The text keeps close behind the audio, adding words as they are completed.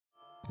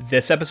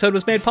This episode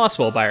was made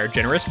possible by our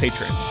generous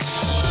patrons.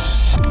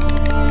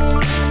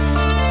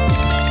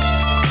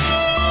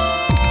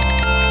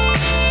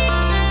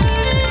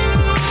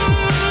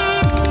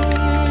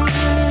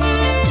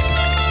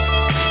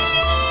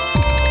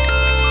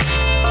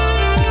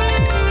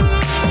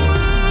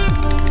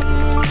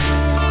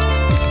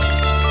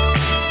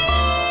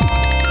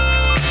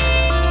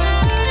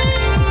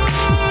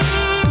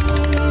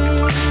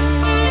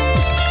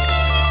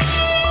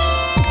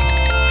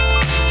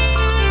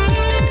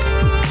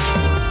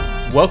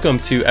 Welcome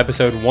to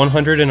episode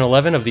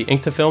 111 of the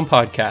Ink to Film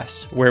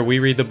podcast, where we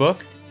read the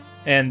book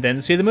and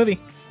then see the movie.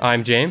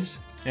 I'm James.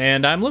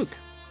 And I'm Luke.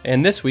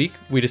 And this week,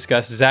 we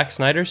discuss Zack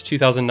Snyder's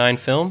 2009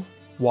 film,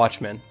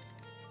 Watchmen.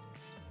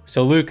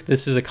 So Luke,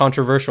 this is a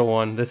controversial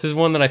one. This is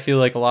one that I feel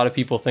like a lot of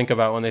people think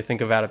about when they think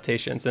of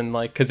adaptations, and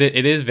because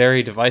it is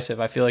very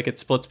divisive. I feel like it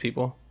splits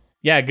people.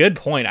 Yeah, good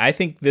point. I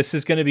think this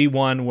is going to be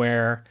one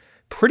where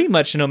pretty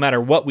much no matter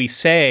what we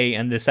say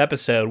in this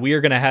episode, we are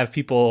going to have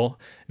people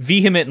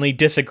vehemently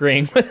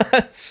disagreeing with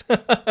us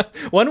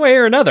one way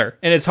or another.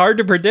 And it's hard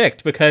to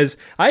predict because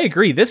I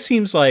agree. This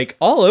seems like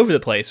all over the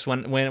place.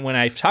 When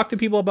I've talked to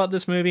people about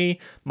this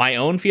movie, my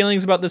own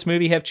feelings about this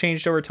movie have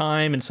changed over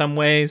time in some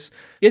ways.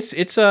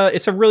 It's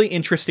a really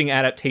interesting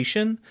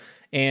adaptation,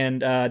 and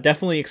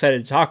definitely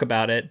excited to talk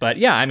about it. But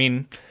yeah, I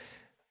mean,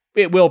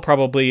 it will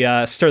probably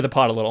stir the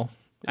pot a little,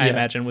 I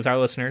imagine, with our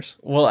listeners.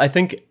 Well, I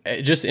think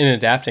just in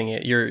adapting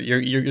it,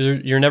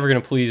 you're never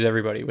going to please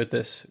everybody with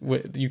this.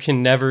 You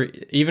can never,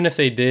 even if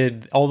they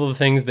did all of the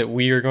things that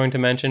we are going to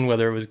mention,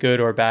 whether it was good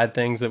or bad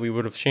things that we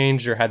would have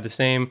changed or had the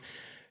same,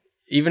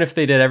 even if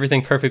they did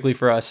everything perfectly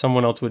for us,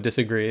 someone else would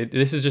disagree.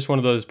 This is just one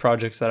of those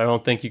projects that I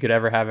don't think you could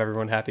ever have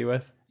everyone happy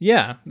with.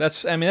 Yeah,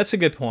 that's a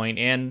good point.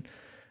 And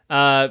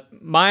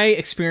my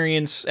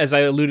experience, as I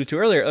alluded to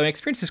earlier, my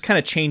experience has kind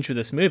of changed with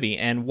this movie,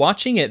 and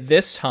watching it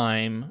this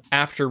time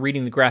after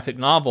reading the graphic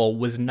novel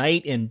was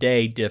night and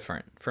day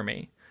different for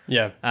me.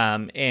 Yeah.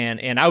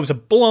 And I was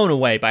blown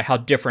away by how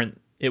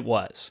different it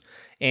was.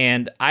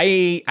 And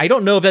I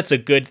don't know if that's a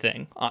good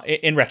thing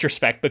in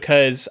retrospect,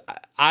 because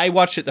I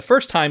watched it the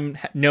first time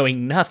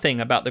knowing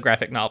nothing about the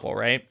graphic novel,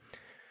 right?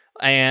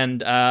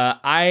 And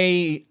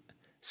I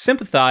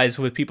sympathize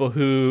with people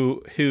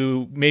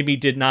who maybe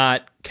did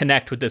not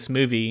connect with this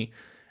movie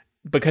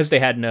because they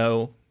had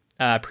no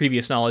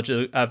previous knowledge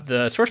of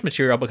the source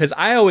material, because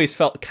I always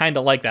felt kind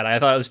of like that. I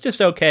thought it was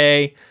just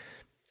okay.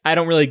 I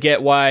don't really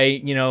get why,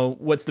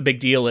 what's the big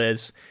deal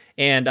is.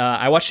 And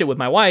I watched it with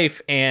my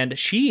wife, and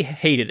she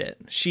hated it.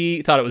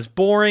 She thought it was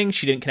boring.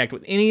 She didn't connect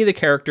with any of the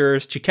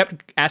characters. She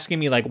kept asking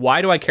me, like,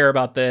 why do I care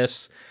about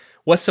this?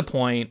 What's the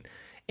point?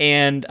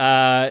 And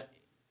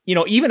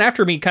even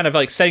after me kind of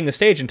like setting the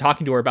stage and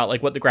talking to her about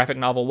like what the graphic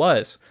novel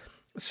was.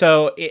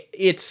 So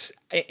it's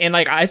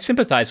I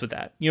sympathize with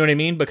that. You know what I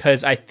mean?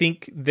 Because I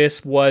think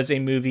this was a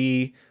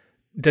movie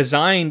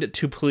designed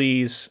to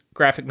please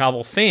graphic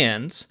novel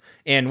fans,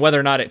 and whether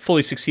or not it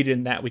fully succeeded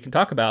in that we can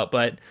talk about.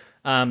 But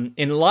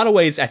in a lot of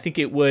ways, I think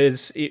it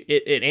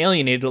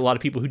alienated a lot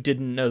of people who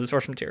didn't know the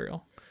source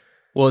material.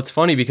 Well, it's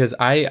funny because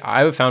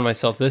I found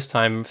myself this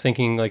time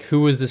thinking, like,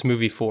 who is this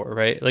movie for,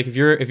 right? Like, if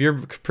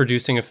you're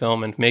producing a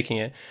film and making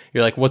it,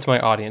 you're like, what's my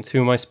audience?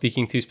 Who am I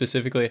speaking to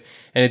specifically?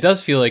 And it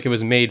does feel like it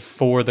was made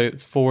for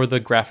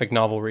the graphic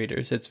novel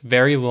readers. It's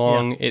very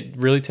long. Yeah. It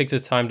really takes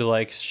its time to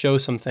like show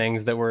some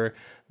things that were,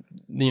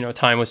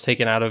 time was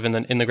taken out of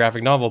in the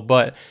graphic novel.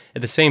 But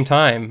at the same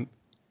time,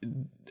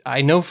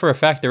 I know for a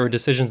fact there were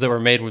decisions that were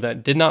made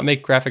that did not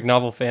make graphic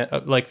novel fans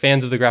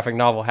of the graphic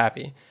novel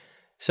happy.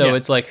 So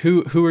It's like,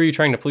 who are you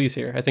trying to please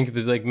here? I think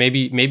it's like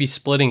maybe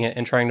splitting it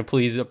and trying to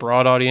please a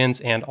broad audience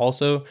and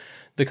also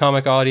the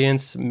comic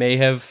audience may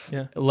have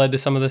led to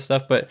some of this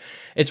stuff. But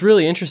it's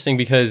really interesting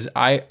because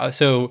I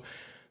want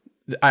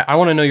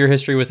to know your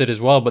history with it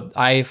as well. But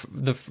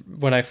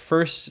when I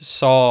first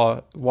saw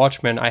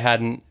Watchmen, I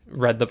hadn't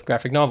read the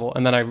graphic novel,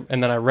 and then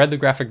I read the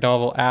graphic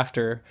novel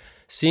after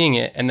seeing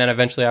it, and then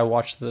eventually I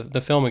watched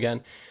the film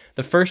again.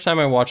 The first time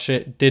I watched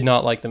it, did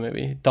not like the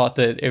movie. Thought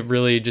that it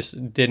really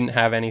just didn't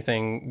have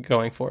anything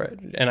going for it.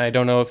 And I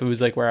don't know if it was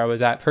like where I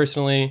was at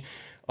personally,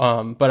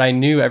 but I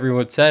knew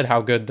everyone said how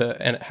good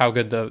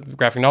the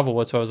graphic novel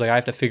was. So I was like, I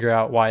have to figure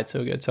out why it's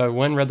so good. So I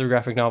went and read the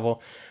graphic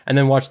novel and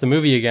then watched the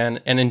movie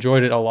again and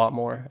enjoyed it a lot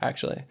more,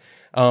 actually.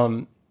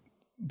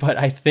 But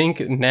I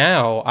think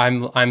now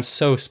I'm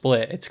so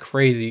split. It's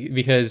crazy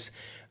because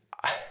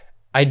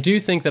I do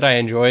think that I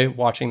enjoy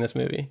watching this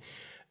movie,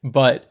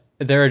 but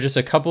there are just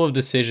a couple of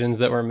decisions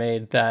that were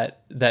made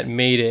that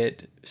made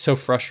it so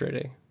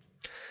frustrating.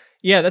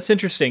 Yeah, that's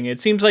interesting. It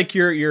seems like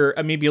you're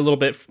maybe a little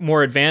bit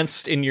more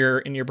advanced in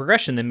your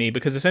progression than me,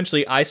 because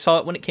essentially I saw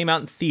it when it came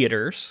out in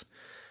theaters.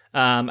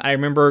 I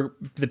remember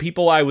the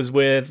people I was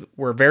with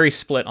were very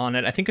split on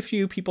it. I think a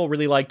few people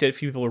really liked it. A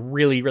few people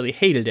really, really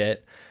hated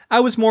it. I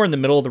was more in the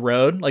middle of the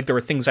road. Like, there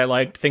were things I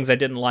liked, things I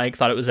didn't like,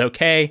 thought it was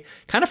okay,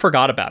 kind of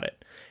forgot about it.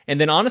 And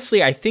then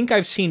honestly, I think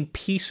I've seen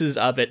pieces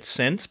of it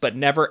since, but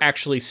never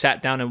actually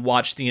sat down and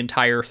watched the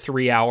entire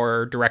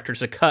 3-hour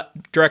director's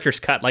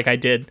cut like I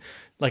did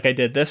like I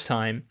did this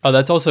time. Oh,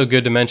 that's also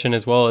good to mention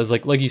as well. Is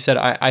like you said,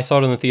 I saw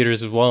it in the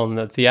theaters as well, and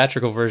the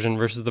theatrical version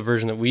versus the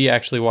version that we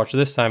actually watched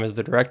this time is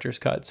the director's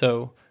cut.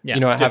 So Yeah,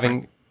 you know,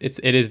 different.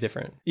 it is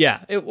different.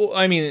 Yeah,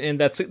 I mean, and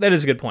that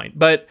is a good point.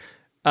 But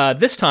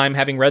this time,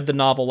 having read the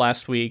novel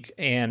last week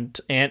and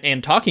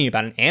talking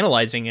about and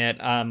analyzing it,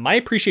 my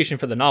appreciation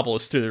for the novel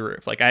is through the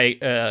roof. Like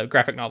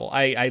graphic novel,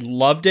 I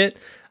loved it.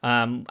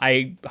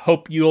 I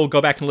hope you'll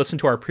go back and listen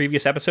to our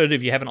previous episode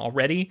if you haven't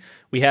already.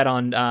 We had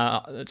on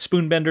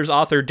Spoonbender's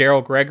author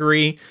Daryl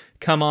Gregory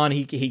come on.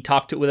 He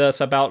talked with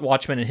us about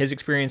Watchmen and his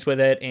experience with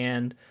it,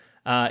 and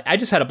I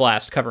just had a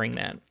blast covering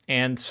that.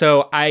 And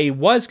so I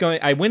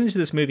went into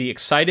this movie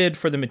excited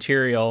for the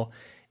material,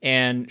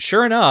 and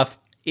sure enough,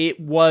 it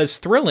was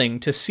thrilling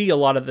to see a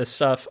lot of this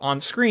stuff on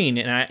screen,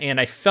 and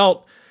I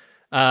felt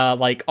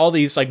like all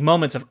these like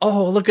moments of,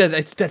 oh, look at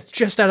that, that's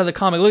just out of the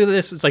comic. Look at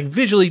this, it's like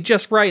visually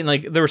just right, and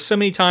like there were so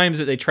many times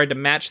that they tried to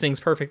match things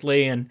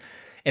perfectly, and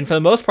for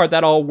the most part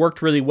that all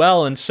worked really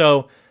well. And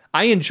so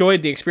I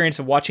enjoyed the experience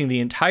of watching the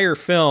entire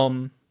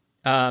film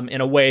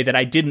in a way that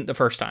I didn't the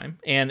first time,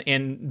 and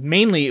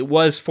mainly it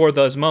was for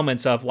those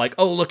moments of like,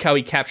 oh, look how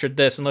he captured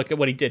this, and look at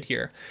what he did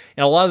here,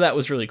 and a lot of that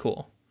was really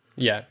cool.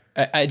 Yeah,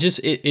 I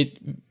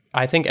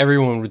think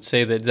everyone would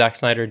say that Zack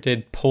Snyder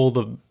did pull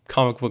the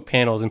comic book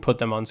panels and put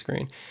them on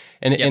screen,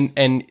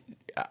 and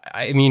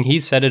I mean, he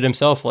said it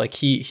himself. Like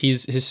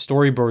his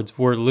storyboards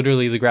were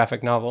literally the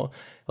graphic novel.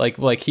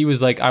 Like he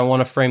was like, I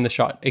want to frame the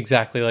shot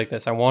exactly like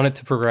this. I want it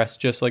to progress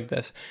just like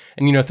this.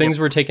 And you know, things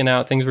were taken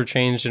out, things were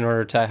changed in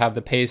order to have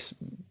the pace.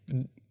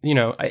 You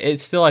know, it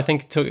still, I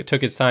think,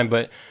 took its time,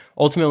 but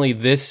ultimately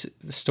this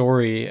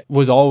story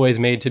was always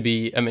made to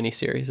be a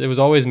miniseries. It was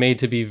always made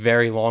to be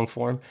very long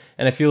form.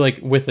 And I feel like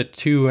with a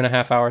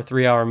 2.5 hour,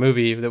 3 hour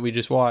movie that we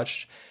just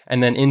watched,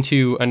 and then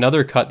into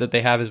another cut that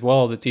they have as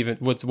well, that's even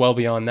what's well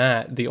beyond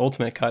that, the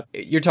ultimate cut,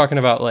 you're talking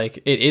about like,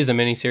 it is a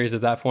miniseries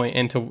at that point,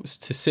 and to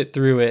sit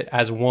through it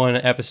as one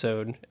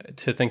episode,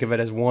 to think of it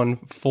as one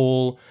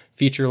full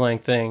feature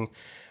length thing,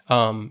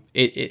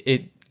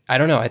 I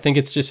don't know. I think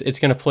it's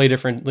going to play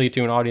differently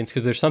to an audience,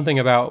 because there's something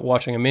about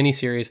watching a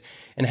miniseries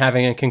and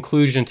having a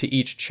conclusion to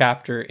each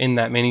chapter in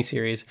that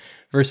miniseries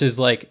versus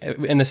like,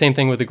 and the same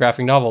thing with the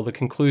graphic novel, the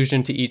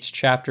conclusion to each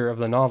chapter of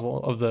the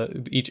novel,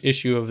 each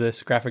issue of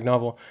this graphic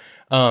novel.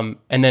 And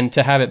then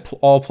to have it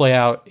all play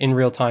out in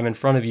real time in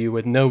front of you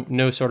with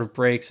no sort of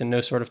breaks and no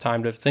sort of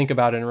time to think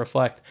about it and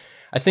reflect,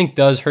 I think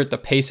does hurt the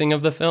pacing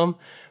of the film.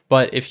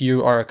 But if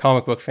you are a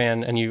comic book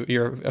fan and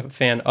you're a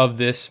fan of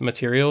this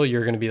material,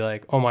 you're going to be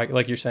like, oh my,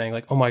 like you're saying,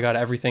 like, oh my God,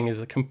 everything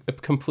is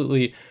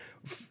completely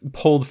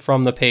pulled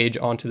from the page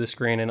onto the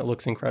screen, and it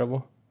looks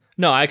incredible.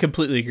 No, I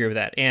completely agree with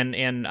that.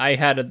 And I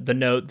had the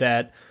note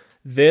that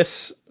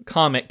this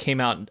comic came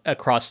out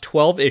across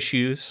 12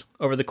 issues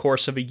over the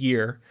course of a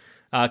year,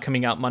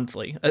 coming out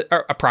monthly,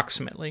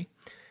 approximately.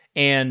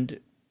 And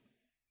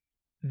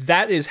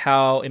that is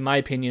how, in my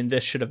opinion,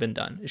 this should have been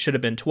done. It should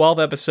have been 12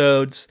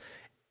 episodes.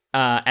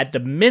 At the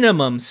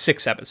minimum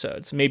 6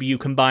 episodes. Maybe you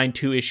combine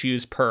 2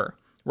 issues per,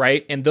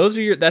 right? And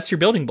that's your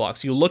building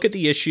blocks. You look at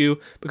the issue,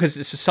 because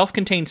it's a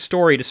self-contained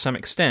story to some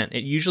extent.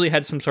 It usually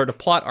had some sort of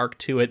plot arc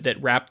to it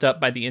that wrapped up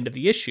by the end of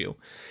the issue.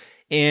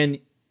 And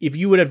if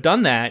you would have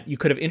done that, you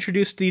could have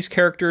introduced these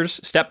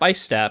characters step by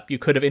step. You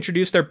could have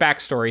introduced their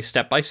backstory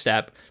step by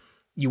step.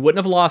 You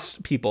wouldn't have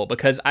lost people,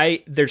 because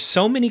there's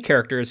so many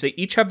characters. They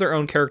each have their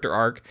own character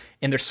arc,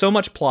 and there's so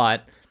much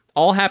plot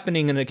all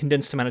happening in a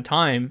condensed amount of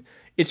time.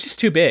 It's just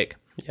too big.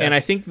 Yeah. And I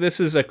think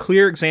this is a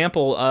clear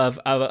example of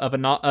a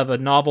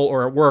novel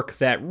or a work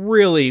that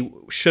really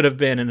should have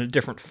been in a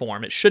different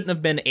form. It shouldn't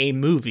have been a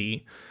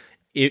movie.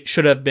 It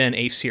should have been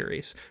a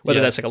series,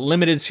 whether that's like a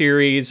limited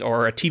series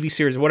or a TV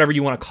series, whatever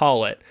you want to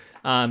call it.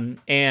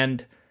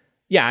 And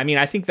yeah, I mean,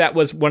 I think that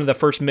was one of the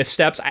first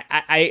missteps.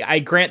 I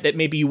grant that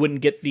maybe you wouldn't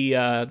get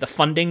the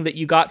funding that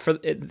you got for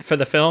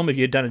the film if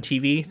you had done a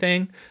TV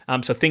thing.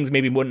 So things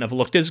maybe wouldn't have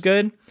looked as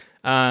good.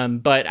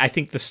 But I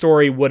think the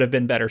story would have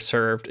been better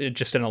served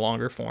just in a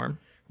longer form.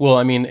 Well,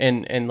 I mean,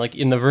 and like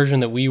in the version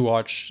that we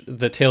watched,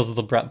 the Tales of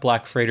the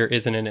Black Freighter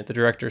isn't in it, the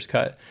director's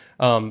cut.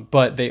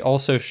 But they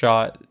also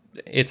shot,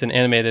 it's an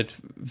animated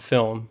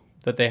film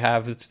that they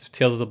have, it's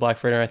Tales of the Black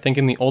Freighter. I think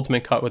in the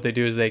ultimate cut, what they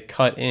do is they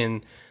cut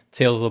in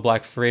Tales of the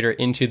Black Freighter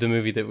into the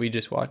movie that we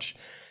just watched.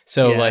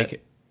 So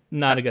like,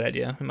 not a good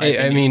idea.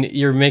 I mean,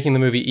 you're making the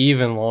movie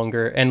even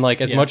longer, and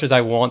like as much as I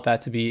want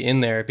that to be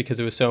in there because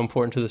it was so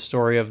important to the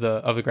story of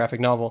the graphic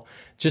novel,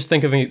 just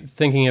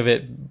thinking of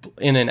it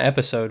in an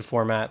episode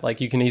format,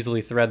 like you can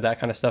easily thread that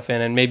kind of stuff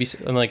in, and maybe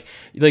like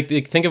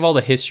think of all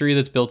the history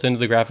that's built into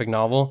the graphic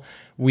novel.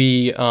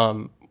 We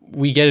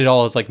get it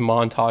all as like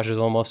montages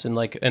almost, and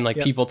like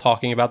people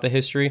talking about the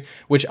history,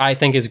 which I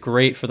think is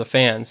great for the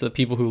fans, the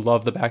people who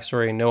love the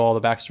backstory and know all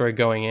the backstory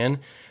going in.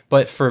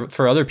 But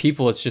for other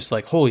people, it's just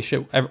like, holy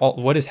shit,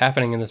 what is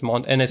happening in this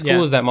montage? And as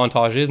cool as that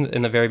montage is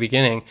in the very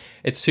beginning,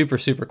 it's super,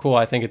 super cool.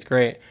 I think it's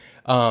great.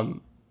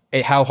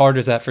 How hard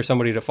is that for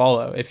somebody to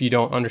follow if you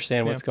don't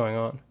understand what's going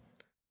on?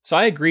 So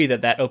I agree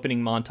that that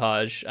opening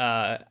montage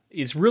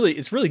is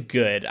really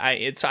good.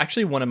 It's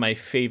actually one of my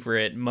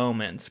favorite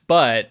moments.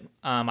 But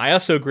I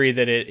also agree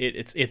that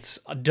it's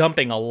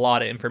dumping a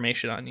lot of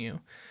information on you,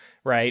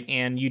 right?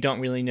 And you don't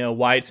really know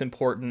why it's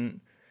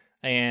important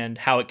and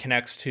how it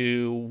connects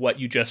to what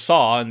you just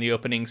saw in the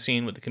opening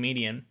scene with the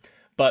comedian.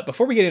 But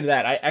before we get into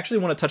that, I actually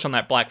want to touch on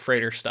that Black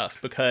Freighter stuff,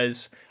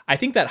 because I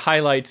think that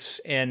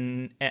highlights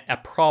a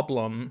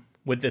problem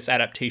with this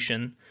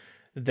adaptation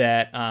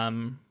that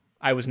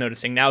I was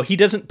noticing. Now, he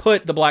doesn't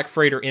put the Black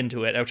Freighter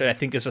into it, which I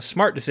think is a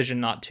smart decision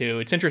not to.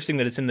 It's interesting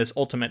that it's in this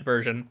Ultimate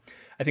version.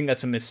 I think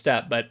that's a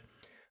misstep, but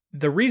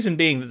the reason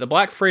being that the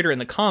Black Freighter in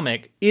the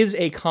comic is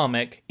a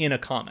comic in a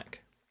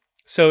comic.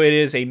 So it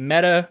is a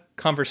meta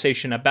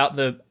conversation about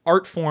the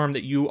art form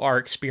that you are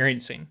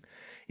experiencing.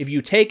 If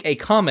you take a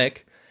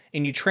comic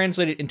and you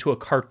translate it into a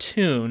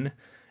cartoon,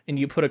 and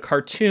you put a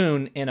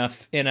cartoon in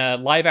a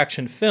live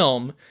action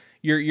film,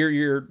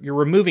 you're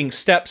removing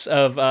steps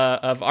of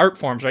art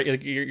forms,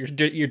 right?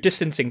 You're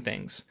distancing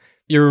things.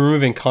 You're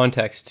removing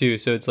context too,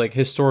 so it's like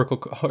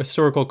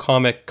historical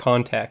comic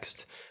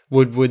context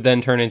would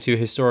then turn into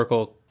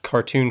historical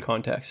cartoon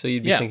context. So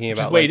you'd be thinking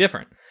about way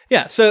different.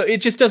 Yeah, so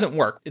it just doesn't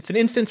work. It's an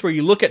instance where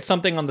you look at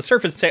something on the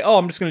surface and say, oh,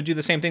 I'm just going to do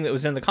the same thing that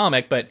was in the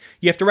comic, but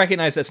you have to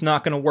recognize that's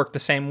not going to work the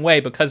same way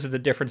because of the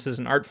differences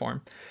in art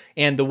form.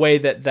 And the way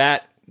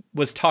that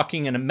was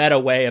talking in a meta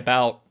way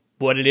about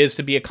what it is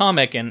to be a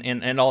comic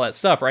and all that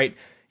stuff, right?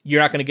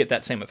 You're not going to get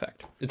that same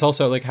effect. It's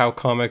also like how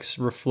comics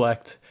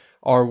reflect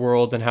our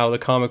world and how the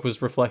comic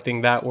was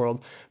reflecting that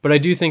world. But I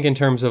do think in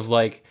terms of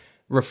like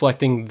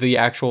reflecting the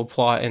actual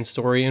plot and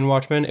story in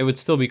Watchmen, it would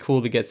still be cool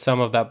to get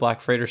some of that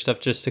Black Freighter stuff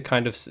just to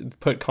kind of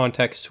put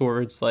context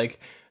towards like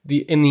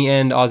in the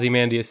end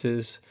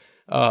Ozymandias's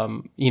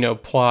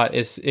plot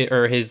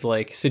or his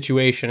like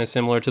situation is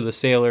similar to the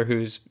sailor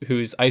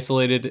who's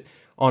isolated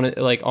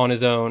on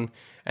his own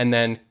and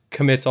then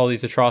commits all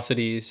these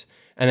atrocities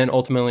and then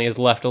ultimately is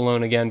left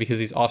alone again because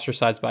he's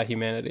ostracized by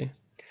humanity.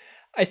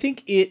 I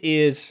think it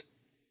is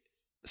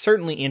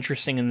certainly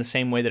interesting in the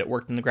same way that it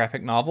worked in the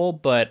graphic novel,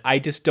 but I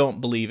just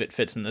don't believe it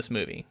fits in this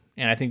movie.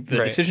 And I think the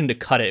decision to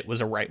cut it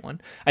was a right one.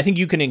 I think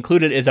you can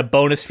include it as a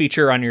bonus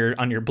feature on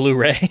your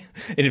Blu-ray.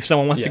 And if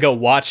someone wants to go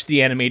watch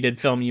the animated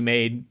film you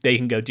made, they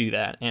can go do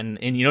that. And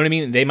you know what I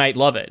mean? They might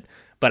love it.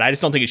 But I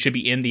just don't think it should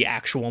be in the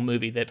actual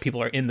movie that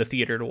people are in the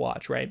theater to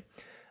watch, right?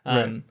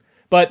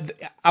 But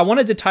I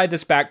wanted to tie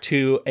this back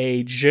to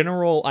a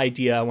general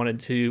idea I wanted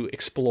to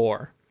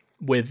explore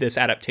with this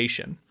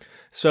adaptation.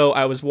 So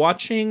I was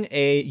watching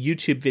a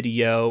YouTube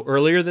video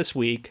earlier this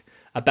week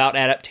about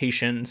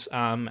adaptations.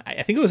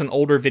 I think it was an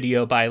older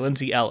video by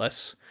Lindsay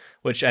Ellis,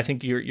 which I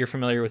think you're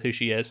familiar with who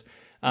she is.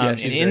 And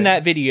in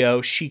that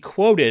video, she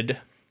quoted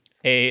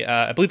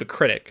I believe a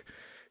critic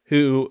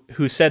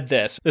who said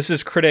this. This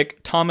is critic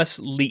Thomas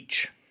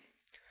Leach.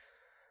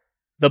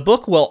 The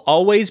book will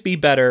always be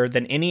better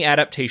than any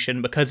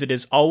adaptation because it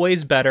is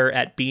always better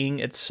at being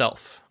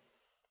itself.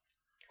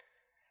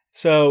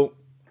 So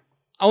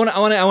I want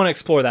to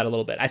explore that a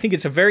little bit. I think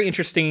it's a very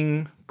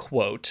interesting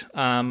quote.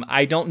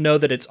 I don't know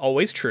that it's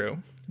always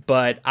true,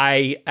 but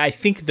I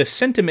think the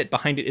sentiment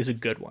behind it is a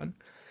good one.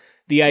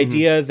 The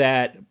idea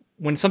that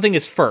when something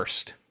is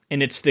first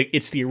and it's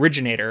the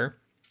originator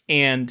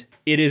and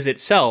it is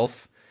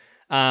itself,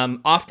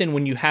 often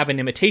when you have an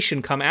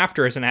imitation come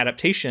after as an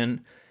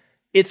adaptation,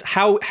 it's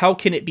how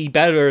can it be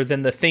better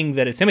than the thing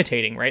that it's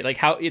imitating, right? Like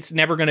how it's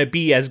never going to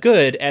be as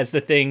good as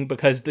the thing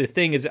because the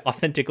thing is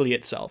authentically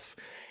itself.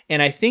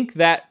 And I think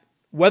that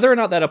whether or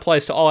not that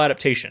applies to all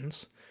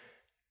adaptations,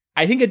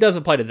 I think it does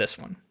apply to this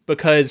one.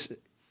 Because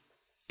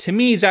to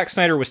me, Zack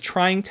Snyder was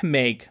trying to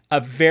make a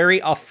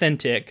very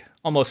authentic,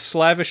 almost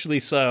slavishly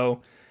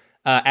so,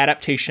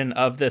 adaptation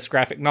of this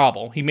graphic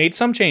novel. He made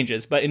some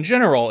changes, but in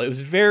general, it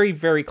was very,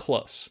 very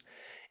close.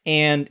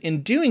 And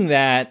in doing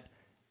that,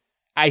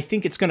 I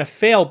think it's going to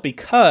fail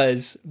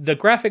because the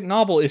graphic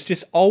novel is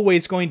just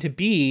always going to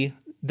be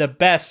the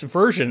best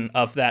version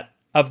of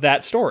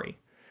that story.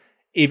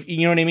 If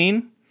you know what I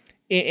mean?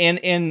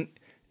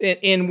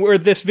 And where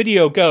this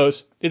video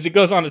goes is it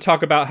goes on to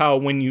talk about how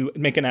when you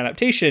make an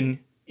adaptation,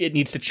 it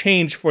needs to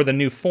change for the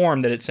new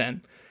form that it's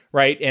in,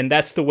 right? And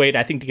that's the way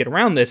I think to get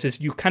around this is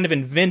you kind of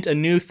invent a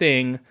new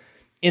thing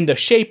in the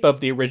shape of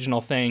the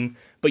original thing,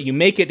 but you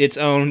make it its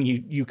own.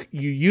 You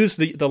use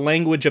the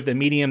language of the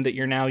medium that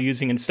you're now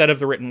using instead of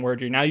the written word.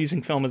 You're now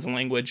using film as a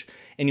language,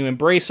 and you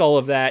embrace all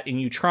of that, and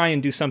you try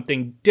and do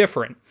something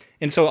different.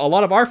 And so a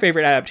lot of our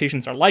favorite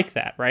adaptations are like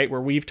that, right?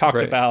 Where we've talked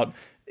about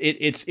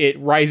it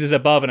rises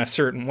above in a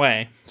certain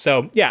way.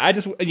 So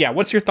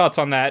what's your thoughts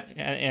on that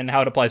and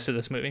how it applies to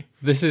this movie?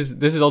 This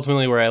is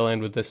ultimately where I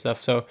land with this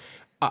stuff. So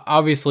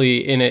obviously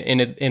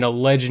in a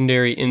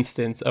legendary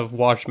instance of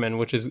Watchmen,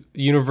 which is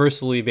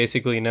universally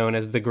basically known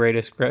as the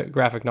greatest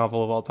graphic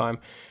novel of all time,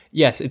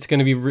 yes, it's going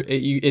to be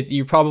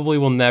you probably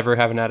will never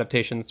have an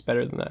adaptation that's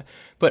better than that.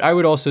 But I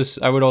would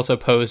also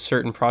pose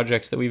certain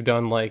projects that we've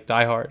done like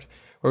Die Hard,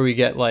 where we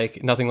get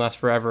like Nothing Lasts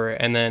Forever,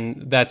 and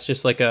then that's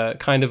just like a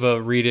kind of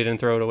a read it and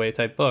throw it away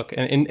type book.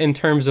 And in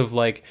terms of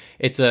like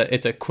it's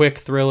a quick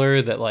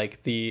thriller that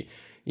like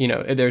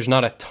there's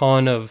not a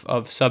ton of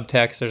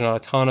subtext, there's not a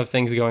ton of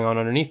things going on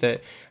underneath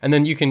it, and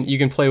then you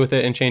can play with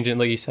it and change it,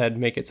 like you said,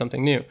 make it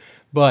something new.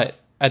 But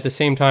at the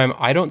same time,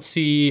 I don't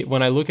see,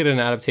 when I look at an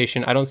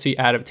adaptation, I don't see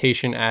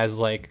adaptation as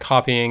like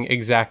copying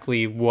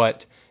exactly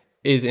what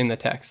is in the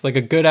text. Like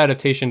a good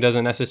adaptation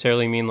doesn't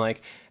necessarily mean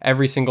like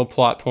every single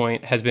plot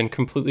point has been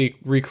completely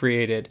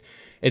recreated.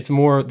 It's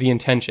more the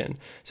intention.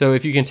 So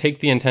if you can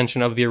take the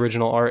intention of the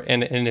original art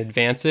and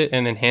advance it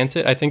and enhance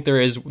it, I think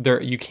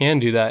you can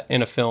do that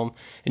in a film,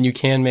 and you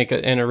can make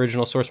an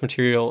original source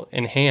material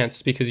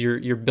enhanced because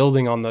you're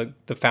building on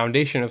the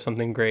foundation of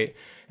something great,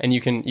 and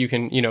you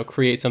can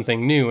create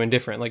something new and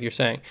different, like you're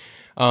saying.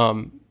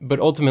 But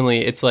ultimately,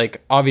 it's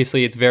like,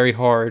 obviously it's very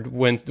hard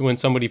when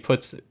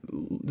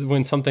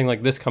something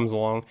like this comes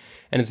along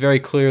and it's very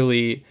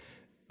clearly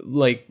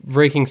like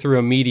breaking through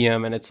a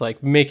medium, and it's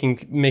like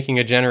making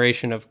a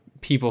generation of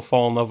people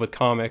fall in love with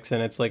comics,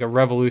 and it's like a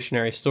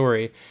revolutionary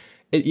story.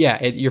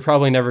 You're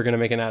probably never going to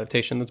make an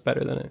adaptation that's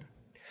better than it.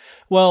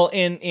 Well,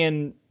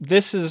 and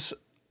this is,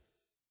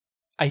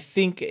 I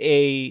think,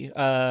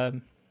 a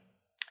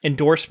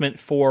endorsement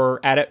for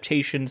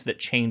adaptations that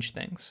change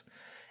things.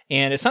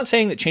 And it's not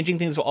saying that changing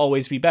things will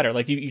always be better.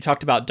 Like you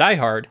talked about Die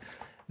Hard,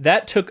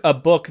 that took a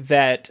book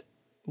that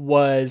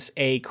was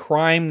a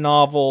crime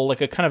novel,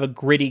 like a kind of a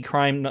gritty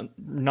crime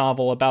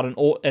novel about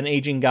an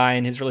aging guy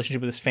and his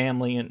relationship with his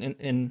family,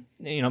 and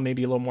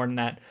maybe a little more than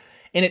that.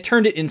 And it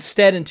turned it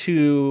instead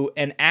into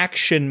an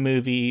action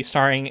movie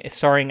starring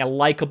a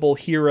likable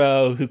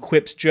hero who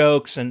quips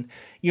jokes, and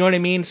you know what I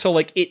mean? So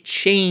like it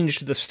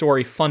changed the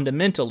story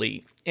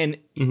fundamentally. And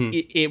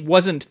it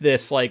wasn't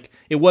this, like,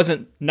 it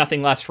wasn't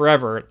Nothing Lasts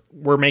Forever.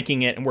 We're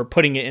making it and we're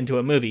putting it into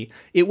a movie.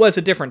 It was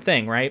a different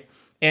thing, right?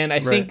 And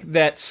I think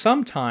that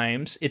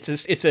sometimes it's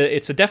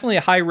definitely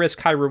a high risk,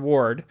 high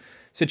reward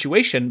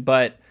situation.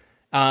 But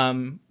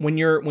when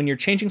you're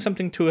changing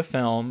something to a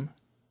film,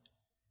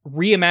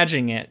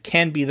 reimagining it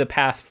can be the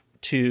path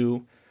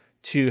to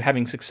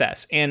having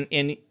success. And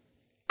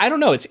I don't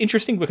know, it's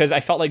interesting because I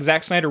felt like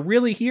Zack Snyder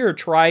really here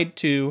tried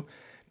to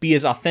be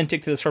as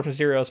authentic to the source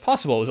material as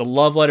possible. It was a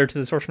love letter to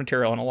the source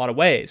material in a lot of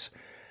ways,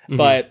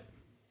 but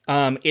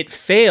it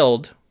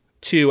failed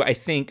to, I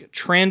think,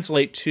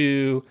 translate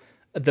to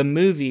the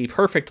movie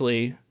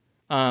perfectly,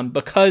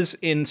 because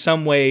in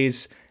some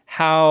ways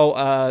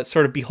how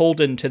sort of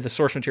beholden to the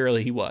source material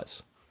he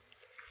was.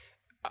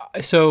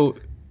 So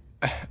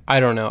I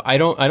don't know. I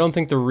don't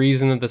think the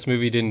reason that this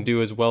movie didn't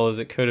do as well as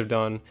it could have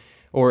done,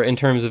 or in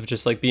terms of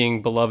just like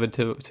being beloved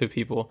to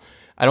people,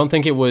 I don't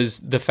think it was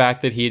the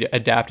fact that he'd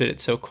adapted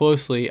it so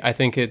closely. I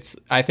think it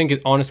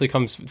honestly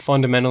comes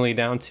fundamentally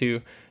down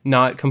to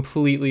not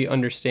completely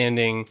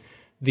understanding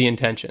the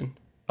intention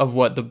of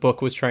what the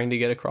book was trying to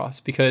get across,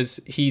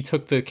 because he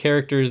took the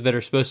characters that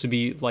are supposed to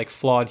be like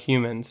flawed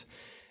humans,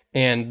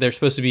 and they're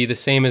supposed to be the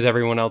same as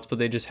everyone else, but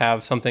they just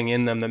have something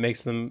in them that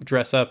makes them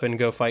dress up and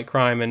go fight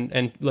crime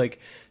and like,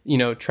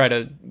 try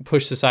to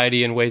push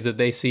society in ways that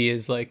they see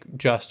as like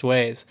just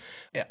ways.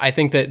 I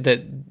think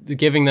that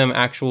giving them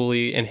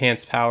actually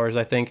enhanced powers,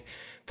 I think,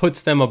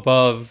 puts them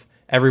above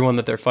everyone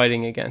that they're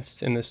fighting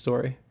against in this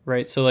story,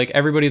 right? So like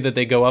everybody that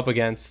they go up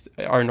against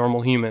are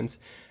normal humans,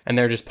 and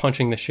they're just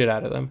punching the shit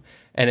out of them.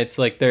 And it's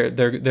like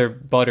they're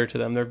butter to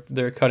them.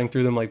 They're cutting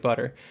through them like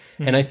butter.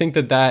 Mm-hmm. And I think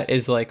that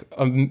is like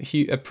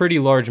a pretty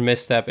large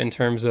misstep in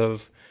terms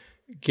of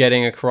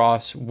getting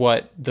across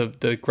what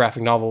the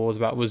graphic novel was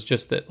about. Was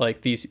just that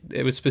like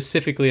it was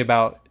specifically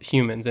about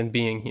humans and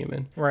being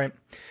human. Right.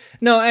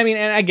 No, I mean,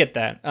 and I get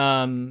that.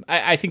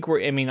 I think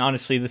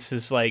honestly, this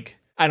is like,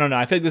 I don't know.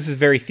 I feel like this is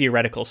very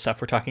theoretical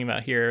stuff we're talking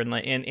about here,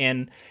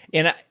 and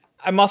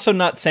I'm also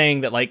not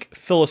saying that like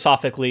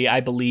philosophically I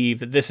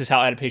believe that this is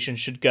how adaptation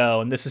should go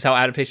and this is how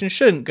adaptation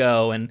shouldn't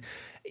go. And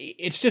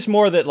it's just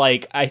more that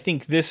like, I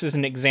think this is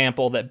an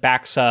example that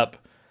backs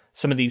up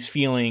some of these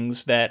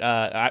feelings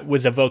that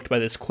was evoked by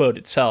this quote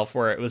itself,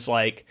 where it was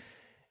like,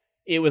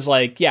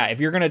 yeah, if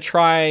you're going to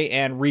try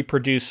and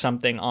reproduce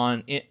something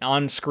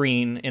on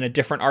screen in a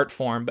different art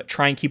form, but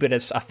try and keep it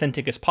as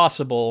authentic as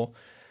possible,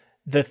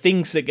 the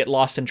things that get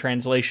lost in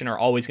translation are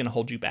always going to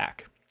hold you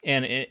back.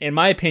 And in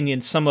my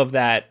opinion, some of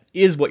that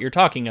is what you're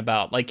talking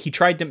about. Like he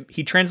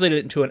translated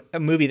it into a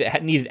movie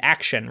that needed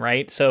action,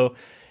 right? So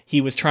he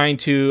was trying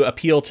to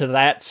appeal to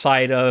that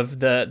side of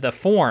the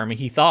form,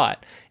 he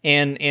thought.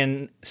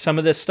 And some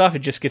of this stuff,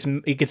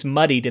 it gets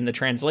muddied in the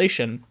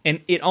translation. And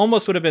it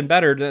almost would have been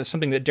better, to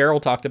something that Daryl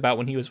talked about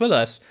when he was with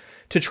us,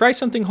 to try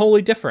something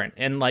wholly different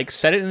and like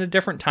set it in a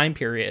different time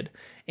period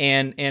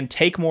and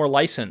take more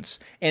license.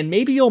 And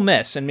maybe you'll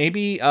miss, and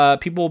maybe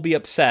people will be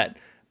upset.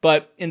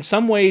 But in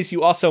some ways,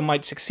 you also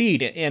might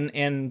succeed.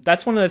 And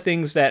that's one of the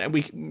things that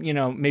we,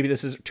 maybe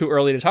this is too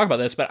early to talk about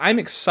this, but I'm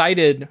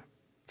excited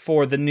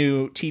for the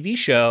new TV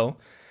show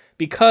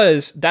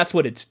because that's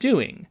what it's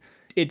doing.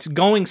 It's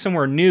going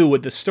somewhere new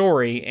with the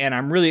story, and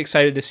I'm really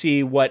excited to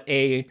see what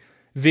a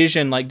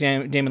vision like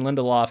Damon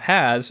Lindelof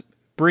has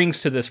brings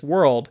to this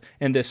world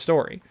and this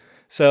story.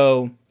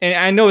 So, and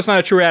I know it's not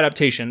a true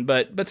adaptation,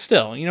 but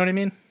still, you know what I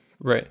mean?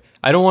 Right.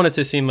 I don't want it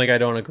to seem like I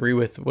don't agree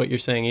with what you're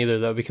saying either,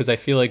 though, because I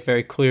feel like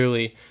very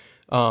clearly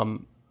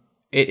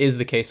it is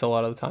the case a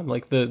lot of the time.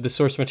 Like the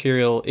source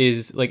material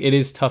is like, it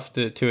is tough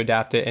to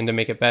adapt it and to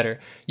make it better.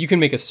 You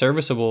can make a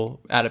serviceable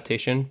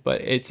adaptation,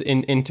 but it's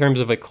in terms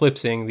of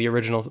eclipsing the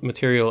original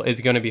material is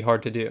going to be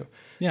hard to do.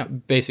 Yeah.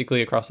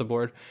 Basically across the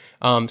board.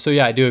 So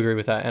yeah, I do agree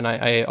with that. And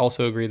I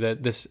also agree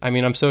that this, I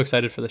mean, I'm so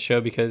excited for the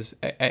show because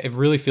I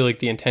really feel like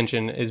the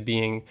intention is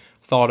being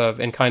thought of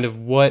and kind of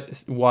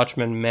what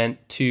Watchmen meant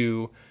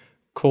to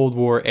Cold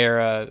War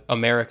era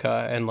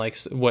America and like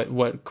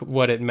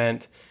what it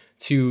meant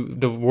to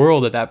the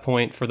world at that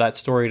point for that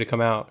story to come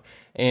out,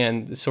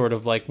 and sort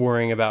of like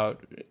worrying about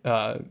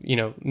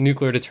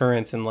nuclear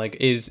deterrence and like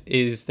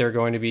is there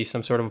going to be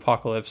some sort of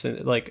apocalypse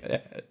like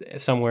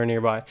somewhere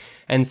nearby,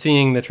 and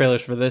seeing the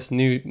trailers for this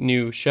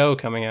new show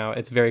coming out,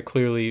 it's very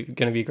clearly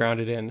going to be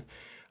grounded in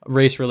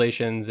race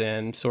relations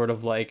and sort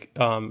of like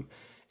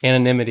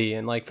anonymity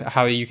and like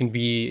how you can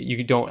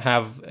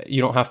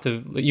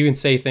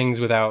say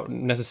things without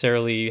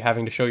necessarily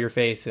having to show your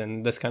face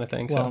and this kind of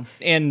thing. Well,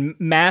 and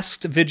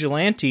masked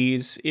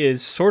vigilantes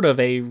is sort of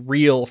a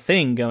real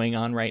thing going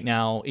on right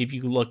now. If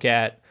you look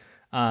at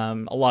a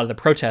lot of the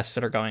protests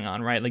that are going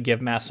on, right? Like you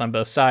have masks on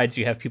both sides,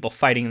 you have people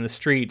fighting in the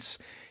streets.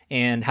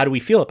 And how do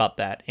we feel about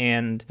that?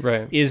 And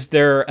is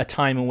there a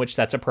time in which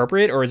that's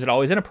appropriate, or is it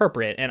always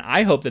inappropriate? And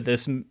I hope that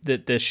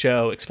this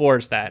show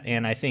explores that.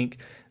 And I think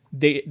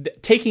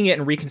taking it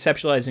and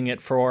reconceptualizing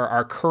it for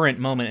our current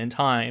moment in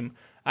time,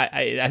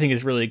 I think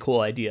is really a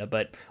cool idea.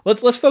 But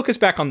let's focus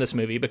back on this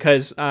movie,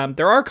 because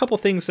there are a couple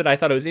things that I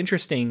thought it was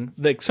interesting,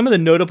 like some of the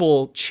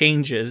notable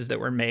changes that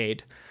were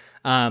made,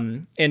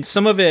 and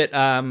some of it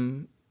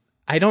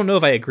I don't know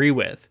if I agree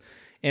with.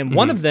 And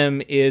one of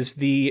them is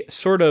the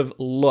sort of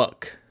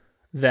look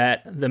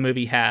that the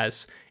movie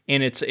has,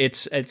 and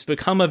it's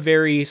become a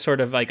very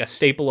sort of like a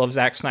staple of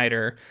Zack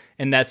Snyder,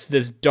 and that's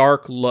this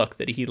dark look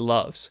that he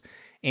loves.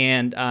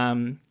 And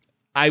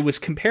I was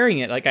comparing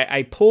it, like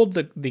I pulled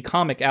the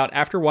comic out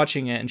after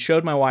watching it and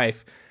showed my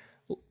wife,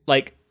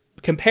 like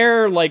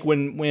compare like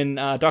when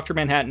Dr.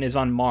 Manhattan is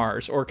on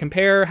Mars, or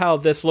compare how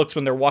this looks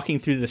when they're walking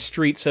through the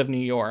streets of New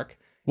York.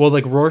 Well,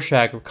 like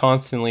Rorschach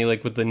constantly,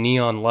 like with the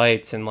neon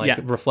lights and like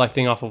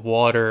reflecting off of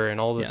water and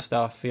all this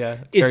stuff. Yeah,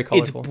 very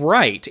colorful. It's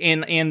bright,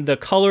 and the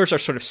colors are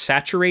sort of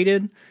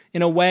saturated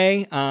in a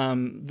way.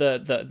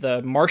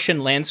 The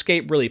Martian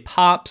landscape really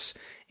pops,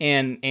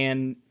 and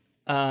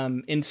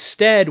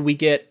instead we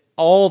get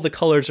all the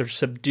colors are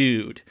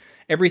subdued.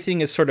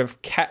 Everything is sort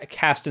of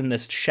cast in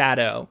this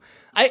shadow.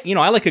 I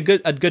like a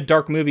good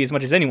dark movie as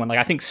much as anyone. Like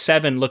I think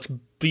Seven looks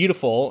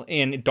beautiful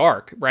in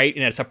dark, right?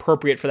 And it's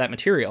appropriate for that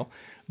material.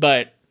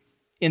 But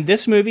in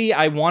this movie,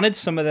 I wanted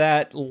some of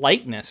that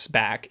lightness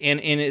back, and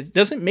it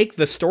doesn't make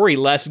the story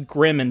less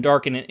grim and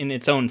dark in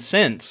its own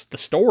sense. The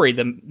story,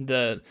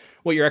 the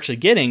what you're actually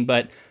getting,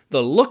 but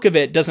the look of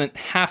it doesn't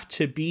have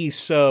to be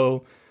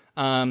so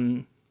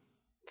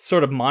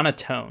sort of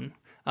monotone.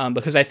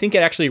 Because I think it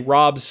actually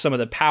robs some of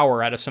the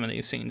power out of some of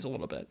these scenes a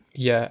little bit.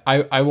 Yeah,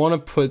 I want to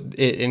put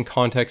it in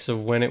context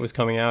of when it was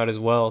coming out as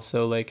well.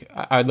 So like,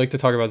 I'd like to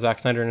talk about Zack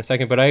Snyder in a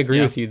second, but I agree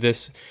with you.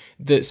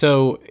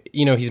 So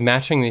he's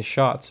matching these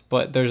shots,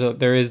 but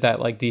there is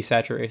that like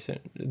desaturation.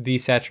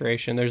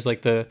 There's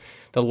like the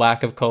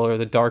lack of color,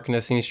 the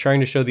darkness, and he's trying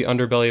to show the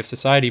underbelly of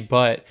society.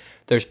 But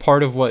there's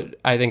part of what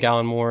I think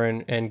Alan Moore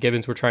and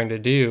Gibbons were trying to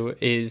do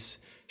is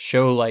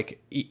show like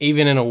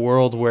even in a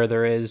world where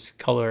there is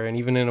color, and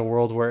even in a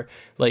world where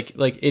like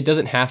it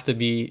doesn't have to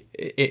be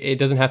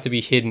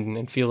hidden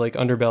and feel like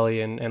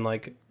underbelly and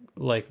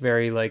like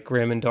very like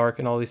grim and dark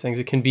and all these things.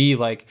 It can be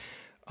like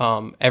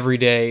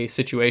everyday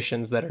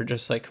situations that are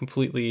just like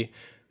completely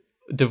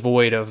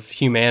devoid of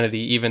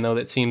humanity, even though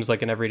that seems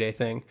like an everyday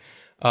thing.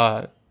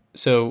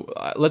 So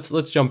let's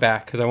jump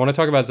back, because I want to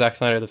talk about Zack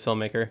Snyder, the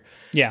filmmaker.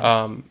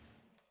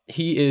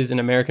 He is an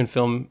American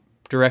film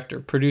director,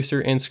 producer,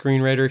 and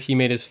screenwriter. He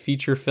made his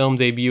feature film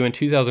debut in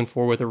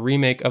 2004 with a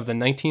remake of the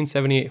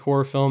 1978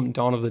 horror film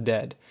Dawn of the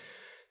Dead.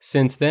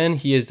 Since then,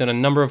 he has done a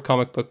number of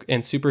comic book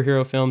and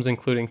superhero films,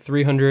 including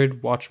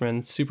 300,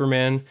 Watchmen,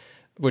 Superman,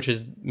 which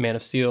is Man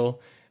of Steel,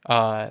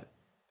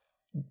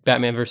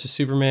 Batman vs.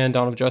 Superman,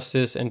 Dawn of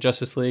Justice, and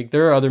Justice League.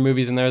 There are other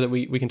movies in there that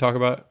we can talk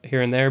about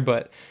here and there,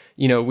 but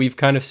we've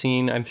kind of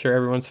seen, I'm sure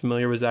everyone's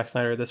familiar with Zack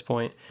Snyder at this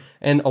point.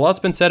 And a lot's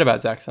been said about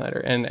Zack Snyder,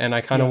 and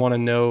I kind of want to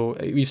know,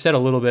 you've said a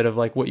little bit of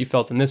like what you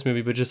felt in this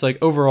movie, but just like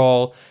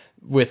overall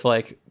with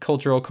like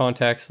cultural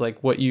context,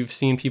 like what you've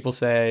seen people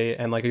say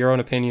and like your own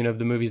opinion of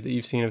the movies that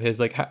you've seen of his,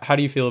 like how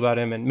do you feel about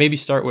him? And maybe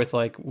start with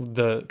like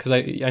because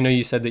I know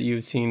you said that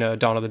you've seen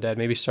Dawn of the Dead.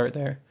 Maybe start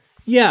there.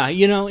 Yeah,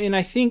 and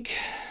I think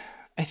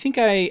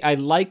I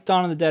liked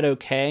Dawn of the Dead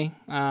okay.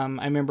 I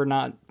remember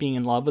not being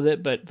in love with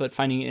it, but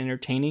finding it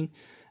entertaining.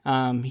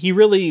 He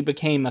really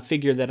became a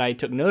figure that I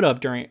took note of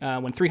during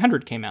when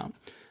 300 came out.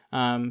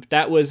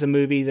 That was a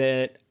movie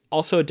that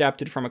also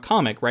adapted from a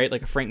comic, right?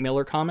 Like a Frank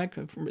Miller comic,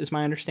 is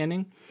my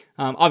understanding.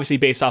 Obviously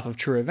based off of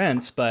true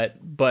events, but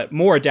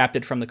more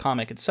adapted from the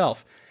comic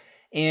itself.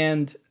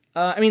 And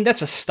I mean,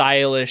 that's a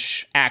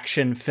stylish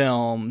action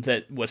film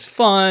that was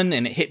fun,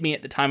 and it hit me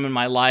at the time in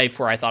my life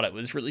where I thought it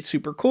was really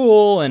super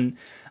cool. And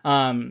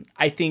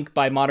I think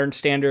by modern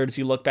standards,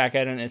 you look back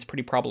at it and it's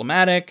pretty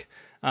problematic.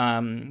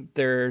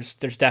 There's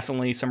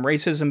definitely some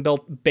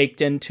racism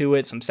baked into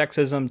it, some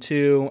sexism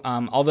too.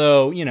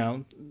 Although,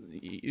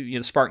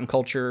 Spartan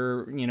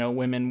culture,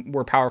 women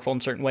were powerful in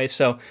certain ways.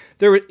 So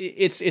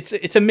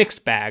it's a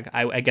mixed bag,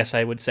 I guess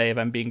I would say, if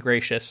I'm being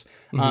gracious.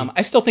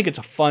 I still think it's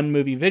a fun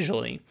movie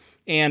visually.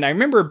 And I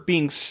remember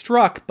being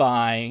struck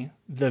by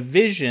the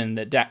vision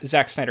that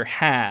Zack Snyder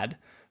had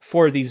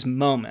for these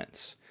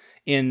moments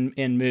in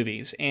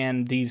movies,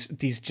 and these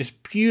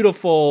just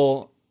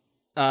beautiful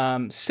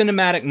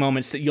cinematic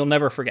moments that you'll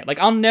never forget. Like,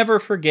 I'll never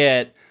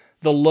forget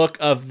the look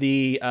of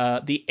the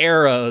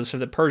arrows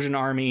of the Persian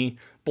army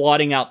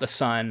blotting out the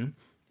sun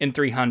in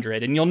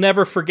 300, and you'll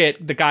never forget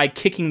the guy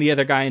kicking the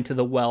other guy into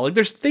the well. Like,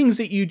 there's things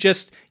that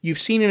you've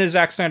seen in a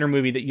Zack Snyder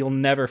movie that you'll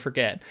never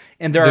forget,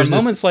 and there are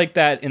moments like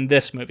that in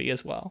this movie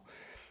as well.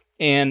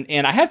 And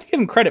I have to give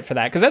him credit for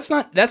that, because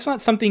that's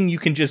not something you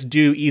can just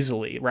do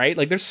easily, right?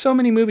 Like, there's so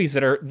many movies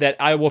that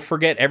I will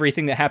forget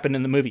everything that happened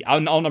in the movie.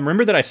 I'll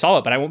remember that I saw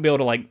it, but I won't be able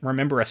to like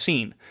remember a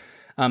scene.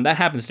 That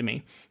happens to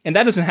me, and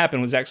that doesn't happen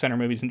with Zack Snyder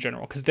movies in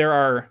general, because there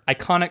are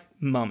iconic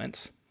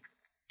moments.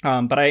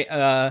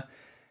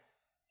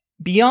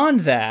 Beyond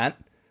that,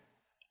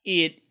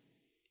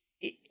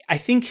 I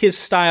think his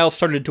style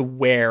started to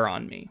wear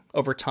on me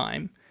over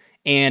time,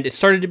 and it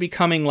started to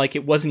becoming like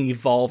it wasn't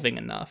evolving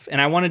enough,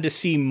 and I wanted to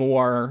see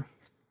more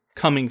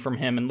coming from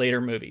him in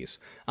later movies.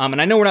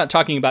 And I know we're not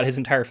talking about his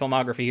entire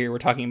filmography here, we're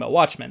talking about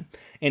Watchmen.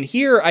 And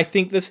here, I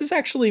think this is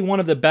actually one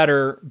of the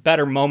better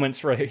moments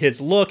for his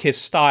look, his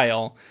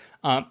style,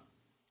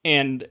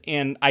 and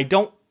I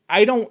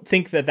don't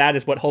think that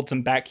is what holds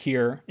him back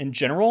here in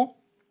general.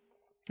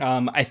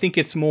 I think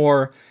it's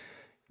more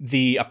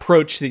the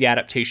approach to the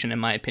adaptation, in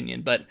my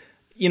opinion. But,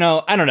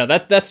 I don't know.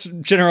 That's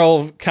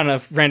general kind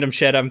of random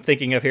shit I'm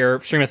thinking of here.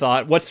 Stream of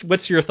thought.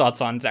 What's your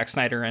thoughts on Zack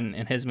Snyder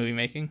and his movie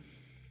making?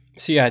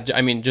 So yeah,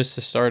 I mean, just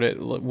to start it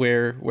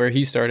where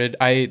he started,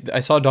 I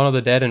saw Dawn of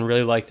the Dead and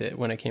really liked it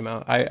when it came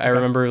out. I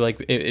remember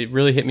like it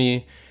really hit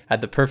me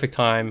at the perfect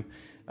time.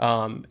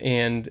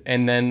 And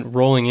then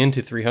rolling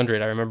into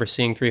 300, I remember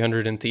seeing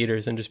 300 in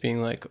theaters and just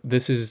being like,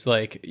 this is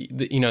like,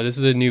 this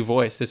is a new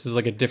voice. This is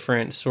like a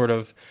different sort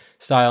of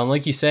style. And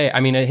like you say, I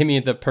mean, it hit me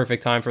at the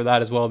perfect time for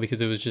that as well,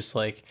 because it was just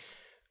like,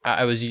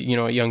 I was, a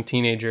young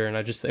teenager, and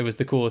it was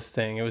the coolest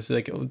thing. It was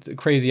like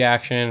crazy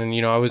action,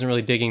 and, I wasn't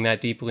really digging that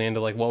deeply into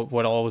like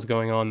what all was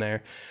going on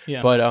there.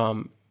 Yeah.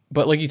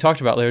 But like you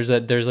talked about, there's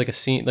like a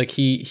scene, like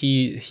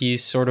he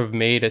sort of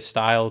made a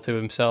style to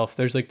himself.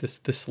 There's like the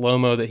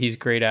slow-mo that he's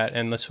great at,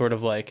 and the sort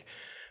of like,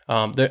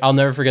 I'll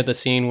never forget the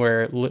scene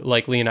where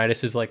like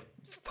Leonidas is like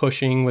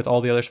pushing with all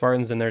the other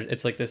Spartans, and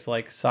it's like this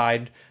like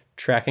side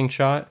tracking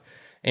shot,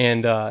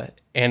 and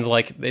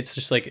like it's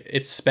just like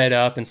it's sped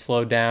up and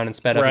slowed down and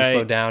sped up and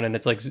slowed down, and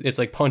it's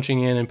like punching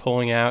in and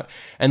pulling out,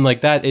 and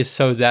like that is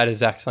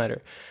Zack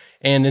Snyder.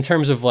 And in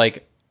terms of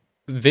like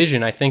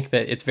vision, I think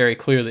that it's very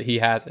clear that he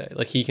has it.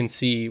 Like, he can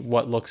see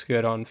what looks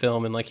good on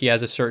film, and like he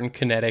has a certain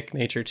kinetic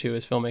nature to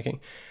his filmmaking.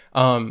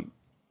 And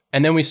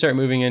then we start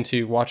moving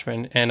into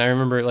Watchmen, and I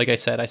remember, like I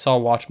said, I saw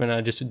Watchmen and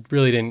I just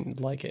really didn't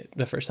like it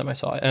the first time I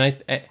saw it.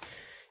 And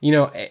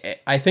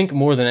I think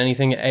more than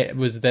anything, it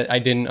was that I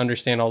didn't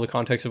understand all the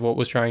context of what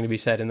was trying to be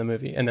said in the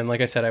movie. And then,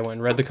 like I said, I went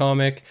and read the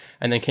comic,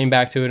 and then came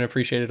back to it and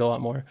appreciated it a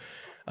lot more.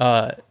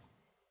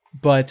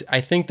 But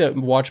I think that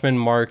Watchmen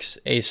marks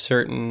a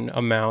certain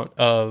amount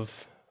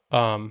of,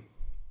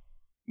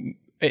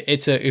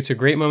 it's a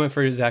great moment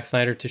for Zack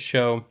Snyder to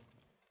show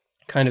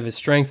kind of his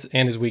strengths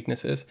and his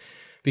weaknesses,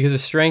 because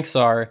his strengths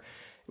are,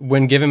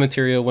 when given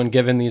material, when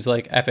given these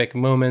like epic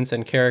moments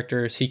and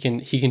characters, he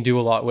can do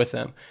a lot with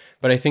them.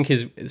 But I think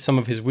some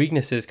of his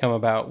weaknesses come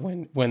about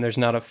when there's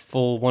not a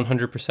full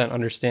 100%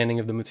 understanding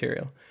of the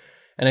material.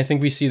 And I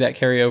think we see that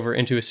carry over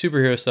into his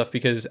superhero stuff,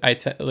 because I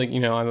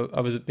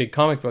was a big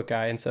comic book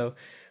guy, and so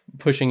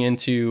pushing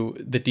into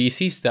the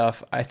DC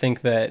stuff, I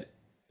think that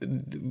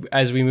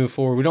as we move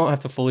forward, we don't have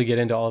to fully get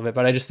into all of it,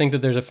 but I just think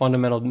that there's a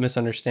fundamental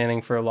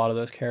misunderstanding for a lot of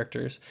those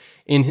characters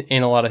in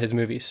a lot of his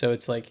movies. So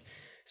it's like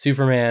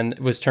Superman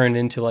was turned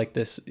into like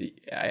this,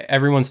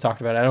 everyone's talked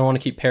about it. I don't want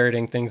to keep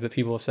parroting things that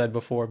people have said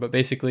before, but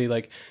basically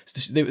like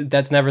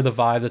that's never the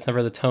vibe, that's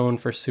never the tone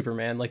for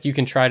Superman. Like, you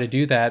can try to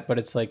do that, but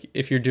it's like,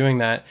 if you're doing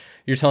that,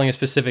 you're telling a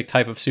specific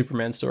type of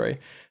Superman story.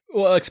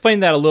 Well,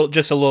 explain that a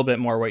little bit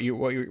more, what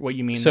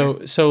you mean.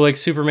 So like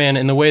Superman,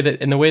 in the way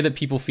that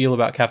people feel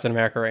about Captain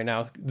America right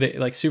now,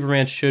 like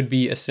Superman should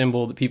be a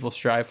symbol that people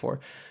strive for.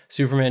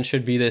 Superman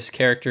should be this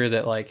character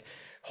that like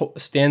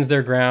stands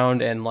their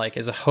ground and like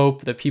is a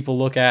hope that people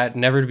look at,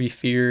 never to be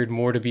feared,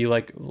 more to be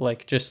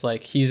like just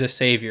like he's a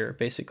savior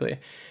basically.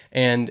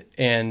 And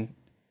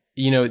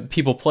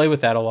people play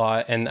with that a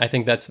lot, and I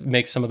think that's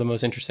makes some of the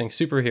most interesting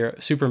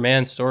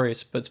Superman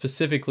stories. But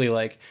specifically,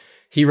 like,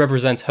 he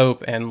represents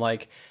hope, and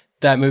like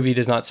that movie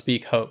does not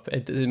speak hope.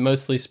 It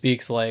mostly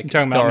speaks like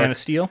You're talking about Man of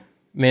Steel.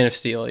 Man of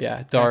Steel,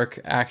 yeah, dark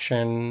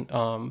action,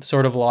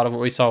 sort of a lot of what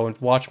we saw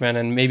with Watchmen,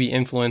 and maybe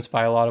influenced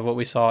by a lot of what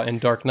we saw in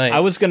Dark Knight. I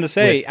was going to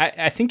say,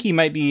 I think he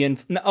might be in.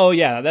 Oh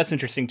yeah, that's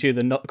interesting too.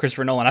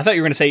 Christopher Nolan. I thought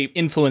you were going to say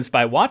influenced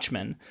by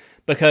Watchmen,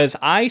 because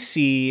I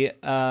see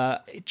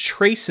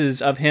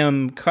traces of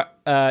him,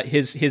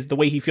 his the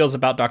way he feels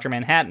about Dr.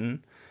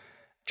 Manhattan,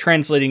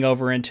 translating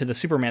over into the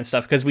Superman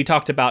stuff, because we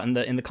talked about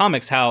in the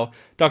comics how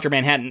Dr.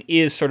 Manhattan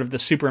is sort of the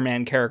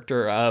Superman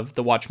character of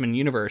the Watchmen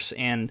universe,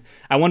 and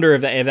I wonder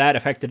if that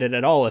affected it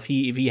at all, if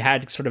he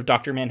had sort of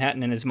Dr.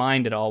 Manhattan in his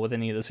mind at all with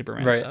any of the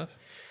Superman stuff.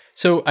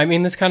 So, I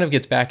mean, this kind of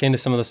gets back into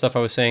some of the stuff I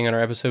was saying in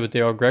our episode with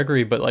Dale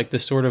Gregory, but like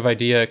this sort of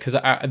idea, because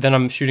then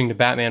I'm shooting to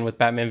Batman with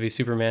Batman v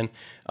Superman.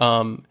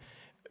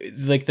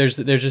 Like there's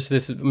just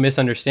this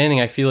misunderstanding.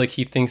 I feel like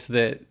he thinks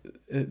that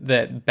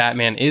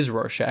Batman is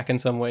Rorschach in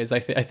some ways. I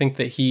think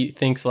that he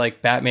thinks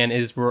like Batman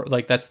is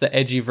like that's the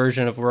edgy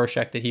version of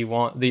Rorschach that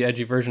the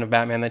edgy version of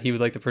Batman that he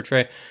would like to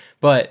portray.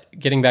 But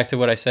getting back to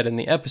what I said in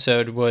the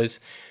episode was,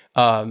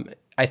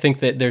 I think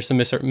that there's some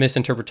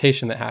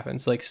misinterpretation that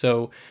happens. Like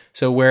so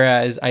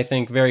whereas I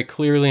think very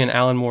clearly in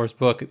Alan Moore's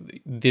book,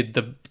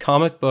 the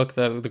comic book,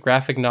 the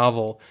graphic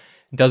novel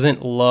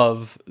doesn't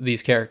love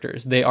these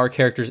characters. They are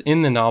characters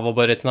in the novel,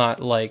 but it's not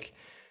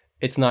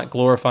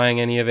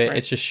glorifying any of it. Right.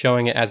 It's just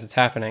showing it as it's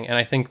happening. And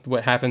I think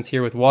what happens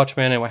here with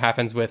Watchmen and what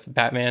happens with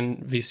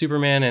Batman v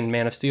Superman and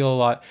Man of Steel a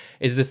lot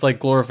is this like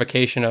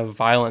glorification of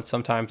violence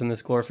sometimes, and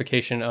this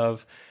glorification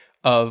of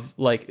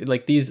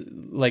like these,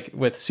 like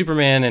with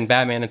Superman and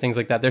Batman and things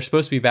like that, they're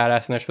supposed to be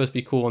badass and they're supposed to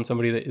be cool and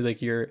somebody that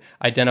like you're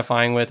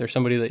identifying with, or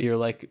somebody that you're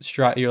like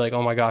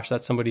oh my gosh,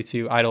 that's somebody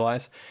to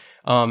idolize.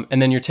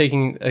 And then you're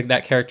taking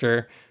that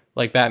character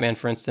like Batman,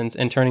 for instance,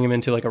 and turning him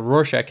into like a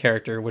Rorschach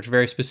character, which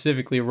very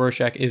specifically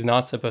Rorschach is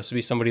not supposed to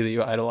be somebody that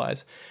you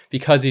idolize,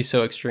 because he's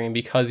so extreme,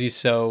 because he's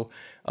so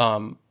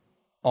on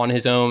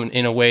his own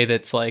in a way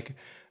that's like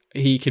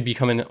he could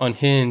become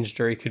unhinged,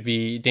 or he could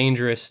be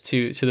dangerous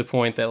to the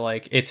point that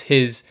like it's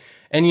his.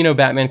 And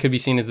Batman could be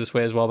seen as this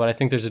way as well, but I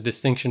think there's a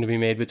distinction to be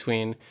made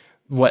between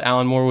what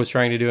Alan Moore was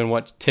trying to do and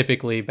what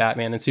typically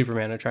Batman and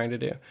Superman are trying to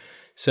do.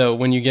 So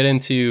when you get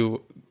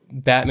into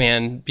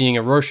Batman being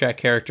a Rorschach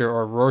character,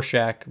 or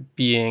Rorschach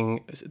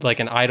being like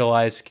an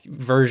idolized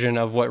version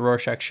of what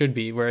Rorschach should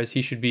be, whereas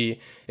he should be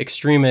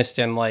extremist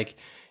and like,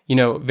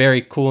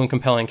 very cool and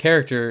compelling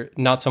character,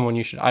 not someone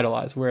you should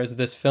idolize. Whereas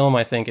this film,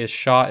 I think, is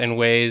shot in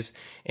ways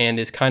and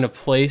is kind of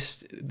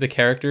placed the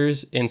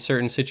characters in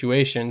certain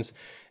situations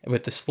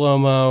with the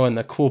slow-mo and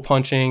the cool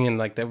punching and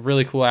like the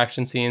really cool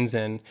action scenes.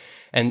 And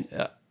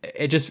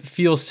it just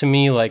feels to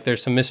me like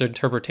there's some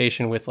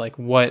misinterpretation with like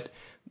what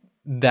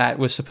that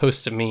was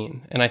supposed to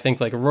mean. And I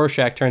think like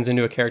Rorschach turns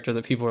into a character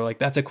that people are like,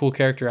 that's a cool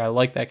character, I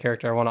like that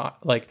character, I want to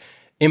like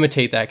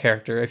imitate that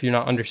character, if you're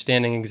not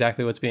understanding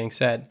exactly what's being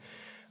said.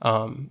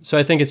 So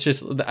I think it's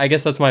just, I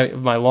guess that's my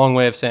long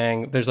way of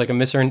saying there's like a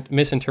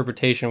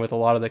misinterpretation with a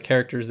lot of the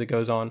characters that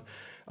goes on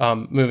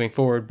moving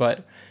forward.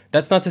 But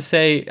that's not to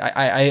say,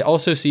 I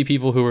also see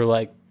people who are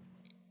like,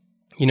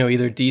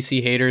 either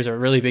DC haters or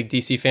really big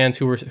DC fans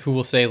who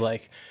will say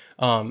like,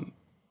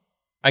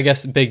 I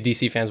guess big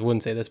DC fans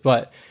wouldn't say this,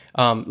 but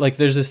like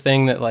there's this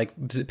thing that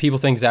like people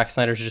think Zack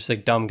Snyder's just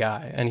like dumb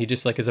guy, and he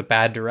just like is a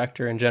bad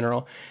director in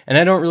general. And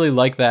I don't really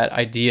like that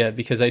idea,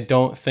 because I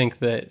don't think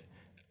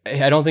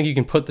you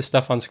can put the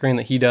stuff on screen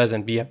that he does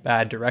and be a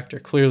bad director.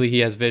 Clearly he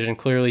has vision.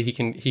 Clearly he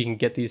can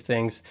get these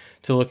things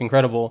to look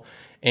incredible,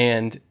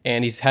 and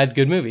he's had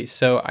good movies.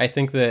 So I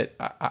think that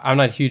I'm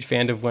not a huge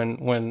fan of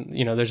when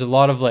there's a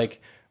lot of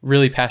like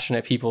really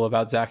passionate people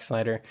about Zack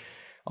Snyder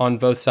on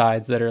both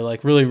sides that are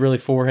like really, really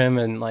for him,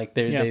 and like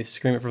they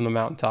scream it from the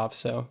mountaintops.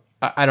 So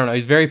I don't know.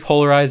 He's very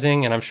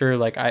polarizing, and I'm sure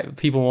like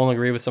people won't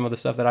agree with some of the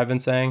stuff that I've been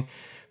saying,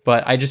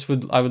 but I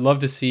would love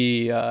to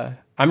see.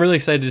 I'm really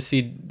excited to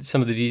see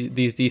some of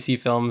these DC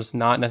films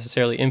not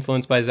necessarily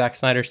influenced by Zack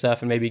Snyder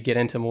stuff, and maybe get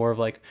into more of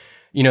like,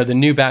 the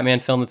new Batman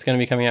film that's going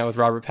to be coming out with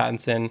Robert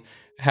Pattinson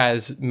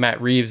has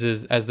Matt Reeves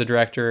as the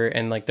director,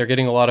 and like they're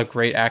getting a lot of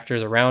great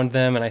actors around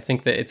them, and I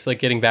think that it's like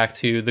getting back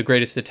to the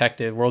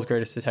world's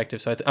greatest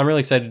detective. So I'm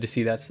really excited to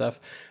see that stuff.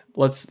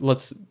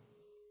 Let's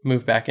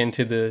move back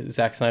into the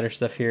Zack Snyder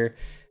stuff here.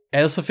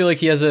 I also feel like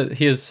he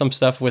has some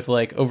stuff with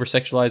like over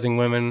sexualizing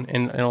women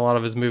in a lot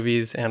of his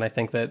movies, and I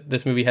think that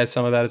this movie has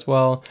some of that as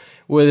well.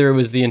 Whether it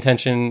was the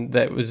intention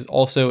that was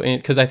also in,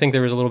 because I think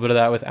there was a little bit of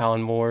that with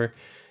Alan Moore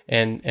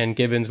and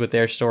Gibbons with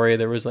their story.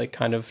 There was like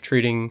kind of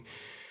treating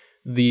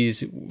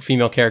these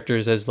female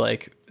characters as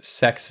like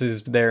sex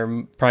is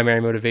their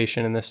primary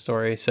motivation in this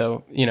story.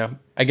 So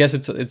I guess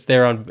it's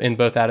there in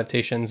both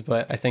adaptations,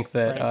 but I think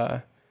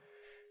that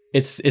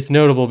it's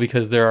notable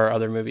because there are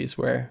other movies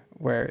where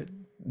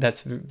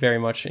that's very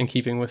much in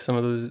keeping with some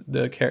of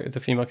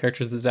the female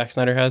characters that Zack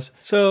Snyder has.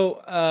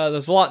 So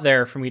there's a lot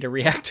there for me to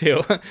react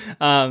to.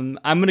 I'm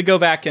going to go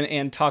back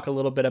and talk a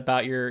little bit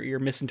about your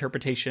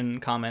misinterpretation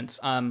comments.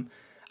 I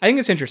think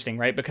it's interesting,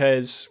 right?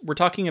 Because we're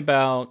talking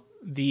about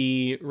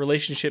the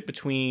relationship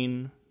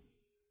between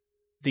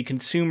the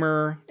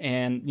consumer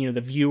and, you know, the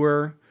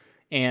viewer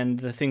and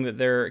the thing that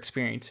they're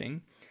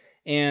experiencing.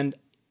 And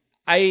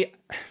I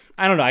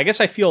don't know, I guess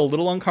I feel a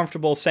little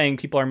uncomfortable saying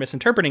people are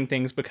misinterpreting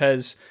things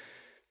because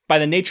by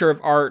the nature of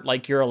art,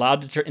 like, you're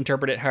allowed to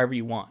interpret it however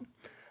you want.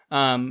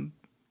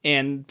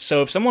 And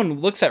so if someone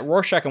looks at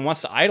Rorschach and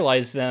wants to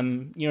idolize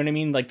them, you know what I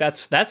mean? Like,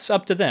 that's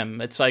up to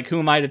them. It's like, who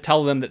am I to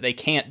tell them that they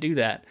can't do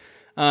that?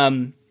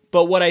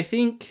 But what I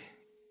think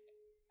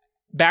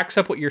backs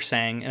up what you're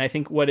saying, and I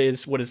think what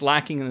is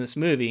lacking in this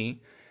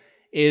movie,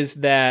 is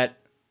that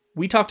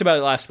we talked about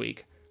it last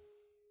week.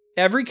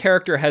 Every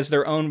character has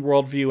their own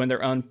worldview and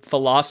their own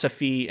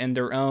philosophy and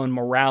their own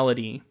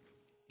morality.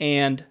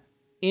 And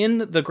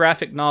in the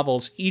graphic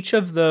novels, each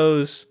of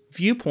those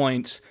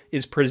viewpoints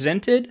is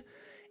presented,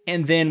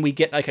 and then we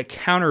get like a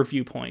counter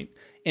viewpoint,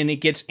 and it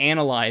gets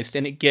analyzed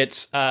and it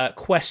gets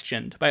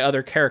questioned by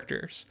other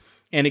characters.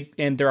 And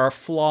there are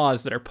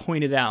flaws that are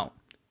pointed out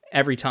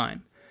every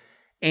time.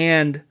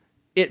 And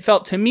it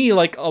felt to me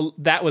like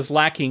that was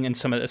lacking in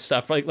some of this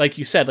stuff. Like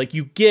you said, like,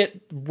 you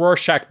get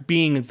Rorschach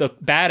being the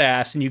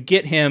badass, and you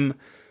get him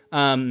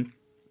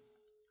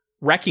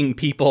wrecking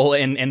people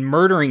and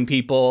murdering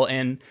people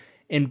and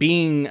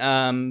being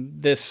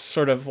this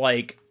sort of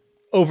like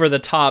over the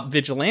top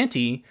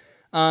vigilante.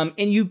 And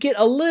you get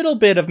a little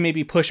bit of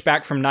maybe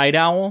pushback from Night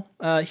Owl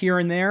here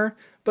and there,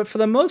 but for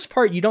the most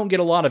part, you don't get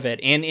a lot of it.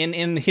 And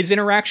in his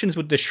interactions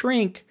with the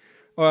Shrink,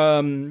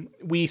 I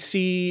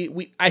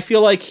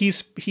feel like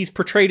he's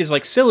portrayed as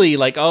like silly,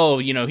 like, oh,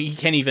 you know,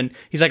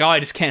 he's like, oh, I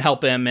just can't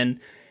help him.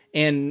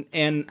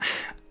 And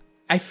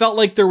I felt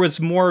like there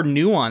was more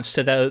nuance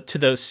to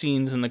those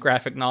scenes in the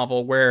graphic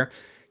novel where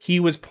he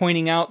was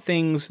pointing out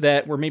things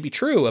that were maybe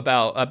true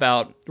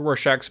about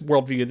Rorschach's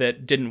worldview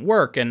that didn't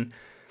work. And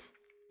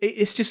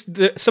it's just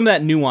some of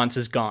that nuance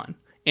is gone.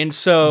 And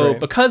so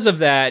because of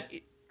that,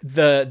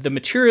 the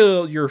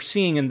material you're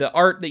seeing and the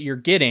art that you're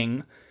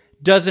getting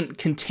doesn't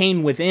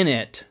contain within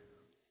it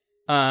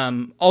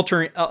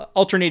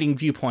alternating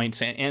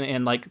viewpoints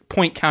and like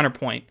point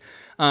counterpoint.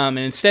 And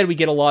instead we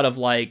get a lot of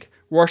like,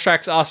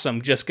 Rorschach's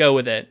awesome, just go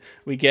with it.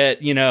 We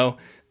get, you know,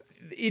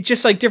 it's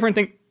just like different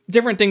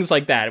things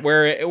like that,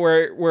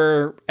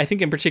 where I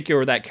think in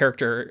particular that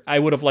character, I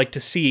would have liked to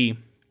see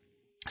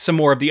some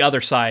more of the other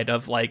side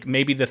of like,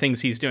 maybe the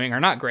things he's doing are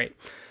not great.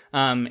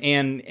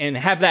 And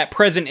have that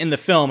present in the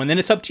film, and then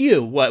it's up to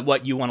you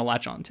what you want to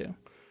latch on to.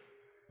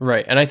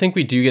 Right, and I think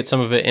we do get some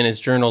of it in his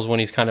journals when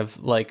he's kind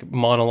of like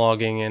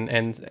monologuing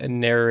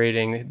and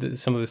narrating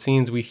some of the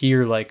scenes. We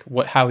hear like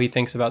how he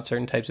thinks about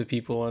certain types of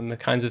people and the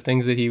kinds of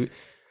things that he.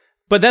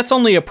 But that's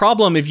only a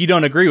problem if you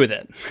don't agree with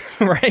it,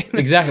 right?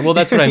 Exactly. Well,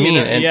 that's what I mean,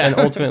 Yeah. and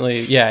ultimately,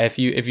 yeah. If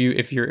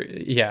you're,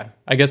 yeah,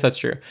 I guess that's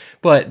true.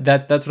 But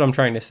that's what I'm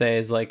trying to say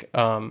is like,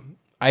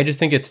 I just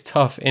think it's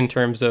tough in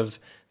terms of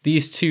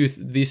these two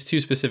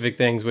specific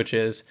things, which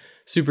is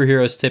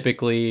superheroes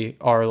typically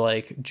are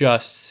like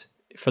just,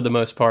 for the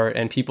most part,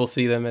 and people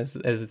see them as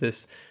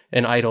this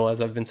an idol, as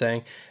I've been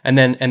saying. And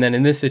then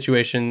in this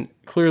situation,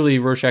 clearly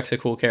Rorschach's a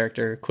cool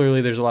character.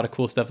 Clearly there's a lot of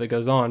cool stuff that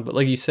goes on. But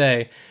like you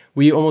say,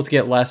 we almost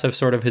get less of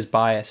sort of his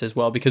bias as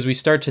well, because we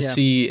start to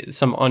see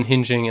some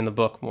unhinging in the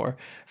book more.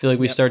 I feel like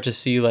we start to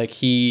see like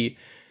he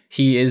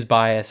is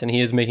biased and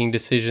he is making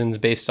decisions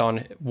based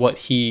on what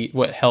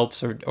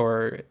helps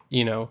or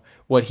you know,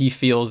 what he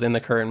feels in the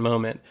current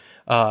moment.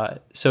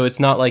 So it's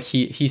not like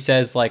he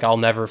says like, I'll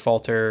never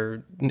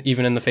falter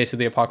even in the face of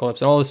the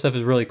apocalypse, and all this stuff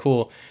is really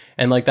cool.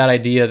 And like that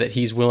idea that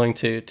he's willing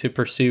to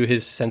pursue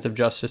his sense of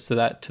justice to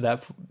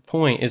that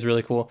point is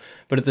really cool.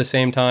 But at the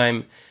same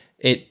time,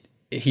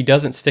 he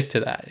doesn't stick to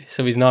that.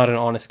 So he's not an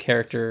honest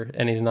character,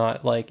 and he's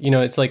not like, you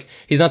know, it's like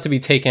he's not to be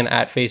taken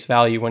at face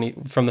value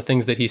from the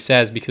things that he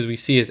says, because we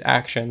see his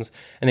actions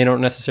and they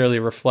don't necessarily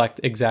reflect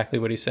exactly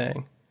what he's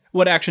saying.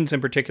 What actions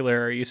in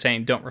particular are you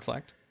saying don't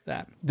reflect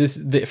that?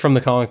 From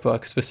the comic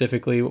book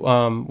specifically,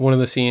 one of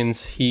the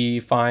scenes, he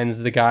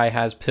finds the guy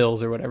has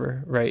pills or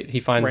whatever, right? He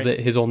finds that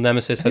his old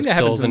nemesis has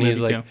pills, and he's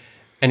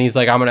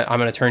like, I'm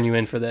gonna turn you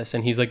in for this,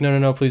 and he's like,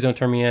 no, please don't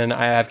turn me in.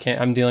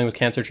 I'm dealing with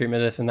cancer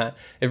treatment, this and that.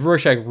 If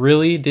Rorschach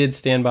really did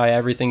stand by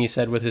everything he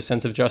said with his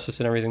sense of justice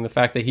and everything, the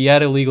fact that he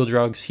had illegal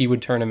drugs, he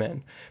would turn him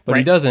in, but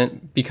he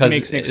doesn't,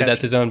 because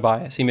that's his own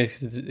bias. He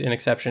makes an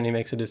exception. He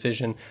makes a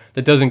decision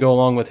that doesn't go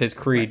along with his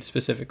creed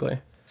specifically.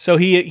 So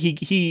he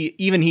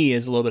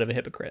is a little bit of a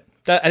hypocrite.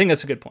 I think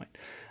that's a good point.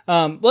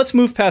 Let's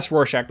move past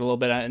Rorschach a little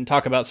bit and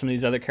talk about some of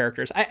these other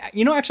characters.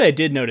 I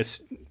did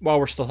notice, while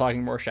we're still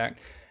talking Rorschach,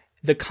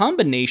 the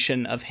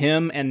combination of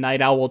him and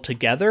Night Owl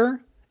together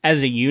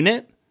as a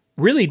unit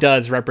really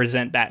does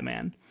represent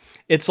Batman.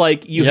 It's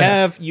like you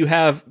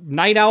have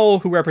Night Owl,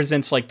 who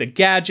represents like the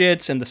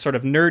gadgets and the sort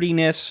of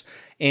nerdiness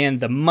and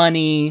the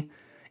money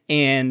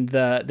and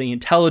the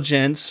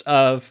intelligence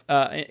of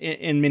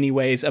in many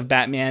ways of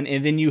Batman,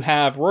 and then you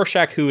have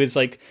Rorschach, who is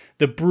like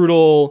the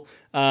brutal,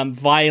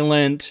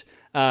 violent,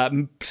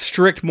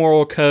 strict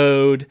moral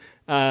code,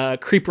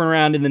 creeping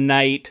around in the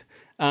night,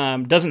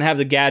 doesn't have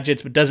the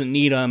gadgets but doesn't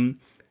need them.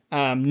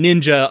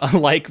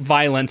 Ninja-like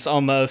violence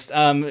almost,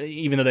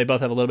 even though they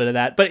both have a little bit of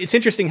that. But it's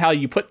interesting how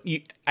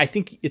I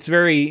think it's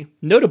very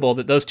notable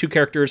that those two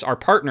characters are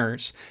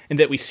partners and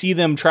that we see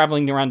them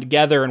traveling around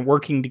together and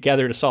working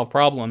together to solve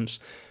problems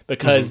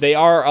because they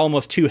are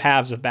almost two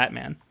halves of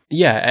Batman.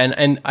 Yeah,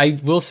 and I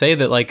will say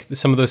that like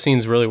some of those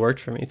scenes really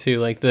worked for me too.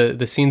 Like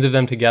the scenes of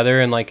them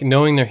together and like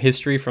knowing their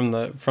history from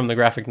the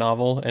graphic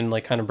novel and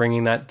like kind of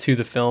bringing that to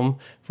the film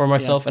for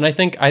myself. Yeah. And I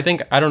think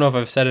I don't know if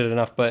I've said it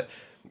enough, but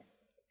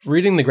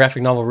reading the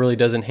graphic novel really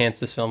does enhance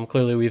this film.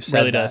 Clearly, we've said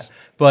really that. Does.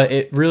 But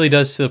it really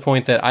does to the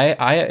point that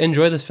I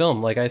enjoy this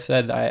film. Like I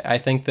said, I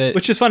think that...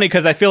 Which is funny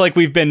because I feel like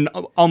we've been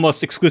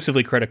almost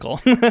exclusively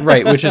critical.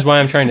 Right, which is why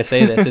I'm trying to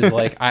say this, is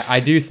like, I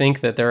do think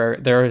that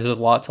there is a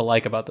lot to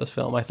like about this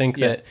film. I think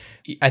that...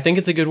 I think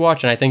it's a good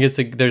watch, and I think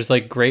there's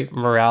like great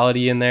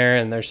morality in there,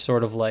 and there's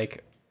sort of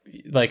like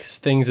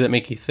things that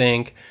make you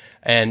think.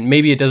 And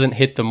maybe it doesn't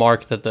hit the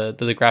mark that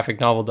the graphic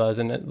novel does,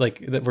 and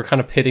that we're kind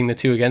of pitting the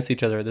two against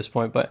each other at this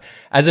point. But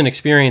as an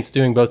experience,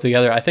 doing both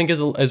together, I think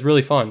is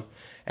really fun.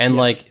 And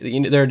like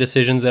there are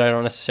decisions that I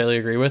don't necessarily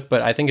agree with,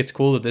 but I think it's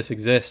cool that this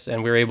exists,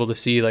 and we're able to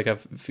see like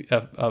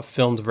a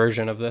filmed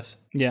version of this.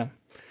 Yeah.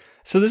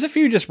 So there's a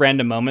few just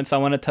random moments I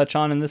want to touch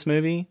on in this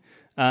movie.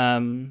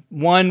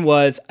 One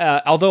was,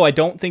 although I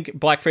don't think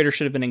Black Freighter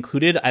should have been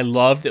included, I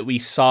love that we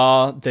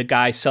saw the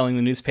guy selling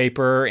the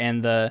newspaper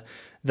and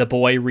the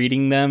boy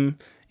reading them,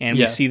 and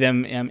we see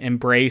them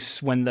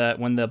embrace when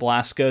the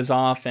blast goes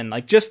off, and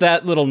like just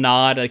that little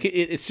nod, like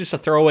it's just a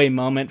throwaway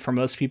moment for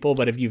most people,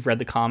 but if you've read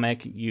the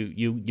comic,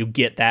 you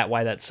get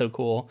why that's so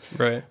cool.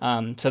 Right.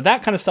 So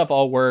that kind of stuff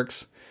all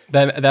works.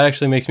 That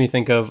actually makes me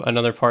think of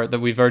another part that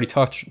we've already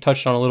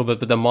touched on a little bit,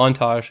 but the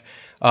montage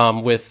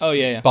with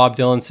Bob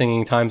Dylan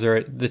singing "Times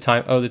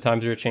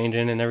Are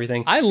Changing" and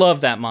everything. I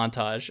love that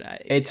montage.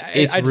 It's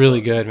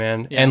really good,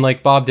 man. Yeah. And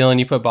like Bob Dylan,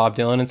 you put Bob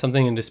Dylan in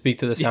something, and to speak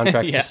to the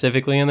soundtrack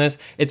specifically in this,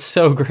 it's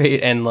so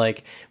great. And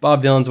like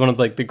Bob Dylan's one of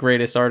like the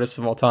greatest artists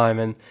of all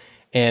time,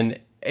 and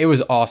it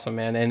was awesome,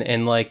 man.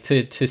 And like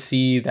to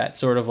see that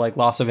sort of like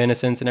loss of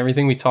innocence and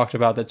everything we talked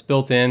about that's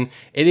built in,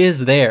 it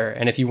is there.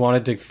 And if you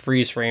wanted to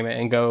freeze frame it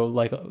and go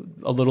like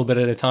a little bit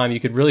at a time, you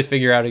could really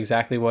figure out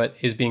exactly what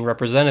is being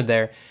represented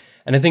there.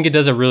 And I think it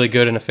does a really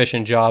good and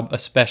efficient job,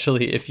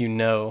 especially if you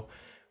know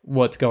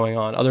what's going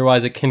on.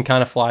 Otherwise, it can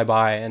kind of fly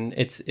by, and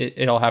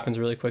it all happens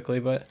really quickly.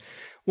 But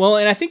well,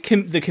 and I think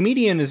the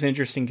comedian is an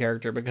interesting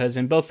character because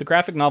in both the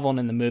graphic novel and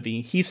in the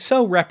movie, he's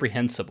so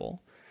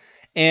reprehensible.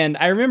 And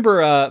I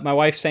remember my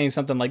wife saying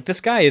something like,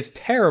 this guy is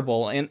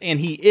terrible, and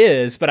he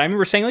is, but I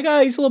remember saying like,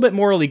 oh, he's a little bit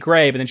morally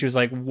gray, but then she was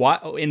like,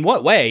 what? In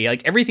what way?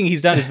 Like everything he's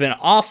done has been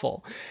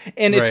awful.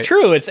 And it's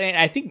true.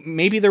 I think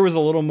maybe there was a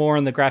little more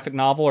in the graphic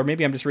novel, or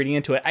maybe I'm just reading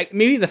into it.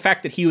 Maybe the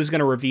fact that he was going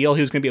to reveal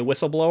he was going to be a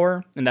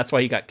whistleblower, and that's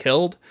why he got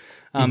killed.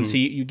 So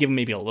you give him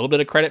maybe a little bit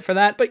of credit for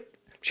that, but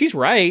she's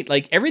right.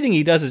 Like everything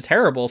he does is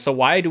terrible, so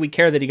why do we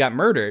care that he got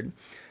murdered?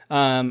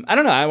 I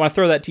don't know. I want to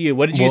throw that to you.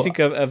 What did you think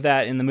of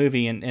that in the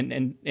movie?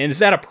 And is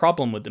that a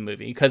problem with the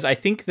movie? Because I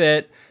think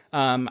that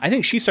I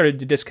think she started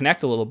to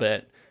disconnect a little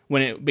bit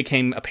when it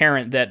became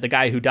apparent that the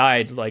guy who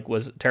died like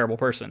was a terrible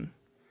person.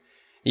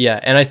 Yeah,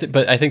 and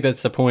but I think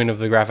that's the point of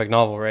the graphic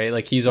novel, right?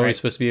 Like he's always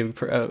supposed to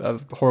be a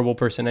horrible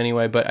person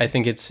anyway. But I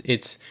think it's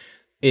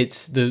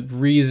the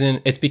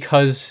reason. It's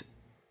because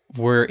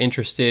we're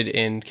interested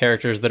in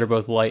characters that are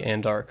both light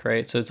and dark,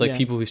 right? So it's like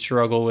people who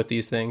struggle with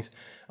these things.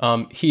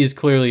 He is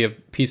clearly a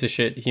piece of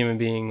shit human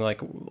being,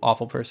 like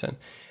awful person.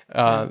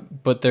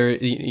 But there,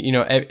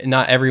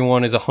 not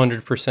everyone is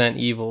 100%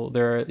 evil.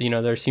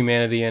 There's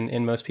humanity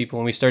in most people,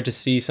 and we start to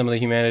see some of the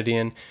humanity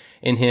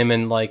in him,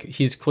 and like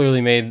he's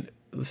clearly made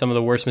some of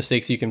the worst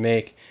mistakes you can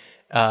make.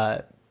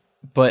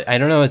 But I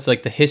don't know. It's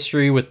like the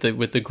history with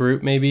the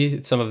group,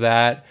 maybe some of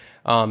that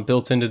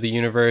built into the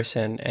universe,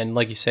 and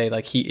like you say,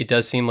 like it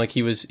does seem like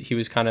he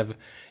was kind of,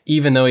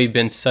 even though he'd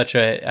been such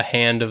a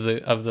hand of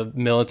the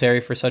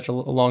military for such a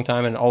long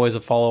time and always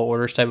a follow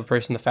orders type of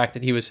person, the fact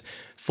that he was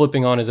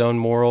flipping on his own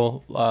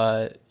moral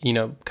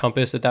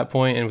compass at that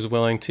point and was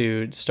willing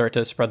to start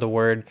to spread the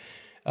word.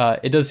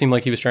 It does seem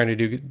like he was trying to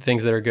do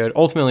things that are good.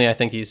 Ultimately, I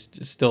think he's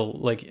still,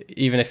 like,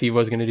 even if he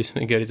was going to do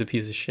something good, he's a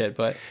piece of shit.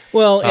 But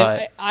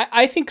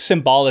I think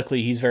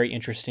symbolically he's very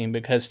interesting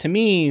because to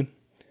me,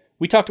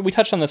 we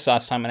touched on this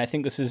last time, and I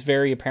think this is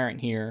very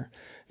apparent here,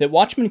 that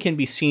Watchmen can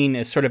be seen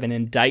as sort of an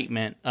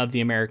indictment of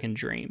the American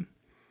dream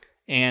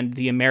and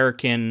the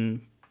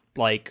American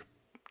like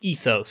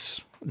ethos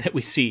that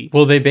we see.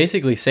 Well, they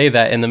basically say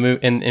that in the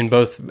in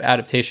both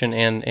adaptation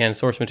and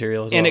source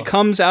material as well. And it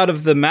comes out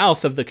of the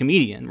mouth of the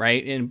comedian,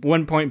 right? In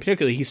one point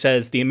particularly, he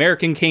says, the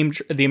American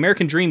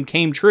dream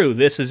came true.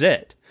 This is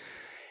it.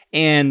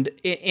 And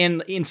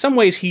in some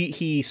ways,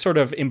 he sort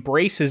of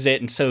embraces it,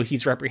 and so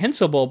he's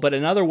reprehensible. But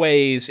in other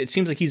ways, it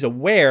seems like he's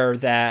aware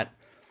that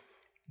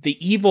the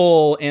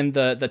evil and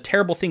the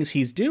terrible things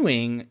he's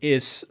doing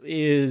is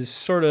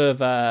sort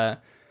of a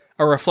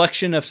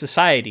reflection of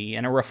society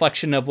and a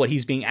reflection of what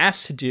he's being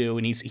asked to do,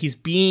 and he's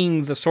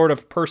being the sort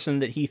of person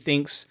that he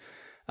thinks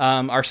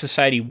our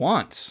society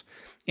wants.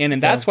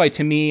 And that's why,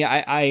 to me,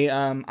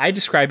 I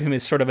describe him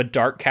as sort of a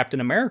dark Captain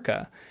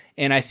America.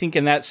 And I think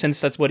in that sense,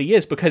 that's what he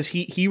is, because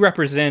he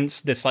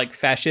represents this like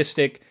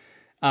fascistic,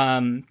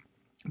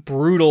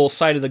 brutal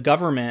side of the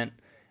government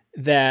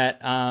that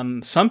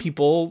some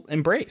people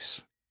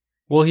embrace.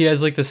 Well, he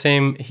has the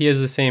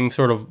same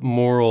sort of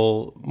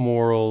moral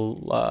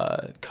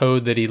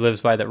code that he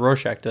lives by that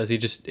Rorschach does.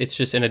 It's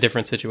just in a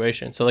different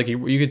situation. So like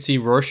you could see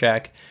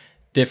Rorschach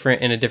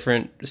different in a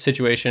different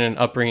situation and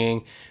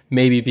upbringing,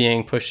 maybe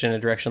being pushed in a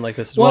direction like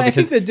this as well. Well, I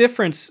think the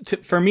difference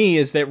for me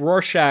is that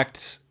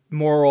Rorschach's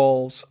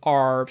morals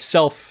are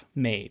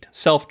self-made,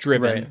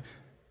 self-driven, right.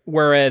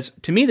 Whereas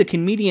to me, the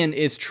comedian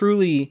is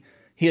truly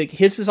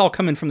his is all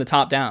coming from the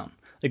top down.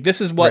 Like, this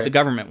is what right. the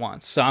government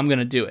wants, so I'm going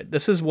to do it.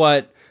 This is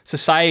what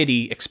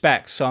society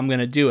expects, so I'm going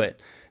to do it.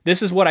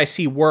 This is what I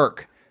see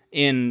work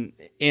in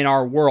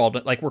our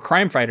world. Like, we're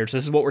crime fighters.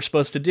 This is what we're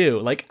supposed to do.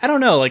 Like, I don't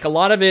know. Like, a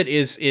lot of it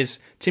is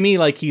to me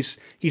like he's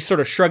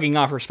sort of shrugging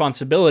off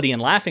responsibility and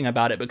laughing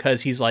about it,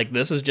 because he's like,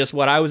 this is just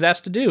what I was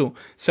asked to do,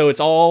 so it's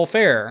all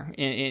fair,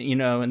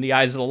 in the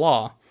eyes of the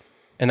law.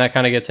 And that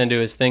kind of gets into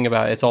his thing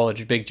about it's all a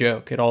big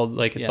joke.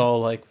 It's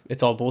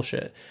all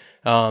bullshit.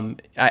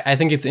 I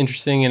think it's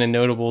interesting and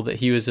notable that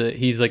he's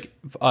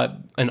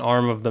an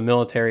arm of the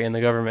military and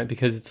the government,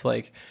 because it's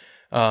like,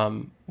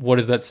 what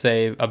does that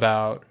say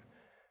about,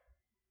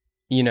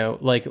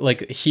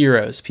 like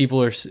heroes,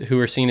 people who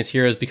are seen as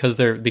heroes because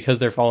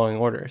they're following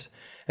orders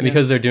and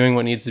because they're doing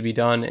what needs to be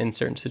done in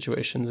certain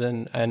situations.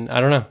 And I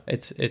don't know.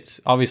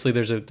 It's obviously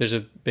there's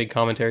a big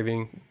commentary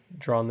being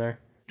drawn there.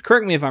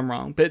 Correct me if I'm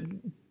wrong, but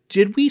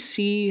did we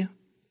see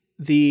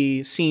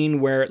the scene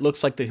where it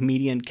looks like the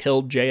comedian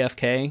killed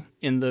JFK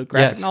in the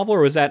graphic novel, or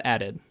was that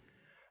added?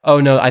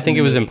 Oh no, I think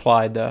it was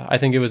implied though. I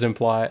think it was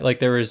implied. Like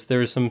there was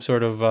some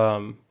sort of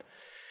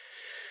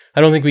I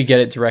don't think we get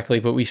it directly,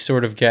 but we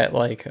sort of get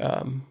like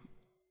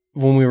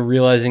when we were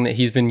realizing that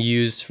he's been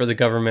used for the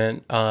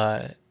government.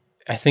 I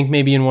think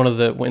maybe in one of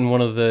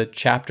the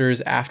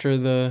chapters after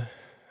the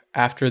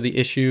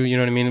issue, you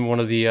know what I mean? In one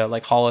of the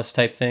like Hollis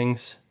type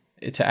things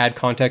to add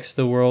context to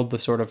the world, the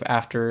sort of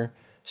after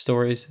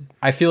stories.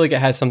 I feel like it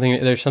has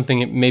something. There's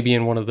something maybe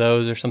in one of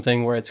those or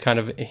something where it's kind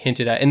of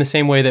hinted at in the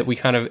same way that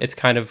it's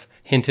kind of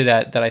hinted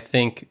at that I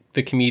think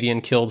the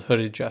comedian killed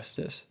Hooded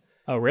Justice.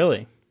 Oh,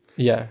 really?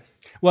 Yeah.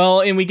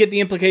 Well, and we get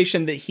the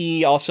implication that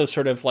he also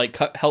sort of like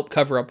helped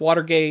cover up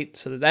Watergate,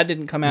 so that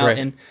didn't come out. Right.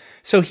 And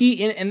so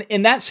he,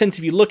 in that sense,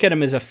 if you look at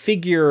him as a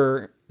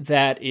figure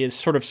that is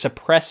sort of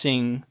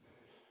suppressing,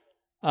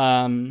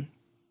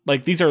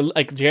 like these are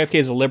like JFK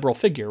is a liberal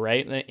figure,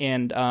 right?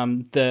 And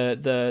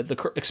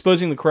the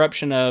exposing the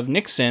corruption of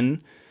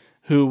Nixon,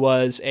 who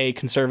was a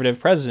conservative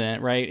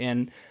president, right?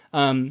 And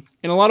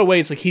in a lot of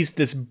ways, like he's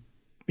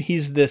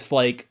this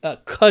like a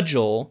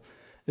cudgel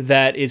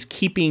that is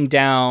keeping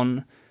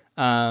down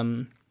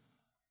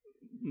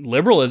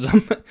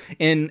liberalism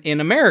in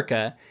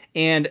America.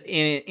 And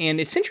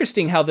it's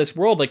interesting how this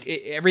world, like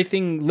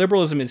everything,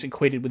 liberalism is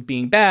equated with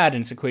being bad,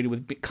 and it's equated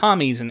with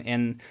commies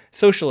and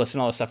socialists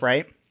and all this stuff,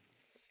 right?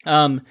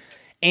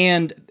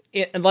 And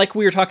like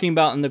we were talking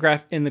about in the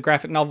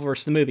graphic novel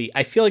versus the movie,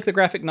 I feel like the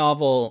graphic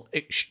novel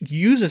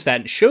uses that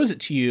and shows it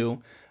to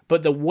you,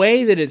 but the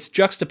way that it's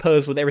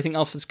juxtaposed with everything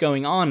else that's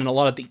going on and a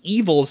lot of the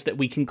evils that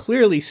we can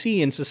clearly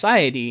see in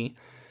society,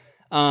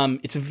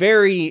 it's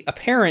very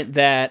apparent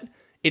that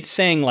it's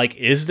saying, like,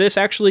 is this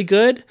actually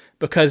good?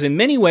 Because in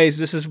many ways,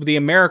 this is the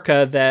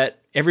America that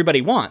everybody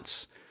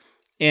wants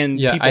and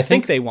people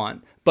think they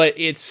want. But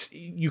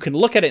you can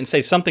look at it and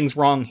say something's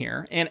wrong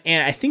here. And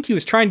I think he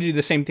was trying to do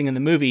the same thing in the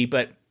movie,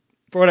 but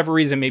for whatever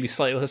reason, maybe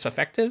slightly less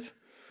effective.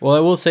 Well, I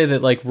will say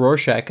that like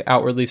Rorschach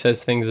outwardly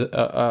says things,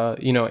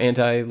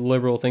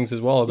 anti-liberal things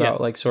as well about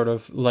like sort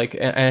of like,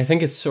 and I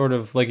think it's sort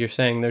of like you're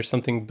saying, there's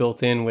something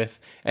built in with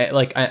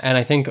like, and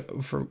I think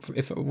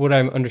if what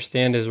I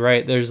understand is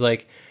right, there's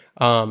like,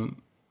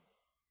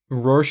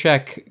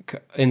 Rorschach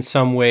in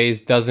some ways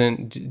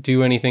doesn't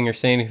do anything or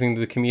say anything to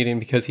the comedian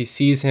because he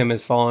sees him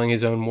as following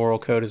his own moral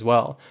code as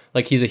well.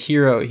 Like he's a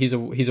hero. He's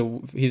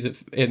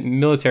a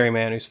military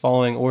man who's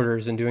following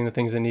orders and doing the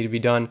things that need to be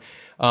done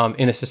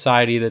in a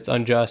society that's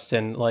unjust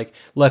and like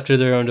left to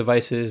their own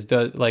devices.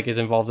 Is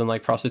involved in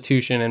like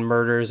prostitution and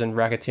murders and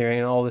racketeering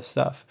and all this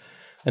stuff.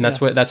 And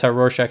that's how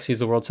Rorschach sees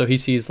the world. So he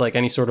sees like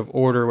any sort of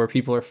order where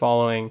people are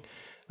following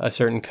a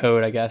certain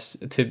code, I guess,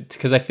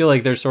 because I feel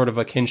like there's sort of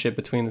a kinship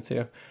between the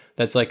two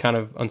that's like kind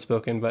of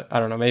unspoken, but I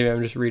don't know, maybe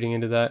I'm just reading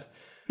into that.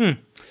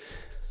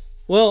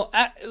 Well,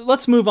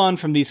 let's move on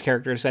from these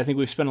characters. I think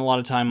we've spent a lot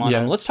of time on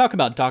them. Let's talk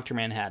about Dr.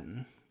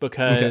 Manhattan,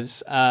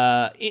 because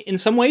in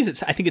some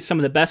ways I think it's some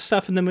of the best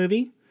stuff in the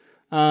movie.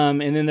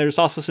 And then there's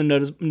also some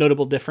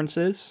notable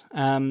differences.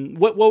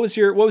 What was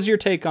your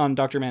take on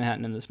Dr.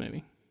 Manhattan in this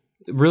movie?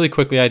 Really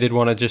quickly, I did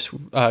want to just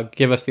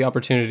give us the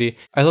opportunity.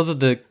 I thought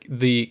that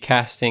the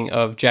casting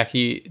of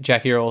Jackie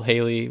Earle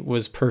Haley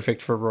was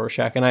perfect for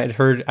Rorschach, and I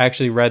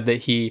actually read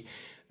that he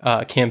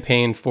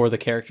campaigned for the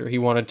character. He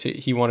wanted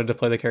to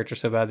play the character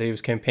so bad that he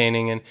was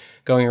campaigning and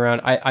going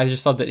around. I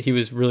just thought that he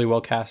was really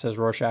well cast as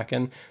Rorschach,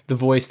 and the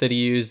voice that he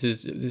used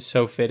is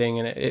so fitting,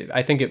 and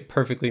I think it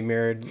perfectly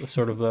mirrored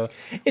sort of the.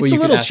 It's a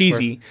little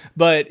cheesy,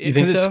 but you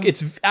think so?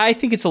 I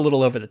think it's a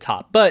little over the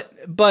top, but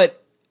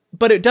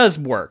it does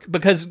work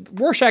because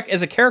Rorschach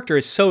as a character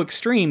is so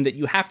extreme that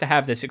you have to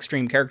have this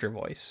extreme character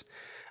voice.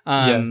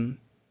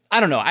 I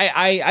don't know.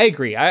 I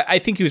agree. I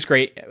think he was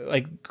great.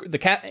 Like the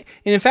cat,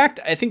 and in fact,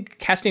 I think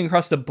casting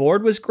across the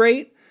board was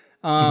great.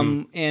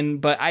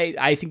 But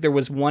I think there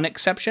was one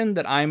exception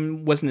that I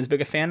wasn't as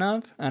big a fan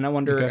of, and I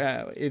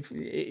wonder if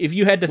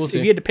you had to if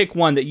you had to pick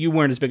one that you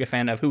weren't as big a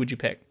fan of, who would you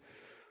pick?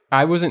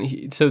 I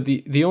wasn't. So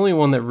the only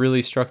one that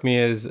really struck me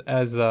as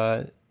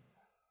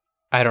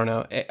I don't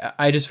know.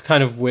 I just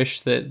kind of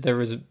wish that there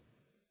was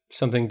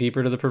something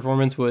deeper to the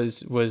performance.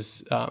 Was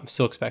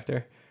Silk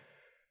Spectre.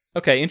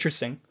 Okay,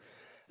 interesting.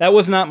 That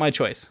was not my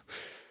choice.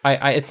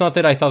 It's not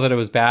that I thought that it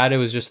was bad. It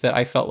was just that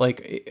I felt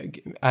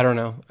like, I don't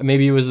know.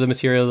 Maybe it was the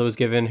material that was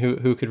given.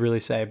 Who could really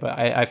say? But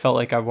I felt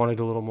like I wanted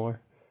a little more.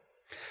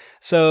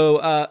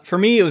 So for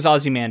me, it was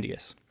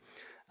Ozymandias.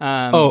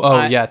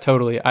 Yeah,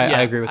 totally.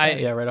 I agree with that.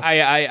 Yeah, right off.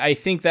 I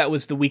think that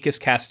was the weakest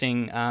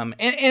casting. And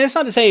it's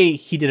not to say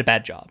he did a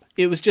bad job.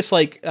 It was just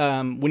like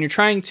when you're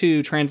trying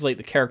to translate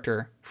the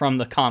character from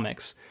the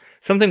comics,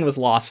 something was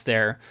lost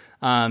there.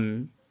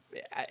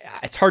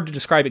 It's hard to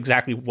describe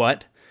exactly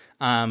what.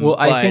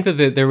 I think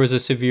that there was a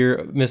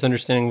severe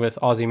misunderstanding with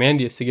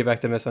Ozymandias, to get back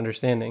to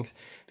misunderstandings,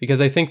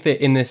 because I think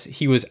that in this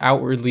he was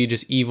outwardly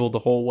just evil the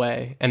whole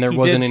way, and there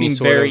wasn't any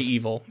sort very of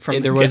evil.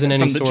 There wasn't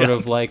any sort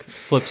of like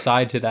flip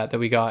side to that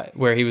we got,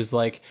 where he was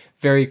like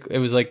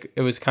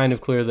it was kind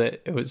of clear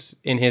that it was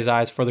in his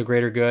eyes for the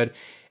greater good,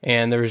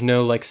 and there was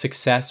no like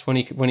success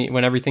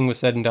when everything was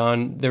said and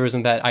done. There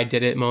wasn't that I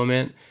did it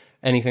moment,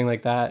 anything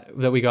like that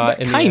we got.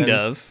 But kind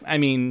of. I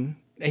mean.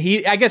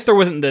 I guess there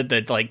wasn't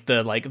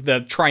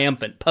the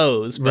triumphant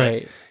pose, but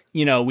right.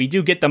 You know, we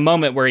do get the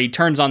moment where he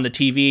turns on the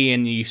TV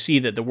and you see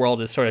that the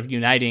world is sort of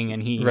uniting,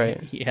 and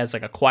he has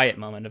like a quiet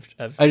moment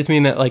of I just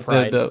mean that like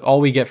pride. the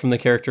all we get from the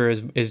character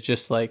is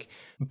just like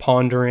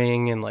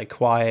pondering and like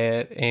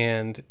quiet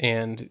and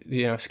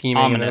you know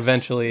scheming, ominous. And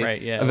eventually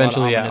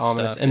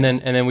ominous. Stuff, and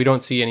then we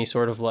don't see any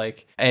sort of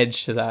like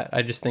edge to that.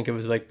 I just think it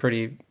was like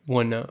pretty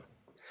one note.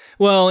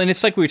 Well, and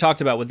it's like we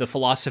talked about with the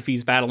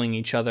philosophies battling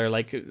each other,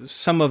 like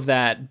some of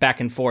that back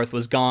and forth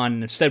was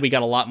gone. Instead, we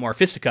got a lot more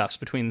fisticuffs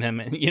between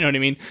them. You know what I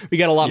mean? We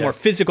got a lot more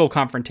physical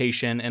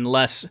confrontation and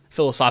less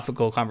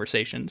philosophical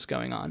conversations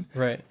going on.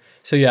 Right.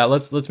 So yeah,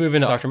 let's move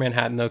into Dr.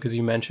 Manhattan though, because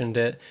you mentioned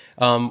it.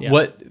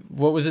 What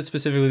was it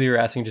specifically you were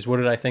asking? Just what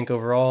did I think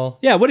overall?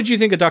 Yeah, what did you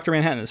think of Dr.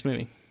 Manhattan in this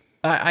movie?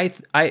 I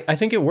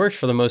think it worked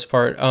for the most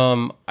part.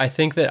 I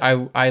think that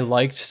I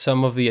liked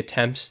some of the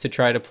attempts to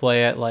try to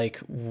play at like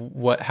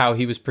how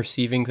he was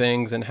perceiving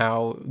things and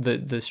how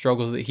the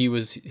struggles that he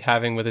was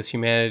having with his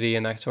humanity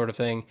and that sort of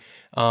thing.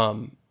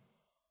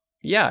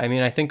 Yeah, I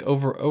mean, I think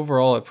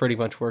overall it pretty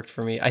much worked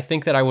for me. I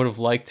think that I would have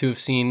liked to have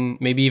seen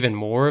maybe even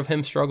more of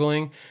him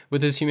struggling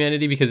with his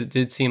humanity, because it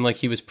did seem like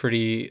he was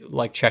pretty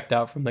like checked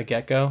out from the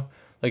get-go.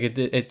 Like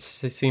it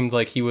seemed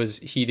like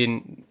he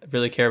didn't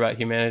really care about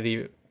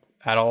humanity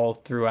at all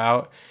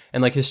throughout,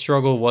 and like his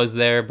struggle was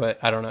there, but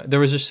I don't know,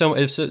 there was just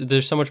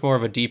there's so much more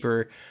of a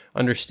deeper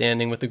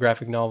understanding with the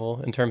graphic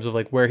novel in terms of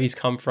like where he's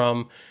come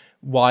from,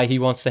 why he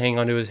wants to hang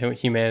on to his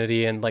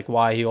humanity, and like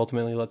why he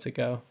ultimately lets it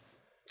go.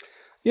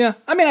 Yeah,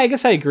 I mean, I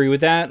guess I agree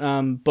with that,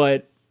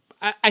 but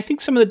I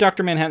think some of the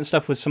Dr. Manhattan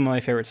stuff was some of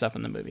my favorite stuff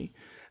in the movie.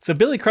 So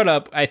Billy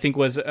Crudup, I think,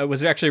 was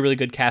actually really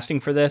good casting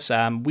for this.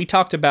 We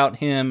talked about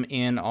him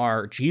in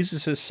our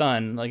Jesus'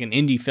 Son, like an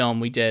indie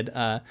film we did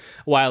a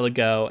while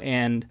ago,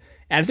 and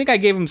I think I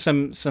gave him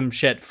some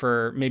shit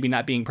for maybe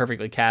not being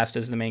perfectly cast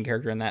as the main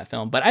character in that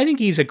film. But I think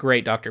he's a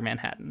great Dr.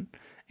 Manhattan,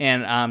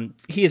 and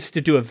he has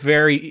to do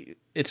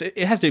it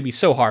has to be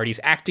so hard. He's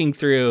acting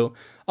through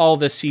all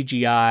the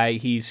CGI.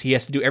 He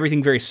has to do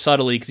everything very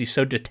subtly because he's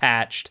so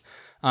detached.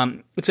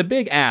 It's a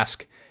big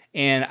ask,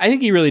 and I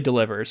think he really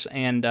delivers.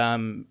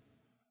 And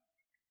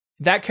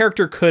that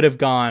character could have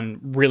gone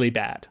really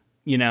bad,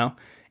 you know?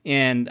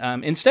 And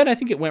instead, I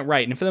think it went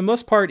right. And for the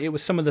most part, it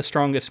was some of the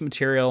strongest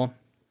material.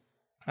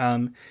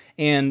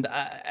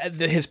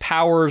 His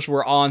powers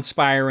were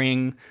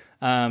awe-inspiring.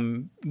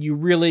 You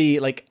really,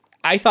 like,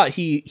 I thought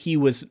he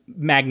was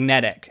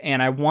magnetic,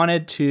 and I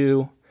wanted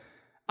to...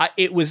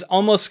 it was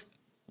almost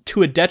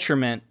to a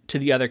detriment to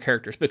the other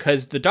characters,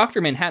 because the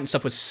Dr. Manhattan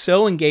stuff was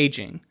so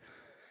engaging,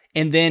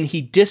 and then he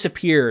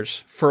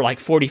disappears for like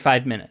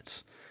 45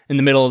 minutes in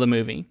the middle of the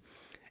movie.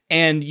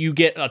 And you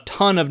get a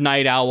ton of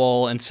Night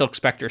Owl and Silk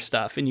Spectre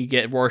stuff, and you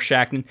get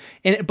Rorschach,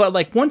 but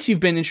like once you've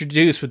been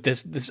introduced with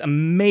this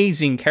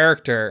amazing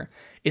character,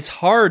 it's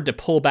hard to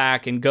pull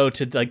back and go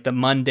to like the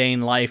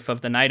mundane life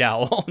of the Night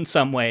Owl in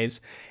some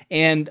ways.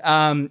 And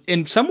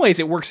in some ways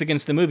it works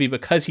against the movie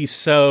because he's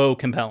so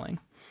compelling.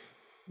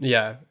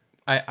 Yeah.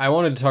 I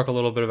wanted to talk a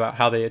little bit about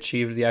how they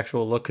achieved the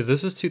actual look, because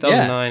this was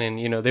 2009, and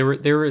you know they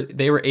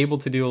were able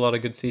to do a lot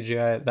of good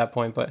CGI at that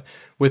point. But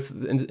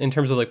in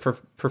terms of like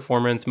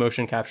performance,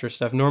 motion capture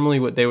stuff, normally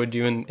what they would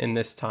do in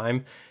this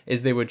time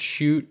is they would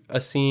shoot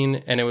a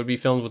scene and it would be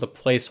filmed with a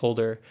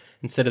placeholder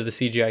instead of the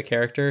CGI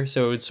character.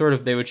 So it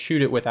would they would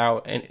shoot it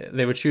without, and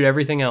they would shoot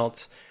everything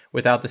else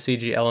without the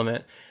CG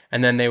element.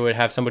 And then they would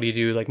have somebody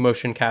do like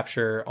motion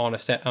capture on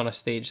a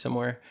stage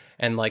somewhere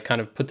and like kind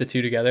of put the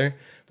two together.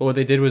 But what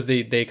they did was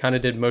they kind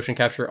of did motion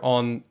capture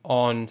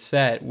on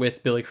set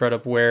with Billy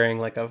Crudup wearing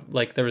like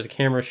there was a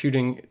camera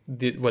shooting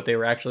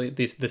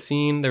the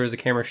scene. There was a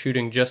camera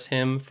shooting just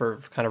him for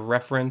kind of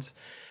reference,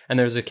 and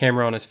there was a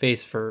camera on his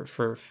face for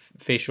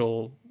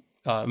facial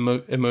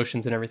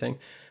emotions and everything,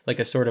 like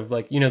a sort of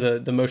like, you know,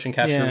 the motion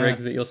capture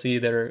rigs that you'll see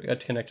that are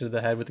connected to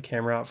the head with the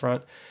camera out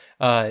front.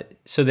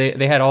 So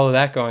they had all of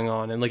that going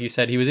on, and like you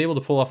said, he was able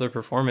to pull off their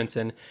performance.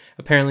 And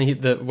apparently,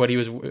 what he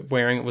was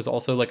wearing was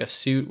also like a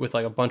suit with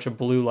like a bunch of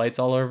blue lights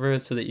all over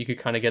it, so that you could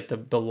kind of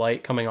get the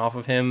light coming off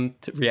of him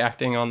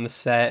reacting on the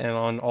set and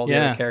on all the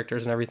other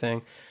characters and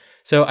everything.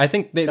 So I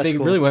think they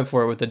cool. really went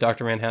for it with the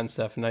Dr. Manhattan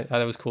stuff, and I thought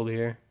that was cool to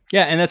hear.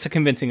 Yeah, and that's a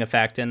convincing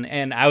effect,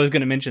 and I was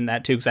going to mention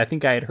that too, because I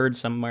think I had heard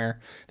somewhere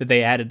that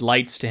they added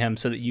lights to him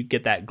so that you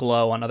get that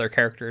glow on other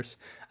characters,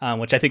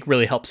 which I think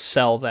really helps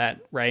sell that,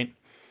 right?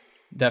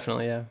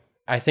 Definitely, yeah.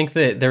 I think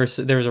that there's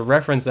a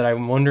reference that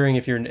I'm wondering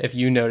if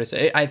you notice.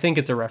 I think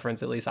it's a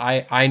reference, at least.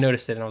 I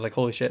noticed it and I was like,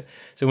 holy shit.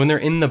 So when they're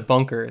in the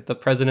bunker, the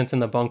president's in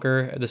the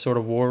bunker, the sort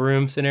of war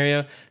room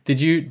scenario,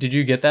 did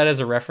you get that as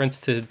a reference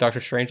to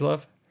Dr.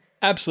 Strangelove?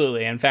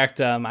 Absolutely. In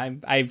fact,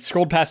 I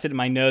scrolled past it in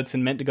my notes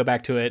and meant to go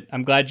back to it.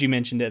 I'm glad you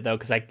mentioned it though,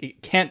 because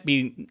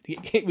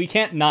we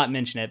can't not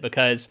mention it,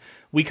 because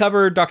we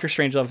covered Dr.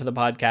 Strangelove for the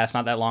podcast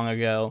not that long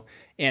ago.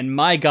 And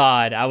my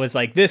God, I was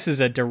like, this is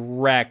a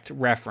direct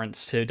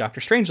reference to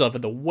Dr. Strangelove,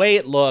 and the way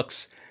it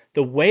looks,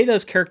 the way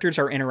those characters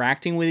are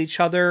interacting with each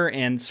other,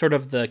 and sort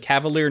of the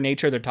cavalier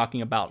nature. They're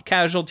talking about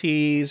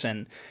casualties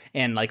and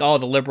like, all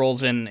the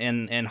liberals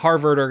in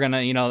Harvard are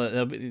gonna, you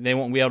know, they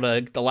won't be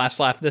able to the last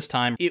laugh this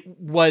time. It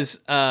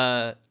was,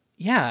 a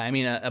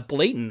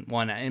blatant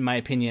one in my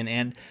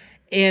opinion.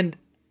 And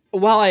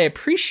while I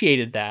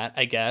appreciated that,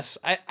 I guess,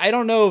 I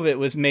don't know if it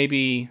was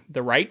maybe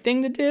the right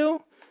thing to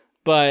do,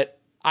 but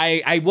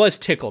I was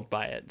tickled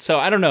by it. So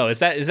I don't know. Is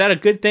that a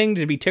good thing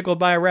to be tickled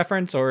by a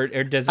reference, or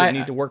does it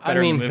need to work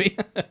better in the movie?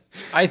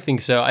 I think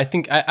so. I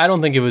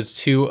don't think it was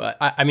too.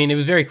 It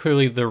was very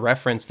clearly the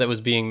reference that was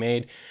being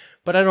made,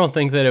 but I don't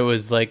think that it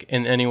was like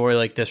in any way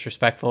like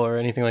disrespectful or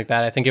anything like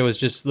that. I think it was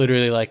just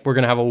literally like, we're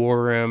gonna have a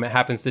war room. It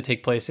happens to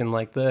take place in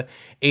like the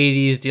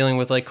 80s, dealing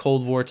with like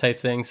Cold War type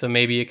things. So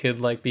maybe it could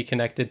like be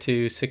connected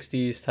to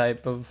 60s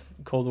type of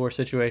Cold War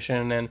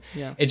situation. And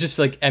it just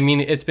like,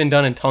 it's been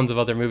done in tons of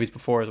other movies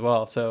before as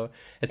well. So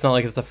it's not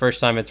like it's the first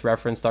time it's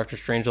referenced Dr.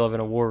 Strangelove in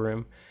a war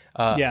room.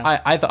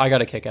 I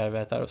got a kick out of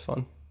it. I thought it was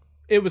fun.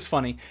 It was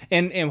funny.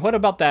 And what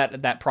about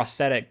that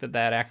prosthetic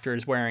that actor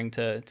is wearing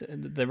to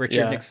the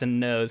Richard Nixon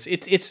nose?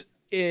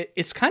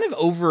 It's kind of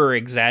over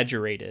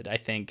exaggerated, I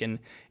think, and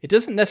it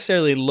doesn't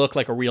necessarily look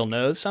like a real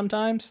nose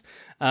sometimes.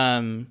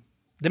 The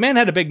man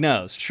had a big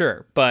nose,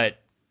 sure, but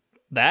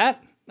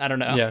that, I don't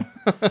know.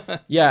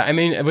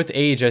 Yeah. With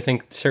age, I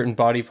think certain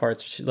body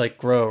parts like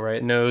grow,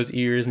 right? Nose,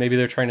 ears. Maybe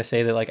they're trying to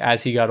say that like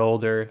as he got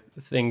older,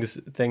 things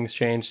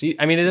changed. It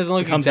doesn't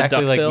look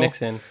exactly like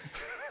Nixon.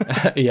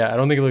 Yeah, I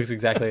don't think it looks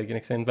exactly like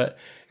Nixon, but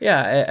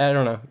yeah, I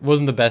don't know. It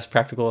wasn't the best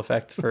practical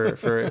effect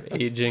for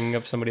aging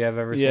up somebody I've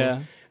ever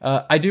seen.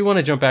 I do want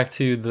to jump back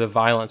to the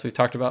violence. We've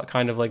talked about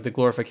kind of like the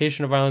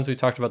glorification of violence. We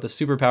talked about the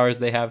superpowers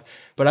they have,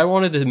 but I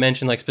wanted to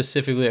mention like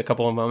specifically a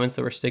couple of moments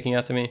that were sticking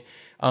out to me.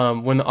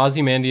 When the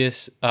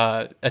Ozymandias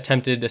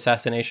attempted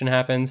assassination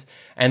happens,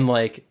 and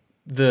like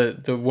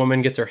the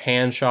woman gets her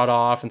hand shot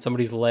off and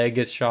somebody's leg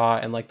gets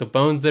shot, and like the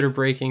bones that are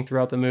breaking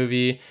throughout the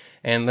movie.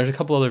 And there's a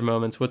couple other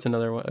moments. What's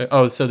another one?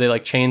 Oh, so they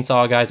like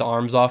chainsaw a guy's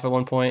arms off at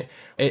one point.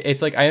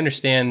 It's like, I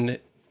understand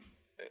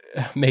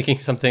making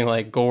something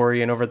like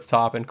gory and over the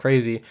top and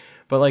crazy,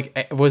 but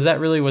like, was that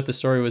really what the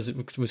story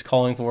was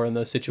calling for in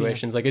those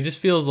situations? Like, it just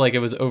feels like it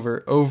was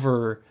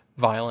over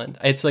violent.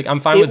 It's like, I'm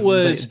fine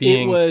with it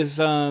being... It was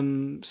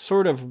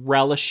sort of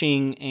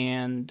relishing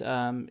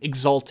and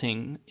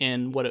exulting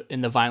in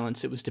the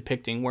violence it was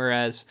depicting,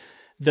 whereas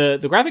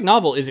the graphic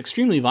novel is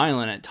extremely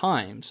violent at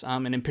times,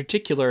 and in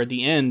particular,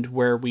 the end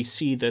where we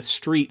see the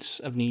streets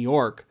of New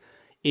York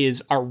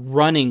are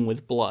running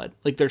with blood.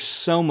 Like, there's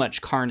so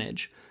much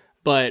carnage,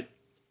 but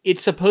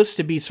it's supposed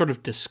to be sort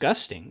of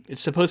disgusting.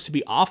 It's supposed to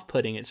be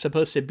off-putting. It's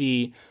supposed to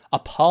be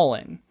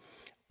appalling.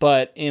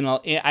 But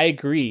I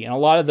agree. In a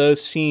lot of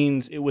those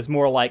scenes, it was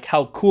more like,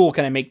 how cool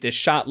can I make this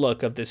shot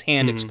look of this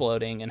hand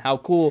exploding, and how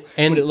cool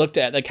would it look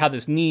at like how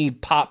this knee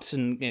pops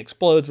and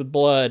explodes with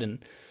blood, and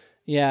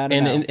Yeah, I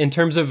don't And know. in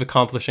terms of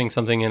accomplishing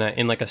something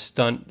in like a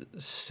stunt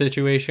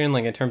situation,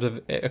 like in terms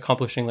of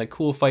accomplishing like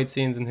cool fight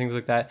scenes and things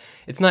like that,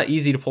 it's not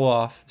easy to pull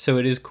off. So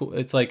it is cool.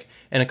 It's like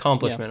an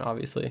accomplishment,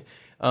 obviously.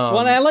 Well,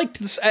 and I liked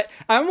this.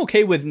 I'm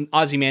okay with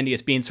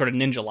Ozymandias being sort of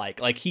ninja-like.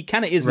 Like he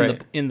kind of is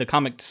Right. in the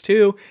comics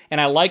too.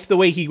 And I liked the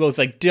way he was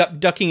like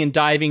ducking and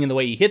diving, and the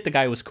way he hit the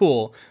guy was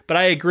cool. But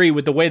I agree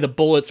with the way the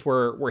bullets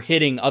were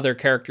hitting other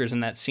characters in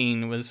that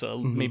scene was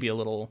maybe a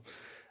little,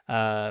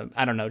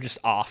 I don't know, just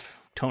off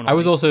tonally.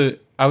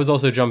 I was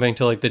also jumping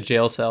to like the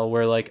jail cell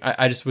where like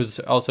I just was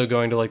also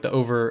going to like the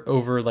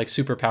over like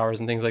superpowers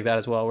and things like that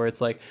as well, where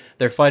it's like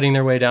they're fighting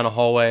their way down a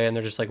hallway and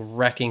they're just like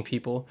wrecking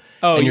people.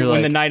 Oh, and you're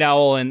when like, the Night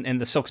Owl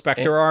and the Silk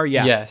Spectre are?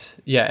 Yeah. Yes.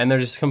 Yeah. And they're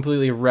just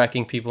completely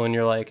wrecking people. And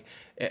you're like,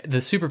 the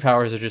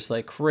superpowers are just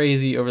like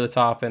crazy over the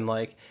top. And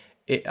like,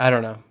 I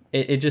don't know.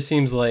 It just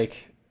seems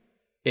like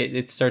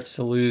it starts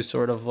to lose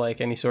sort of like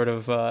any sort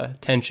of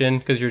tension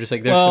because you're just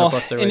like, they're just going to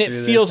bust their way and through it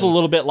this. feels a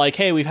little bit like,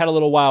 hey, we've had a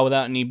little while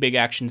without any big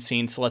action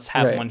scenes, so let's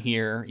have Right. one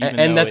here. And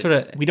though that's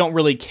what we don't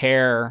really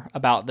care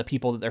about the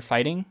people that they're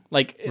fighting.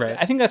 Like, Right.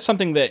 I think that's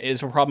something that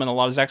is a problem in a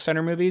lot of Zack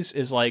Snyder movies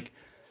is like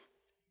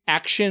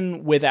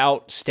action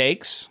without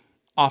stakes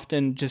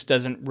often just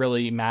doesn't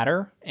really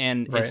matter,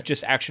 and it's Right.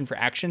 just action for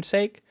action's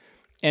sake.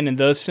 And in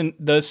those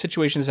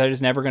situations, that is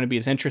never going to be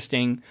as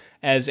interesting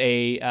as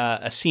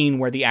a scene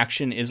where the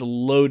action is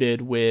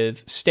loaded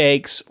with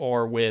stakes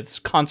or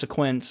with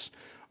consequence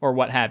or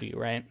what have you,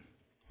 right?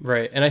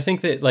 Right. And I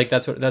think that like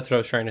that's what I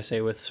was trying to say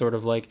with sort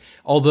of like,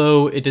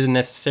 although it didn't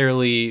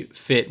necessarily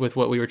fit with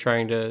what we were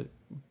trying to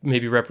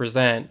maybe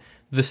represent,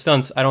 the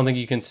stunts, I don't think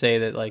you can say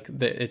that like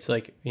that it's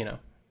like, you know,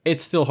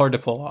 it's still hard to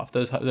pull off.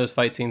 Those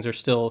fight scenes are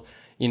still,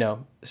 you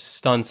know,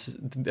 stunts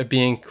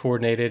being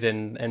coordinated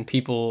and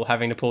people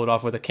having to pull it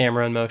off with a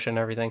camera in motion and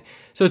everything.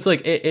 So it's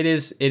like it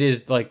is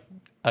like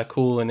a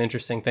cool and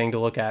interesting thing to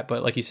look at,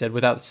 but like you said,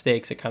 without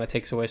stakes, it kind of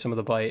takes away some of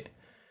the bite.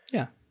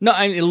 Yeah. No,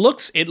 I mean, it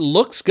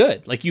looks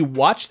good. Like you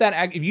watch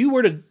that if you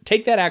were to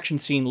take that action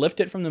scene,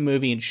 lift it from the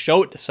movie and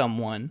show it to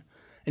someone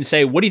and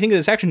say, "What do you think of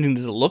this action scene?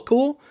 Does it look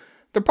cool?"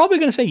 They're probably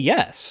going to say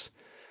yes.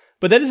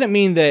 But that doesn't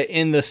mean that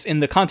in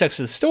the context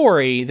of the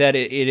story that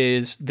it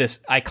is this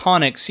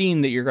iconic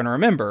scene that you're going to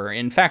remember.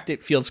 In fact,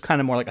 it feels kind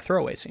of more like a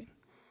throwaway scene.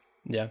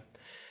 Yeah.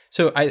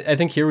 So I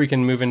think here we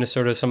can move into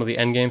sort of some of the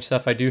endgame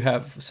stuff. I do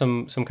have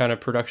some kind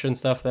of production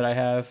stuff that I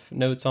have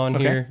notes on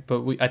here,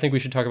 but I think we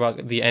should talk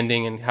about the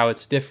ending and how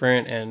it's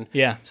different and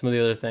some of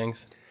the other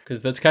things,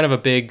 because that's kind of a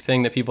big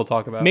thing that people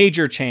talk about.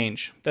 Major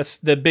change. That's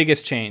the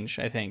biggest change,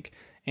 I think.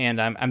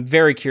 And I'm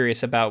very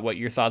curious about what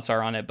your thoughts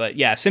are on it. But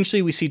yeah,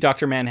 essentially we see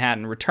Dr.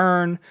 Manhattan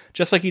return,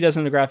 just like he does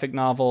in the graphic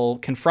novel,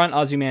 confront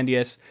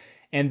Ozymandias,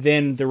 and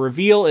then the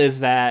reveal is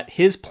that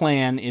his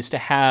plan is to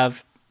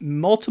have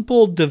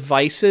multiple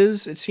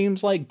devices, it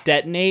seems like,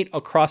 detonate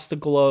across the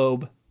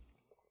globe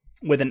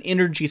with an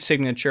energy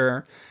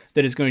signature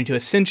that is going to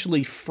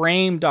essentially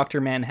frame Dr.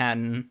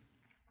 Manhattan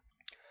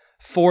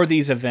for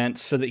these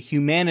events so that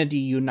humanity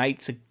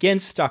unites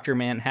against Dr.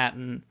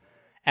 Manhattan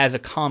as a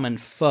common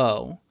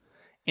foe,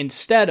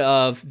 instead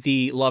of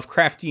the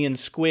Lovecraftian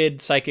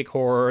squid psychic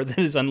horror that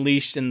is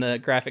unleashed in the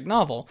graphic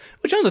novel,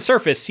 which on the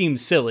surface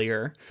seems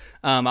sillier.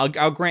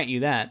 I'll grant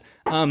you that.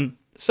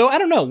 So I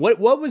don't know. What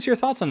was your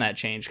thoughts on that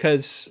change?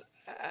 Because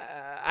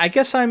I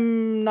guess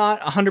I'm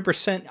not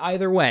 100%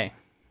 either way.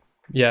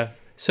 Yeah.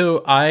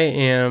 So I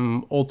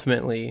am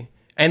ultimately,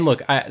 and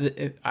look, I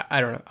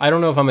don't know. I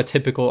don't know if I'm a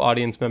typical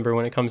audience member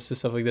when it comes to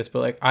stuff like this,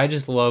 but like I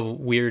just love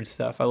weird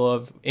stuff. I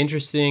love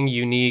interesting,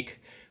 unique,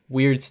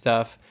 weird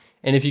stuff.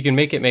 And if you can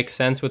make it make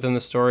sense within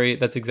the story,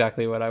 that's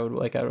exactly what I would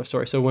like out of a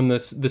story. So when the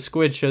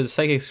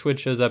psychic squid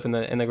shows up in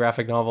the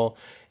graphic novel,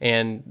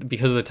 and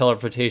because of the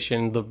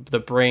teleportation, the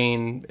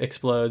brain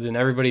explodes and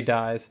everybody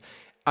dies.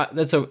 And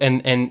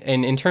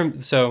in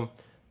terms, so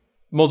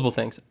multiple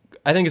things.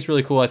 I think it's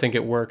really cool. I think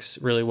it works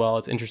really well.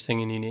 It's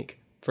interesting and unique.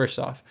 First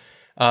off,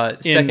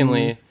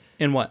 secondly,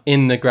 in what?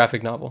 In the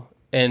graphic novel.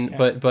 And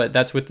but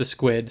that's with the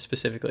squid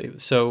specifically.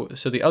 So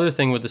the other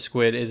thing with the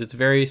squid is it's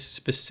very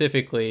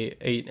specifically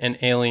an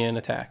alien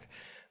attack.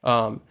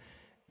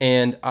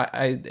 And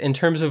I in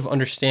terms of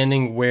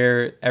understanding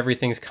where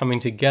everything's coming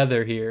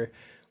together here,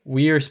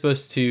 we are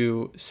supposed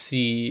to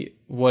see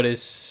what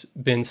has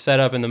been set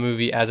up in the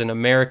movie as an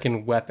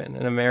American weapon,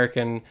 an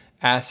American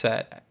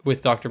asset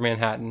with Dr.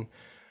 Manhattan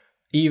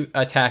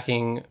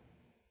attacking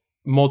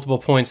multiple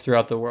points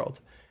throughout the world.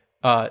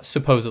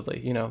 Supposedly,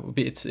 you know,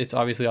 it's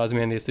obviously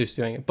Ozymandias who's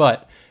doing it.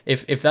 But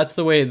if that's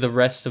the way the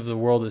rest of the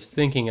world is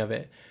thinking of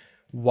it,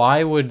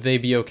 why would they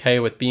be okay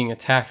with being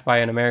attacked by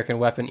an American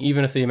weapon,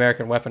 even if the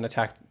American weapon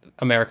attacked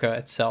America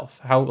itself?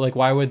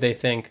 Why would they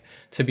think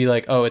to be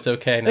like, oh, it's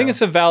okay now? I think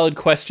it's a valid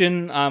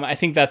question. I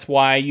think that's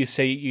why you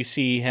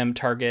see him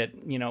target,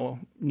 you know,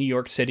 New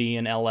York City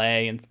and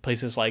LA and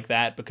places like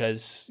that,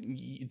 because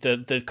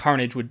the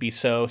carnage would be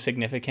so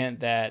significant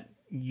that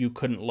you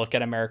couldn't look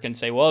at America and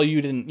say, well,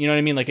 you didn't, you know what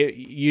I mean? Like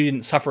you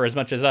didn't suffer as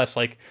much as us.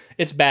 Like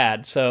it's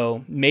bad.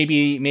 So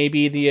maybe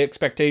the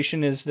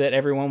expectation is that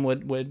everyone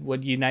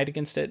would unite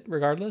against it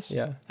regardless.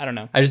 Yeah. I don't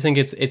know. I just think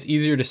it's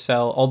easier to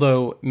sell,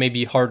 although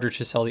maybe harder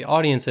to sell the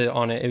audience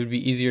on it. It would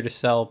be easier to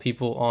sell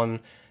people on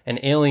an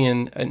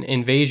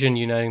invasion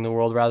uniting the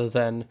world rather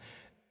than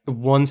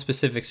one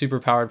specific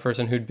superpowered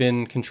person who'd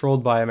been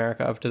controlled by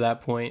America up to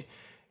that point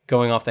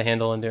going off the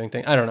handle and doing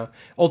things. I don't know.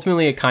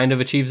 Ultimately, it kind of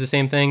achieves the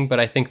same thing, but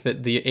I think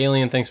that the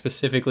alien thing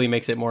specifically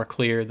makes it more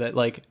clear that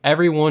like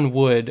everyone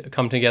would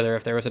come together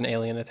if there was an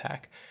alien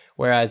attack.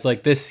 Whereas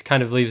like this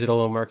kind of leaves it a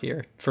little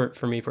murkier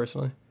for me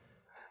personally.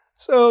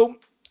 So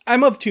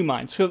I'm of two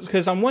minds.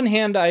 Because on one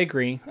hand, I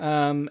agree.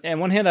 And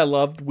one hand, I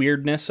loved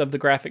weirdness of the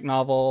graphic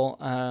novel.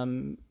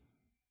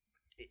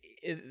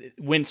 It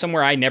went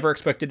somewhere I never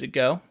expected it to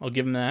go. I'll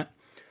give him that.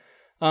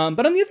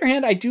 But on the other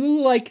hand, I do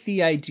like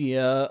the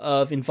idea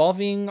of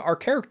involving our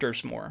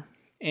characters more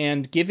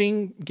and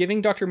giving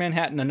Dr.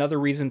 Manhattan another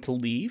reason to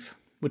leave,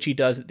 which he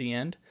does at the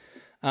end.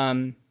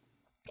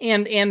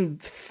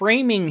 And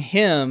framing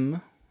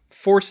him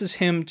forces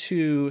him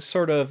to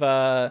sort of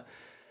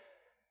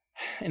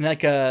in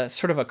like a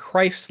sort of a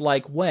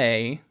Christ-like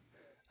way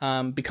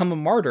become a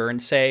martyr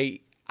and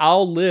say,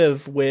 I'll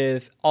live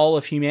with all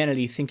of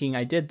humanity thinking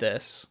I did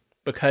this,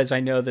 because I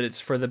know that it's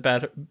for the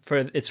better,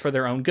 it's for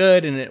their own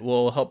good, and it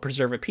will help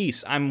preserve a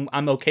peace. I'm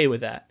okay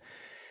with that.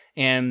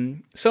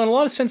 And so in a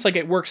lot of sense, like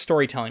it works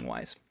storytelling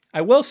wise.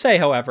 I will say,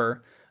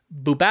 however,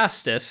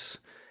 Bubastis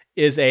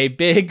is a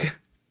big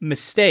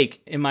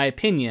mistake, in my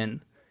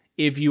opinion,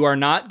 if you are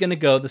not going to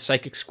go the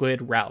Psychic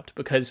Squid route,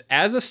 because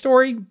as a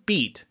story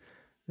beat,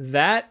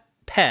 that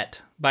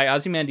pet by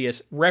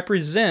Ozymandias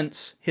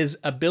represents his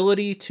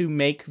ability to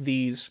make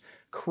these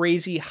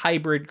crazy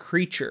hybrid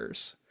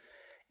creatures.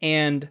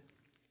 And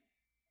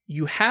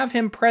you have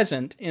him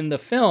present in the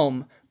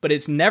film, but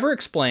it's never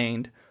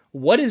explained.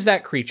 What is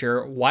that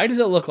creature? Why does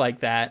it look like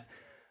that?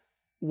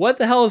 What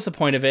the hell is the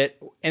point of it?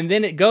 And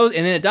then it goes,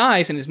 and then it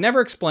dies, and it's never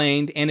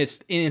explained. And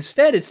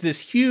instead it's this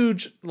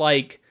huge,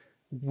 like,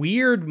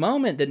 weird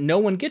moment that no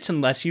one gets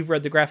unless you've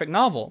read the graphic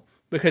novel,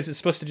 because it's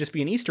supposed to just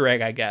be an Easter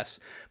egg, I guess.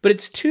 But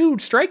it's too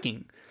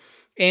striking.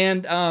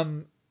 And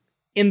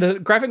in the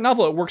graphic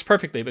novel, it works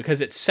perfectly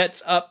because it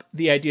sets up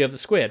the idea of the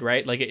squid,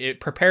 right? Like it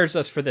prepares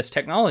us for this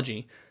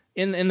technology.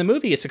 In the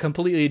movie, it's a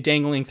completely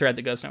dangling thread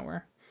that goes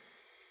nowhere.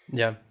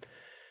 Yeah.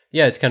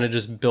 Yeah, it's kind of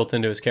just built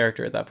into his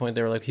character at that point.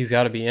 They were like, he's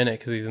got to be in it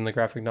because he's in the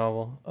graphic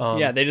novel.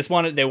 Yeah, they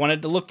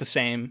wanted to look the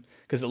same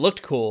because it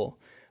looked cool.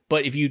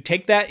 But if you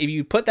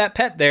put that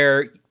pet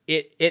there,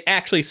 it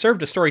actually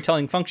served a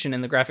storytelling function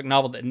in the graphic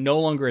novel that no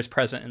longer is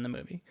present in the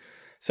movie.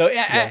 So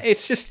yeah.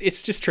 It's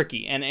just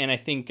tricky, and I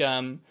think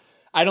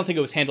I don't think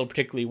it was handled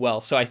particularly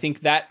well. So I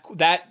think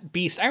that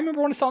beast, I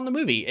remember when I saw it in the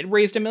movie, it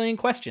raised a million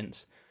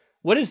questions.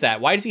 What is that?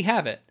 Why does he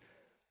have it?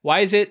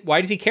 Why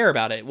does he care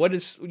about it? What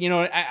is,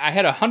 I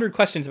had 100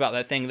 questions about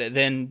that thing that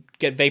then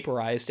get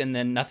vaporized and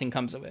then nothing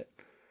comes of it.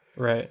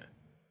 Right.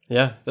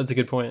 Yeah, that's a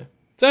good point.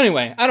 So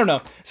anyway, I don't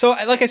know. So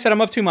like I said,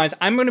 I'm of two minds.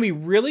 I'm going to be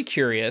really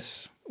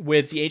curious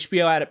with the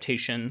HBO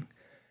adaptation.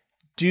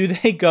 Do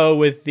they go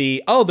with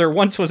there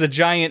once was a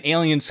giant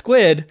alien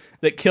squid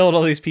that killed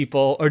all these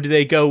people, or do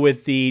they go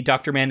with the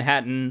Dr.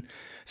 Manhattan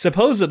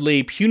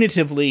supposedly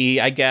punitively,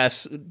 I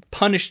guess,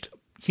 punished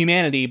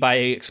humanity by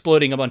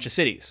exploding a bunch of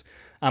cities,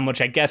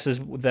 which I guess is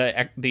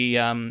the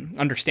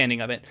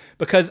understanding of it.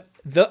 Because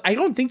I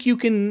don't think you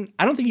can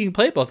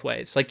play it both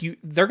ways. Like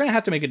they're going to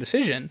have to make a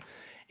decision.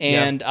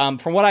 And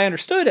from what I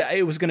understood,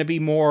 it was going to be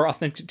more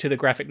authentic to the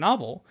graphic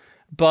novel.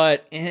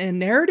 But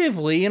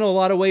narratively, in a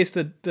lot of ways,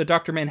 the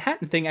Dr.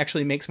 Manhattan thing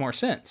actually makes more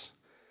sense.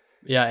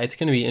 Yeah, it's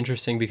going to be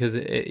interesting because,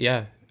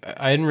 I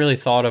hadn't really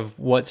thought of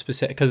what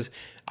specific... Because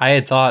I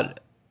had thought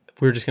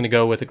we were just going to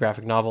go with the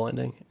graphic novel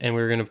ending, and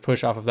we were going to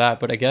push off of that.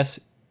 But I guess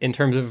in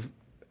terms of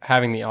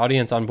having the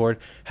audience on board,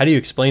 how do you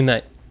explain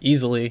that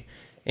easily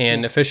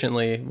and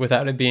efficiently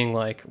without it being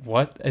like,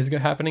 what is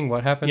happening?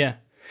 What happened? Yeah.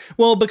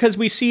 Well, because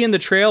we see in the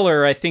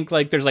trailer, I think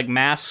like there's like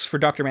masks for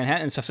Dr.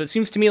 Manhattan and stuff. So it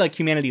seems to me like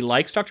humanity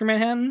likes Dr.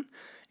 Manhattan.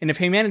 And if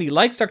humanity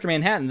likes Dr.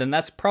 Manhattan, then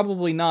that's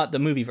probably not the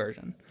movie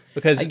version.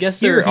 Because I guess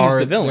he's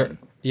the villain.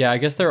 I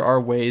guess there are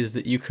ways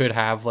that you could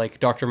have like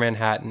Dr.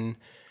 Manhattan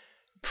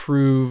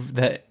prove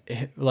that,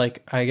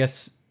 like, I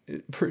guess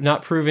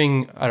not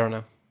proving, I don't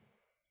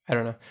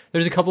know.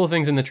 There's a couple of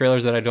things in the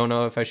trailers that I don't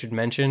know if I should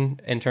mention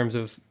in terms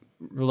of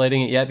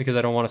relating it yet, because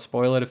I don't want to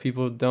spoil it if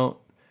people don't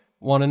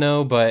want to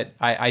know, but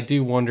I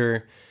do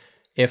wonder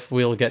if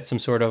we'll get some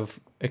sort of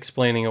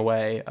explaining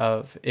away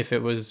of if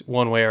it was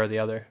one way or the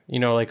other,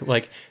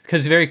 like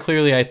because very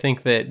clearly I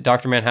think that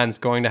Dr. Manhattan's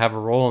going to have a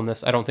role in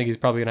this. I don't think he's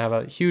probably going to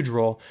have a huge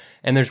role,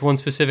 and there's one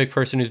specific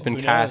person who's been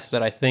cast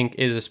that I think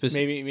is a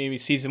specific, maybe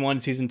season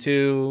 1, season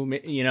 2,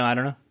 I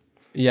don't know.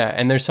 Yeah,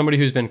 and there's somebody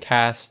who's been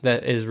cast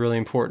that is really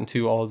important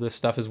to all of this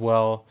stuff as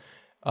well,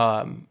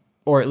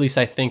 or at least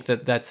I think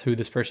that that's who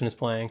this person is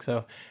playing.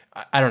 So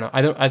I don't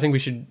know. I think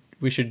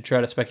we should try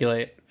to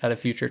speculate at a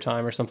future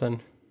time or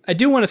something. I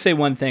do want to say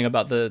one thing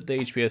about the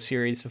HBO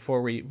series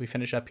before we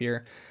finish up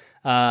here.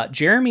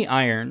 Jeremy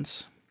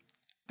Irons,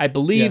 I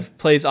believe,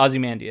 plays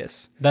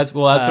Ozymandias. That's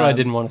what I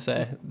didn't want to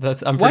say.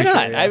 I'm Why pretty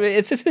not? sure. Yeah. I mean,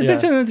 it's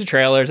in the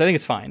trailers. I think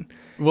it's fine.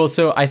 Well,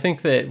 so I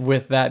think that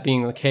with that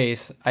being the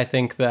case, I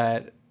think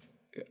that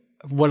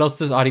what else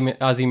does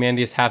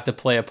Ozymandias have to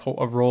play a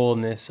role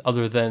in this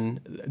other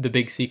than the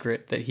big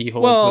secret that he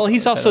holds? Well,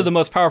 he's also the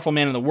most powerful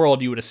man in the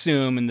world, you would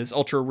assume, and this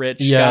ultra rich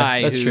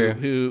guy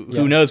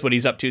who knows what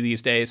he's up to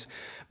these days.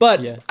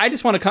 But I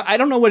just want to. I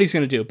don't know what he's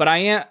going to do, but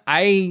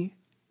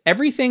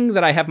everything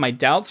that I have my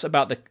doubts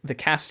about the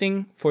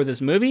casting for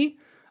this movie,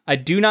 I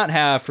do not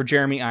have for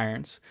Jeremy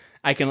Irons.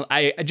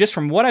 I just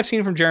from what I've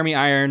seen from Jeremy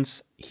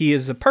Irons, he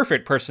is the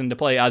perfect person to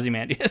play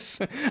Ozymandias.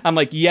 I'm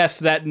like, yes,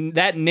 that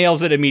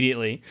nails it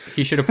immediately.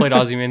 He should have played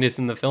Ozymandias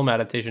in the film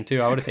adaptation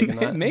too. I would have taken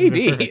that.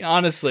 Maybe,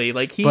 honestly,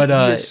 like he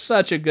is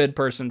such a good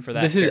person for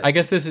that.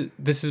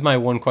 This is my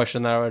one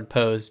question that I would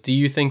pose. Do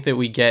you think that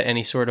we get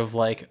any sort of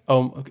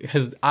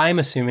because I'm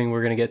assuming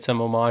we're going to get some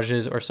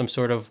homages or some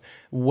sort of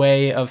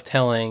way of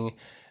telling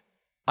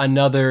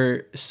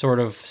another sort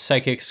of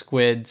psychic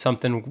squid,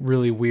 something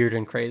really weird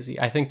and crazy.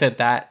 I think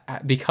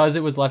that because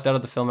it was left out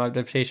of the film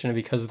adaptation and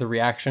because of the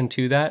reaction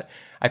to that,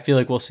 I feel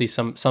like we'll see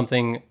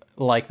something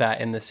like that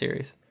in this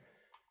series.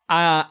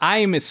 I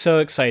am so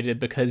excited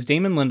because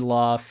Damon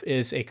Lindelof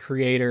is a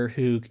creator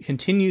who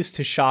continues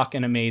to shock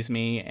and amaze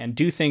me and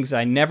do things that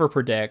I never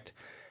predict.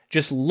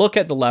 Just look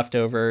at The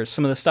Leftovers,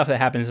 some of the stuff that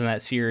happens in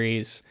that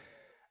series.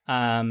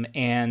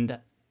 And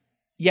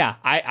yeah,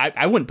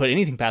 I wouldn't put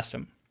anything past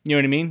him. You know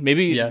what I mean?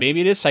 Maybe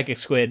it is Psychic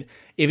Squid.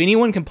 If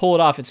anyone can pull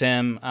it off, it's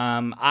him.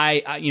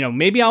 I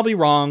maybe I'll be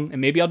wrong and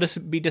maybe I'll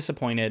just be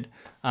disappointed.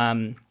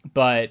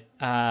 But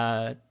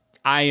I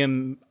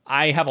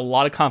have a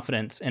lot of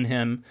confidence in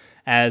him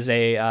as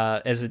a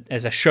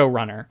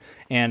showrunner,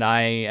 and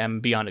I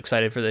am beyond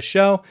excited for this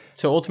show.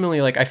 So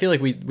ultimately, I feel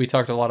like we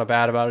talked a lot of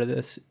bad about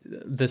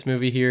this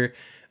movie here.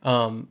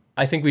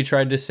 I think we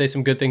tried to say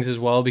some good things as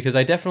well, because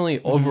I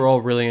definitely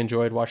overall really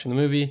enjoyed watching the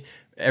movie.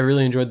 I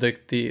really enjoyed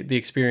the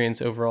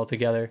experience overall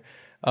together.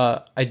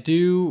 I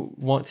do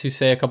want to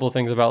say a couple of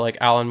things about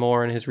Alan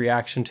Moore and his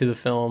reaction to the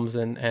films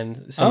and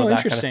some of that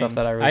kind of stuff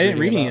that I didn't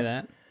read any of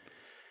that.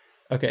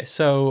 Okay,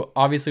 so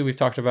obviously we've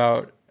talked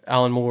about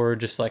Alan Moore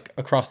just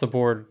across the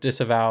board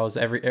disavows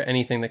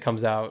anything that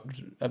comes out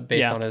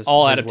based on his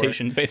all his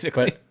adaptations work.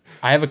 Basically. But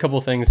I have a couple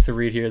of things to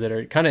read here that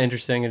are kind of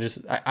interesting and just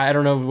I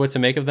don't know what to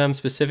make of them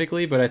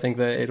specifically, but I think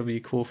that it'll be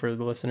cool for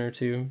the listener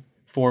to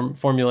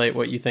formulate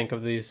what you think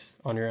of these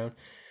on your own.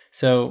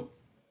 So,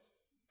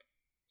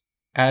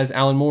 as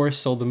Alan Moore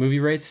sold the movie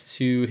rights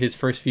to his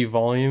first few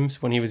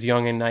volumes when he was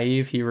young and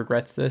naive, he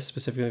regrets this,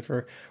 specifically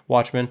for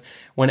Watchmen.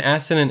 When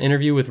asked in an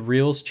interview with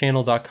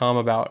ReelsChannel.com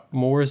about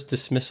Moore's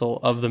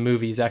dismissal of the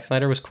movie, Zack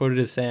Snyder was quoted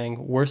as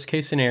saying, "Worst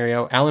case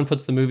scenario, Alan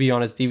puts the movie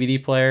on his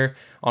DVD player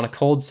on a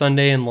cold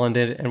Sunday in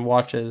London and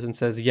watches and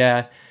says,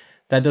 yeah,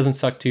 that doesn't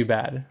suck too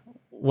bad."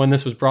 When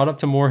this was brought up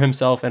to Moore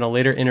himself in a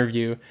later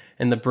interview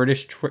in the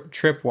British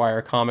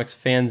Tripwire Comics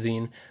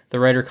fanzine, the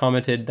writer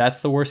commented,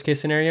 "That's the worst case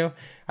scenario?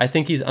 I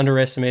think he's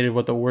underestimated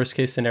what the worst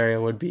case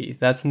scenario would be.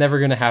 That's never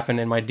going to happen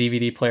in my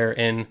DVD player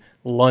in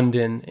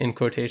London," in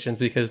quotations,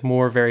 because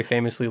Moore very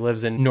famously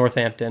lives in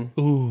Northampton.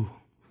 Ooh.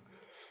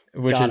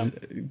 Which is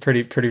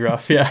pretty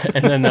rough, yeah.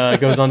 And then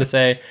goes on to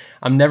say,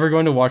 "I'm never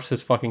going to watch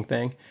this fucking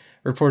thing."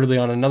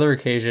 Reportedly, on another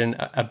occasion,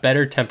 a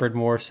better-tempered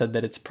Moore said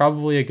that it's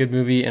probably a good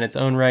movie in its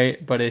own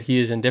right, but he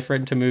is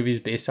indifferent to movies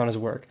based on his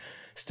work.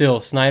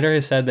 Still, Snyder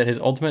has said that his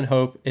ultimate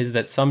hope is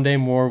that someday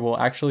Moore will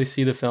actually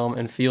see the film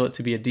and feel it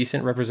to be a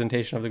decent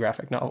representation of the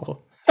graphic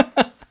novel.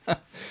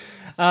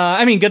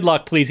 I mean, good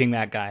luck pleasing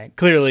that guy.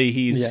 Clearly,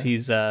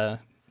 he's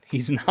not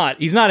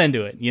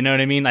into it. You know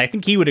what I mean? I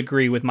think he would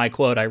agree with my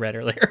quote I read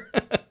earlier.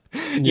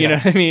 You know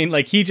what I mean?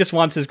 He just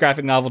wants his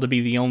graphic novel to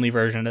be the only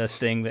version of this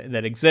thing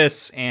that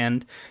exists.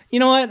 And you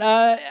know what?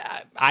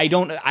 I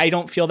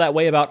don't feel that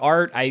way about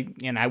art.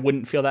 I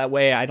wouldn't feel that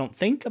way, I don't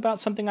think,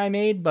 about something I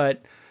made,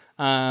 but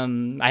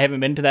I haven't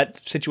been to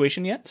that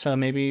situation yet. So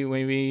maybe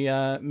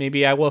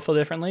I will feel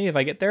differently if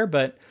I get there.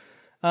 But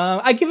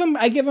I give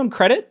him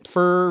credit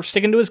for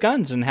sticking to his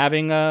guns and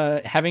having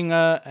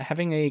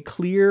a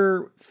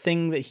clear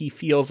thing that he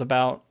feels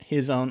about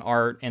his own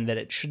art, and that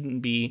it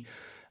shouldn't be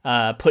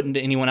put into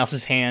anyone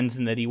else's hands,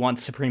 and that he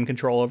wants supreme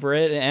control over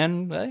it,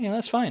 and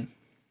that's fine.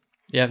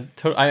 Yeah,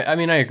 I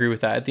mean, I agree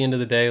with that. At the end of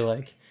the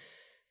day,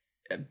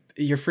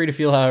 you're free to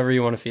feel however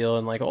you want to feel,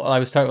 and I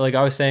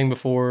was saying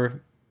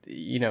before,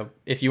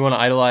 if you want to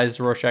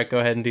idolize Rorschach, go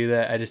ahead and do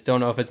that. I just don't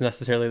know if it's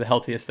necessarily the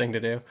healthiest thing to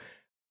do.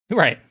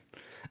 Right.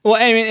 Well,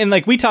 I mean,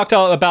 and we talked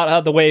all about how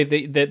the way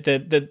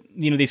that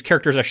these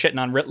characters are shitting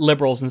on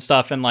liberals and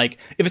stuff, and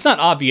if it's not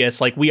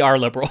obvious, we are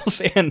liberals,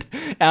 and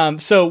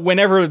so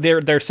whenever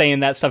they're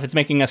saying that stuff, it's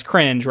making us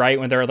cringe, right?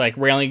 When they're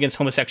railing against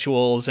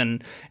homosexuals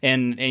and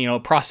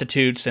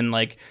prostitutes and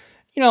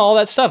all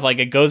that stuff,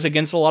 it goes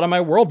against a lot of my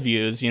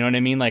worldviews. You know what I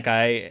mean?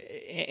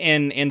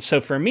 And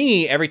so for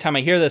me, every time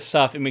I hear this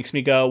stuff, it makes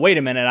me go, wait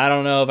a minute, I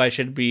don't know if I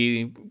should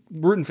be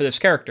rooting for this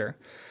character.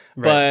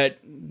 but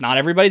not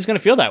everybody's going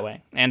to feel that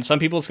way. And some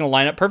people, it's going to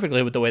line up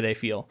perfectly with the way they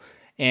feel.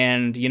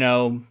 And, you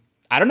know,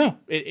 I don't know.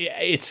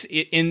 It's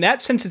in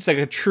that sense, it's like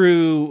a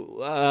true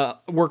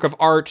work of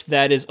art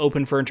that is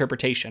open for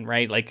interpretation,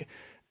 right? Like,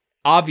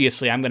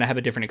 obviously, I'm going to have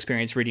a different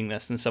experience reading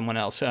this than someone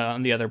else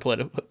on the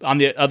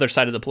other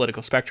side of the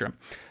political spectrum.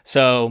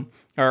 So,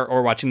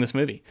 or watching this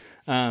movie,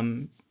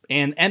 and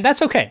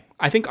that's okay.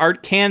 I think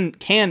art can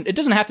it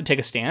doesn't have to take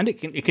a stand.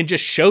 It can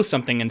just show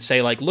something and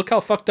say, like, look how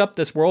fucked up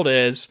this world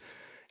is.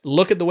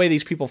 Look at the way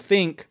these people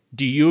think.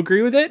 Do you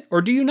agree with it,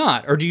 or do you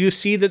not? Or do you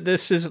see that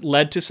this has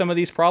led to some of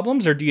these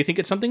problems, or do you think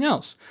it's something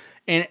else?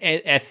 And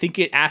I think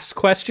it asks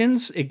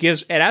questions. It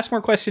asks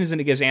more questions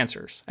than it gives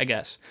answers, I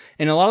guess.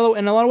 In a lot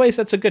of ways,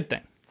 that's a good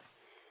thing.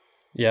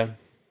 Yeah.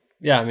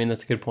 I mean,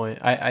 that's a good point.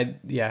 I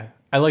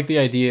like the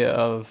idea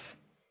of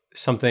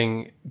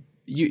something.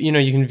 You know,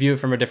 you can view it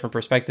from a different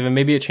perspective, and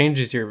maybe it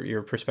changes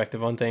your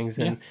perspective on things.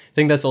 And I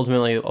think that's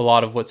ultimately a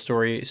lot of what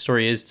story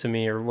is to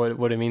me, or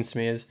what it means to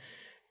me is.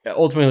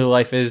 Ultimately,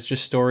 life is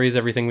just stories.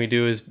 Everything we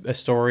do is a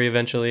story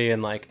eventually,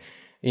 and like,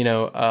 you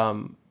know,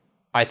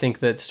 I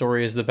think that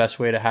story is the best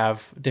way to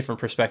have different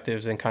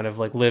perspectives and kind of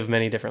like live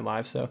many different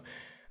lives. So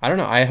I don't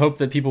know. I hope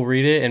that people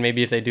read it, and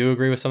maybe if they do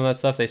agree with some of that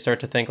stuff, they start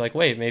to think like,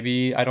 wait,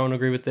 maybe I don't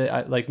agree with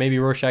it. Like maybe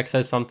Rorschach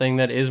says something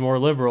that is more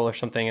liberal or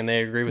something, and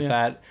they agree with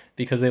that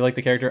because they like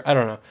the character. I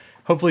don't know.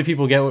 Hopefully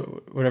people get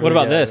whatever. What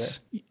about this?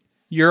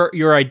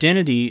 Your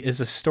identity is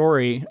a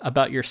story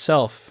about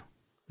yourself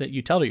that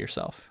you tell to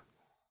yourself.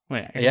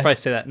 Wait, I can probably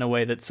say that in a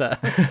way that's a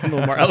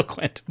little more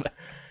eloquent, but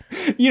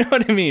you know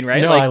what I mean, right?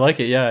 No, I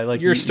like it. Yeah, I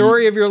like your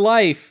story of your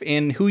life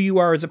and who you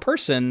are as a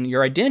person.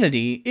 Your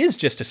identity is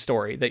just a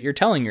story that you're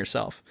telling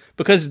yourself,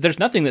 because there's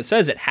nothing that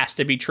says it has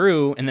to be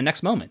true in the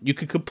next moment. You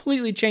could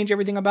completely change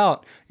everything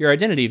about your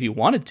identity if you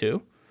wanted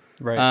to.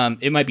 Right.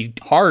 It might be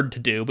hard to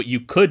do, but you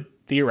could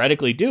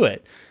theoretically do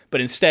it. But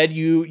instead,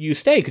 you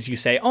stay because you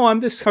say, "Oh, I'm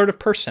this sort of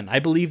person. I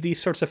believe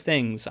these sorts of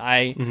things.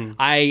 I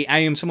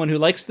am someone who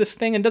likes this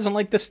thing and doesn't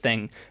like this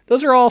thing."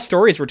 Those are all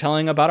stories we're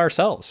telling about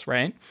ourselves,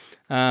 right?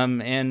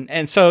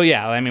 And so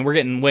yeah, I mean, we're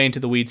getting way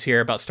into the weeds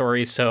here about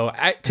stories. So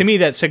to me,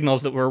 that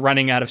signals that we're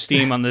running out of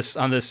steam on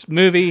this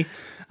movie.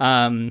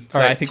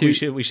 I think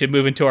we should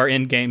move into our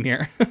end game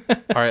here.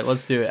 All right,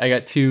 let's do it. I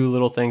got two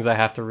little things I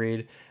have to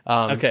read.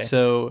 Okay.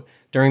 So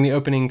during the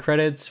opening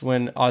credits,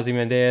 when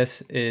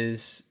Ozymandias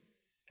is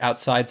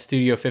outside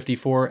Studio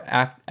 54,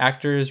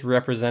 actors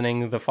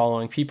representing the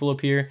following people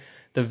appear: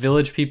 the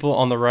Village People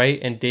on the right,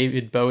 and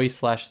David Bowie /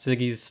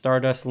 Ziggy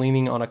Stardust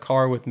leaning on a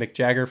car with Mick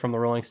Jagger from the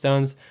Rolling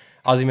Stones.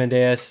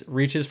 Ozymandias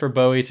reaches for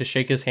Bowie to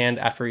shake his hand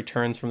after he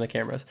turns from the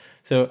cameras.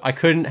 So I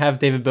couldn't have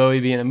David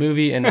Bowie be in a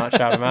movie and not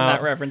shout him out.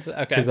 Not reference it.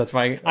 Okay. Because that's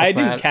my... I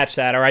didn't catch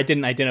that, or I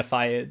didn't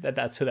identify it,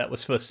 that's who that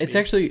was supposed to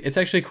be. It's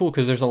actually cool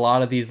because there's a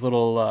lot of these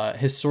little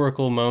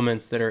historical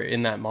moments that are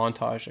in that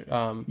montage.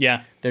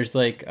 There's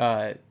like...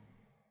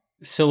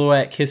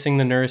 Silhouette kissing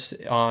the nurse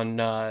on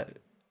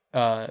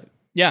I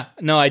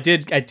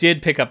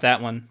did pick up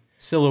that one.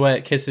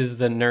 Silhouette kisses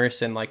the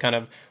nurse and like kind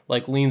of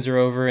like leans her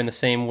over in the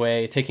same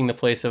way, taking the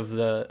place of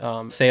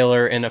the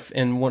sailor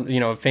in one, you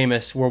know,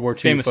 famous World War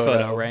II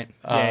photo, right?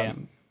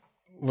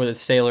 Where the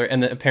sailor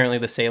and apparently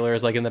the sailor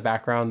is like in the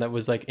background. That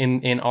was like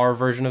in our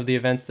version of the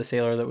events, the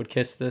sailor that would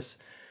kiss this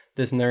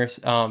nurse.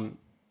 A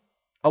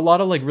lot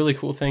of like really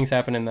cool things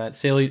happen in that.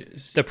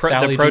 The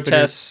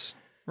protests,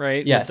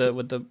 right? Yes.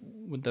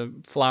 With the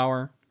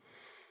flower.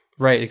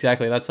 Right,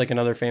 exactly. That's like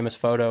another famous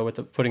photo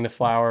with putting the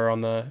flower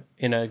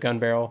in a gun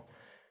barrel.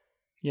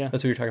 Yeah.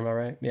 That's what you're talking about,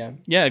 right? Yeah.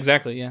 Yeah,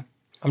 exactly, yeah.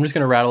 I'm just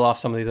going to rattle off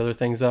some of these other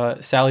things.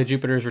 Sally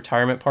Jupiter's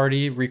retirement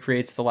party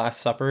recreates the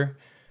Last Supper,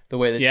 the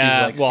way that she's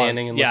like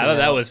standing and looking out.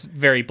 That was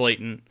very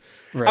blatant.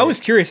 Right. I was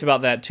curious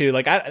about that too.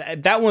 Like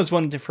that was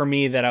one for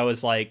me that I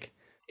was like,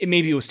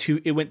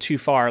 it went too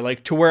far,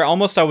 like to where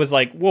almost I was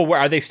like, well, where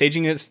are they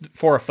staging this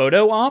for a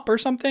photo op or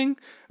something?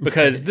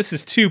 Because this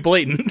is too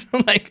blatant.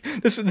 Like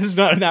this is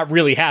not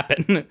really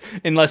happen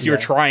unless you're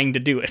trying to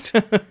do it.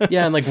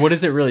 Yeah, and like, what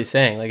is it really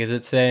saying? Like, is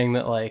it saying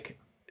that like,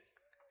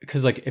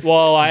 because like,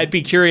 I'd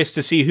be curious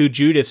to see who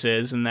Judas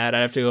is, and that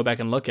I'd have to go back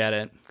and look at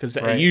it because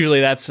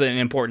usually that's an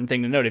important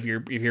thing to note. If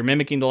you're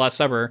mimicking the Last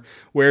Supper,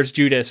 where's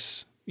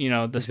Judas? You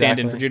know, the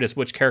stand-in for Judas.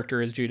 Which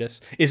character is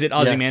Judas? Is it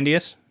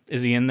Ozymandias?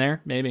 Is he in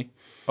there? Maybe.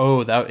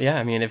 Oh,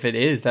 I mean, if it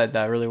is, that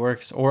really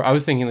works. Or I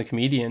was thinking the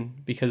comedian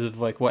because of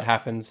like what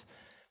happens,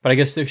 but I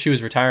guess if she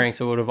was retiring,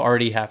 so it would have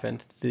already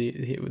happened.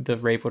 The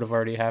rape would have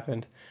already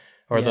happened,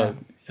 or the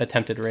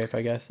attempted rape,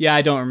 I guess. Yeah,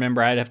 I don't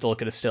remember. I'd have to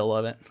look at a still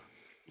of it.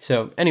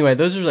 So anyway,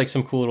 those are like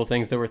some cool little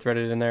things that were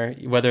threaded in there,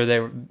 whether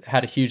they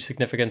had a huge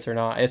significance or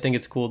not. I think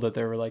it's cool that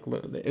there were like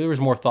there was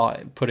more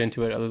thought put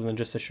into it other than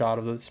just a shot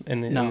of this. In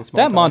this montage.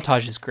 That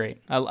montage is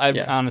great. I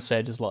honestly,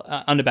 I just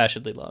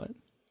unabashedly love it.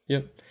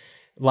 Yep.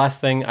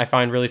 Last thing I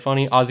find really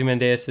funny,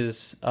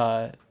 Ozymandias'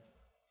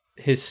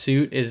 his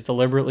suit is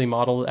deliberately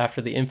modeled after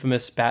the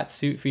infamous bat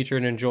suit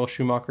featured in Joel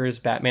Schumacher's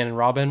Batman and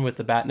Robin with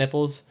the bat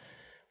nipples,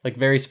 Like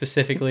very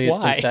specifically, it's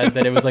Why? been said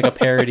that it was like a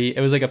parody.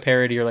 It was like a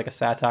parody or like a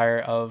satire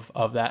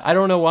of that. I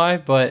don't know why,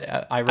 but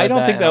I read that. I don't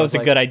think and that I was a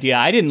like, good idea.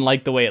 I didn't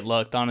like the way it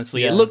looked,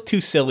 honestly. It Yeah. looked too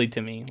silly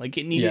to me. Like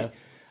it needed, Yeah.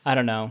 I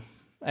don't know.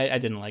 I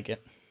didn't like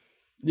it.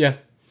 Yeah.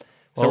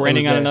 So Well, we're it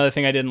ending was on there. another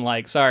thing I didn't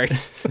like. Sorry.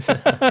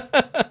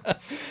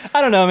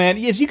 I don't know,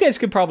 man. As you guys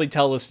could probably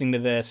tell listening to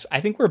this,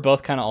 I think we're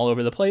both kind of all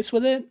over the place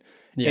with it.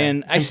 Yeah,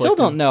 And I still conflicted.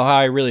 don't know how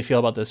I really feel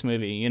about this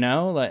movie, you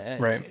know?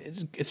 Like, Right.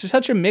 It's just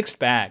such a mixed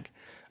bag.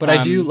 But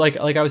I do like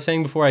I was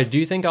saying before. I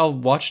do think I'll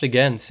watch it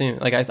again soon.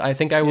 Like I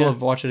think I will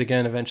have watched it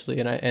again eventually,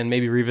 and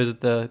maybe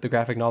revisit the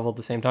graphic novel at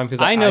the same time.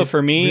 Because I know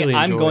for me, really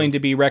I'm enjoyed- going to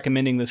be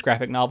recommending this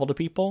graphic novel to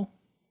people.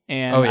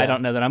 And Oh, yeah. I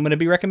don't know that I'm going to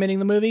be recommending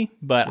the movie,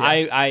 but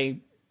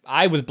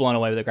I was blown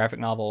away with the graphic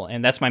novel,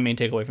 and that's my main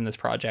takeaway from this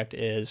project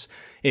is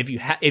if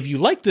you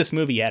like this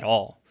movie at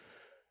all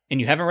and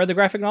you haven't read the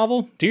graphic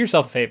novel, do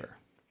yourself a favor.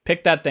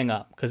 Pick that thing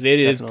up because it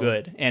is Definitely.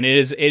 good, and it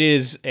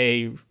is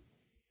a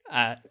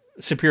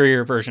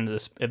superior version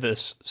of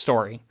this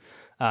story.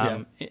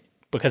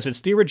 Because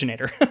it's the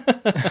originator.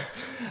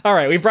 All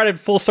right, we've brought it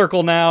full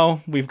circle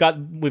now. We've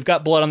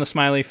got blood on the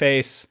smiley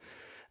face.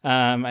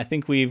 I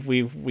think we've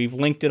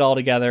linked it all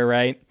together,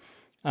 right?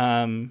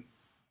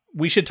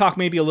 We should talk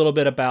maybe a little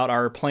bit about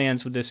our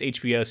plans with this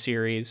HBO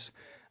series.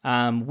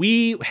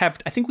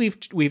 I think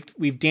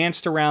we've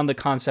danced around the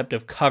concept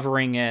of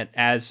covering it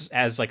as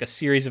like a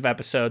series of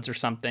episodes or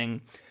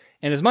something.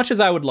 And as much as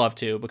I would love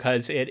to,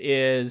 because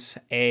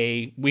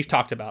we've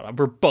talked about it,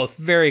 we're both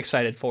very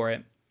excited for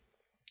it.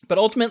 But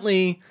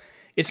ultimately,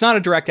 it's not a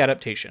direct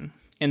adaptation.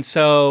 And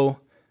so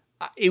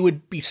it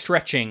would be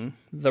stretching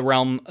the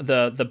realm,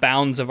 the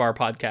bounds of our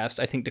podcast,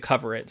 I think, to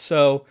cover it.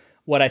 So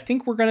what I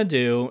think we're going to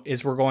do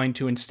is we're going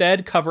to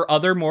instead cover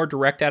other more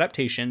direct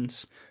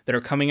adaptations that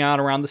are coming out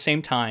around the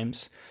same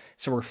times.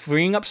 So we're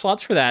freeing up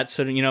slots for that.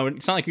 So,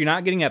 it's not like you're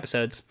not getting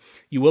episodes.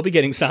 You will be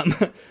getting some.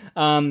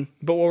 But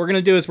what we're going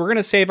to do is we're going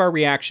to save our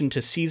reaction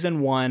to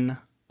season 1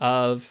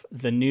 of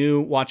the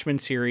new Watchmen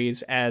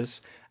series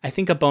as, I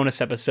think, a bonus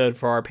episode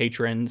for our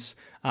patrons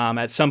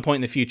at some point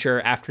in the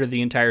future after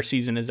the entire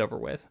season is over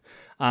with.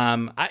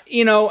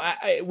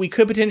 We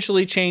could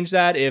potentially change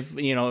that if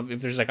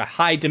there's like a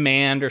high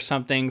demand or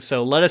something.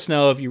 So let us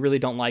know if you really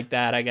don't like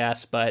that, I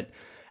guess. But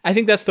I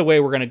think that's the way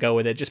we're going to go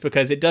with it, just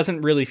because it doesn't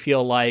really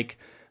feel like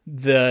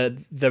the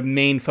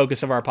main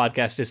focus of our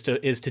podcast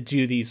is to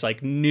do these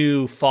like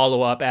new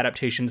follow-up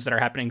adaptations that are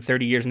happening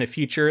 30 years in the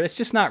future. It's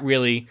just not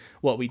really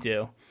what we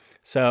do.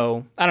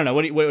 So I don't know.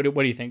 What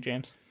do you think,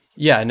 James?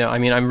 Yeah, no, I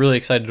mean, I'm really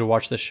excited to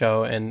watch the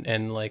show,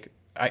 and like,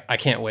 I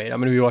can't wait. I'm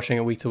going to be watching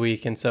it week to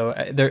week, and so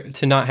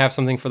to not have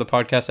something for the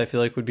podcast, I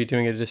feel like would be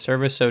doing it a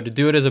disservice. So to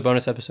do it as a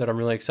bonus episode, I'm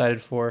really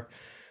excited for.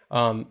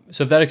 So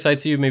if that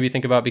excites you, maybe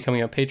think about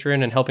becoming a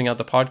patron and helping out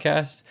the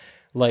podcast.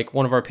 Like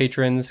one of our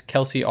patrons,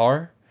 Kelsey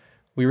R.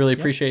 We really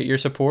appreciate your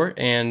support,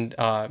 and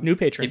New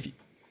patron.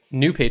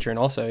 New patron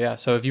also, yeah.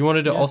 So if you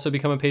wanted to also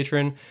become a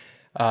patron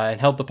and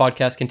help the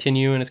podcast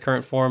continue in its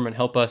current form and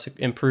help us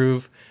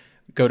improve,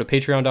 go to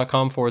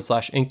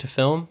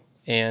patreon.com/ink2film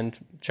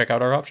and check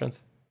out our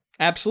options.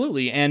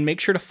 Absolutely. And make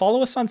sure to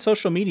follow us on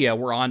social media.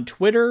 We're on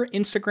Twitter,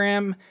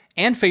 Instagram,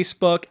 and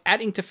Facebook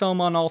at Ink2Film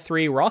on all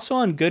three. We're also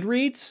on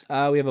Goodreads.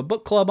 We have a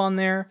book club on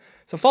there.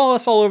 So follow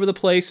us all over the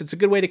place. It's a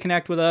good way to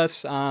connect with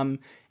us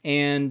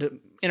and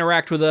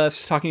interact with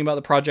us, talking about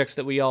the projects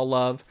that we all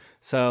love.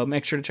 So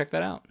make sure to check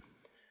that out.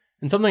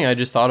 And something I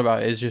just thought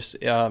about is just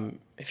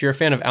if you're a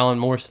fan of Alan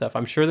Moore stuff,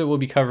 I'm sure that we'll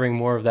be covering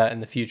more of that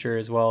in the future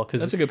as well. Because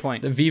That's a good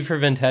point. The V for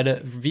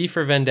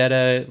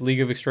Vendetta,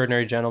 League of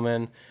Extraordinary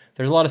Gentlemen.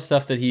 There's a lot of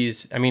stuff that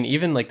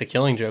even like The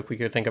Killing Joke, we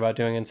could think about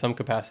doing in some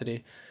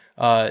capacity.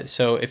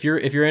 So if you're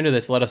into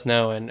this, let us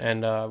know,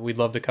 and we'd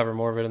love to cover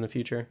more of it in the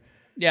future.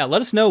 Yeah,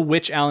 let us know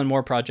which Alan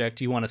Moore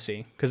project you want to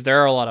see, because there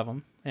are a lot of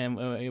them, and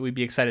we'd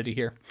be excited to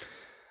hear.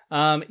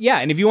 And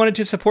if you wanted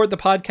to support the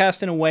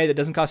podcast in a way that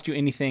doesn't cost you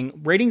anything,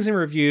 ratings and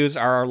reviews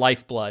are our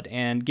lifeblood,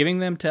 and giving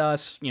them to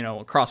us,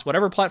 across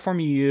whatever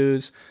platform you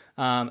use,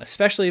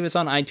 especially if it's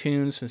on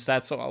iTunes, since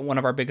that's one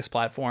of our biggest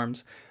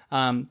platforms,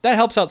 that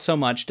helps out so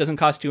much. Doesn't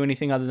cost you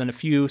anything other than a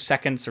few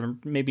seconds or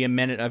maybe a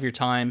minute of your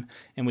time,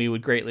 and we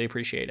would greatly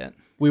appreciate it.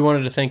 We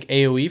wanted to thank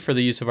AOE for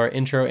the use of our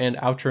intro and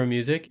outro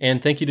music,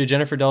 and thank you to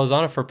Jennifer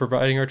Delazana for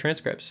providing our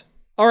transcripts.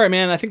 All right,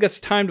 man, I think it's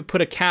time to put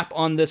a cap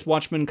on this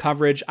Watchmen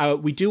coverage.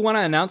 We do want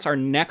to announce our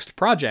next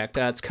project.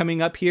 It's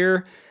coming up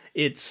here.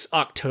 It's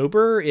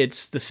October.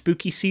 It's the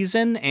spooky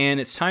season, and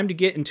it's time to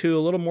get into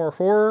a little more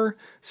horror.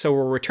 So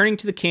we're returning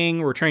to the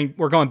King. We're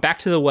going back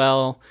to the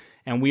well,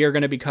 and we are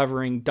going to be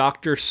covering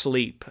Dr.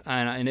 Sleep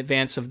in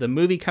advance of the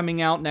movie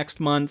coming out next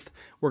month.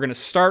 We're going to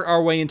start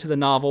our way into the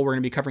novel. We're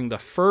going to be covering the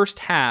first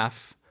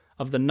half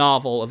of the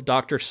novel of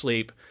Dr.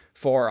 Sleep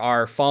for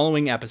our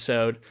following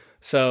episode.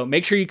 So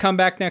make sure you come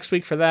back next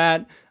week for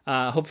that.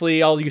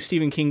 Hopefully all you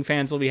Stephen King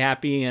fans will be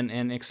happy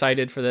and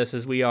excited for this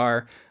as we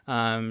are.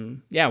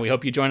 We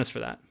hope you join us for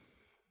that.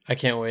 I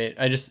can't wait.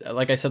 I just,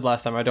 like I said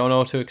last time, I don't know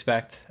what to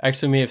expect. I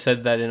actually may have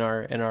said that in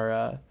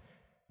our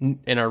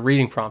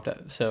reading prompt.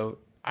 So,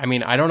 I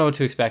mean, I don't know what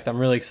to expect. I'm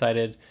really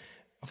excited.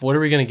 what are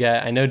we going to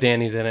get? I know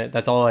Danny's in it.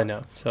 That's all I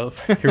know. So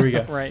here we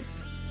go. Right.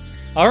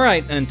 All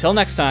right. Until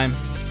next time.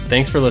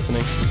 Thanks for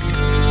listening.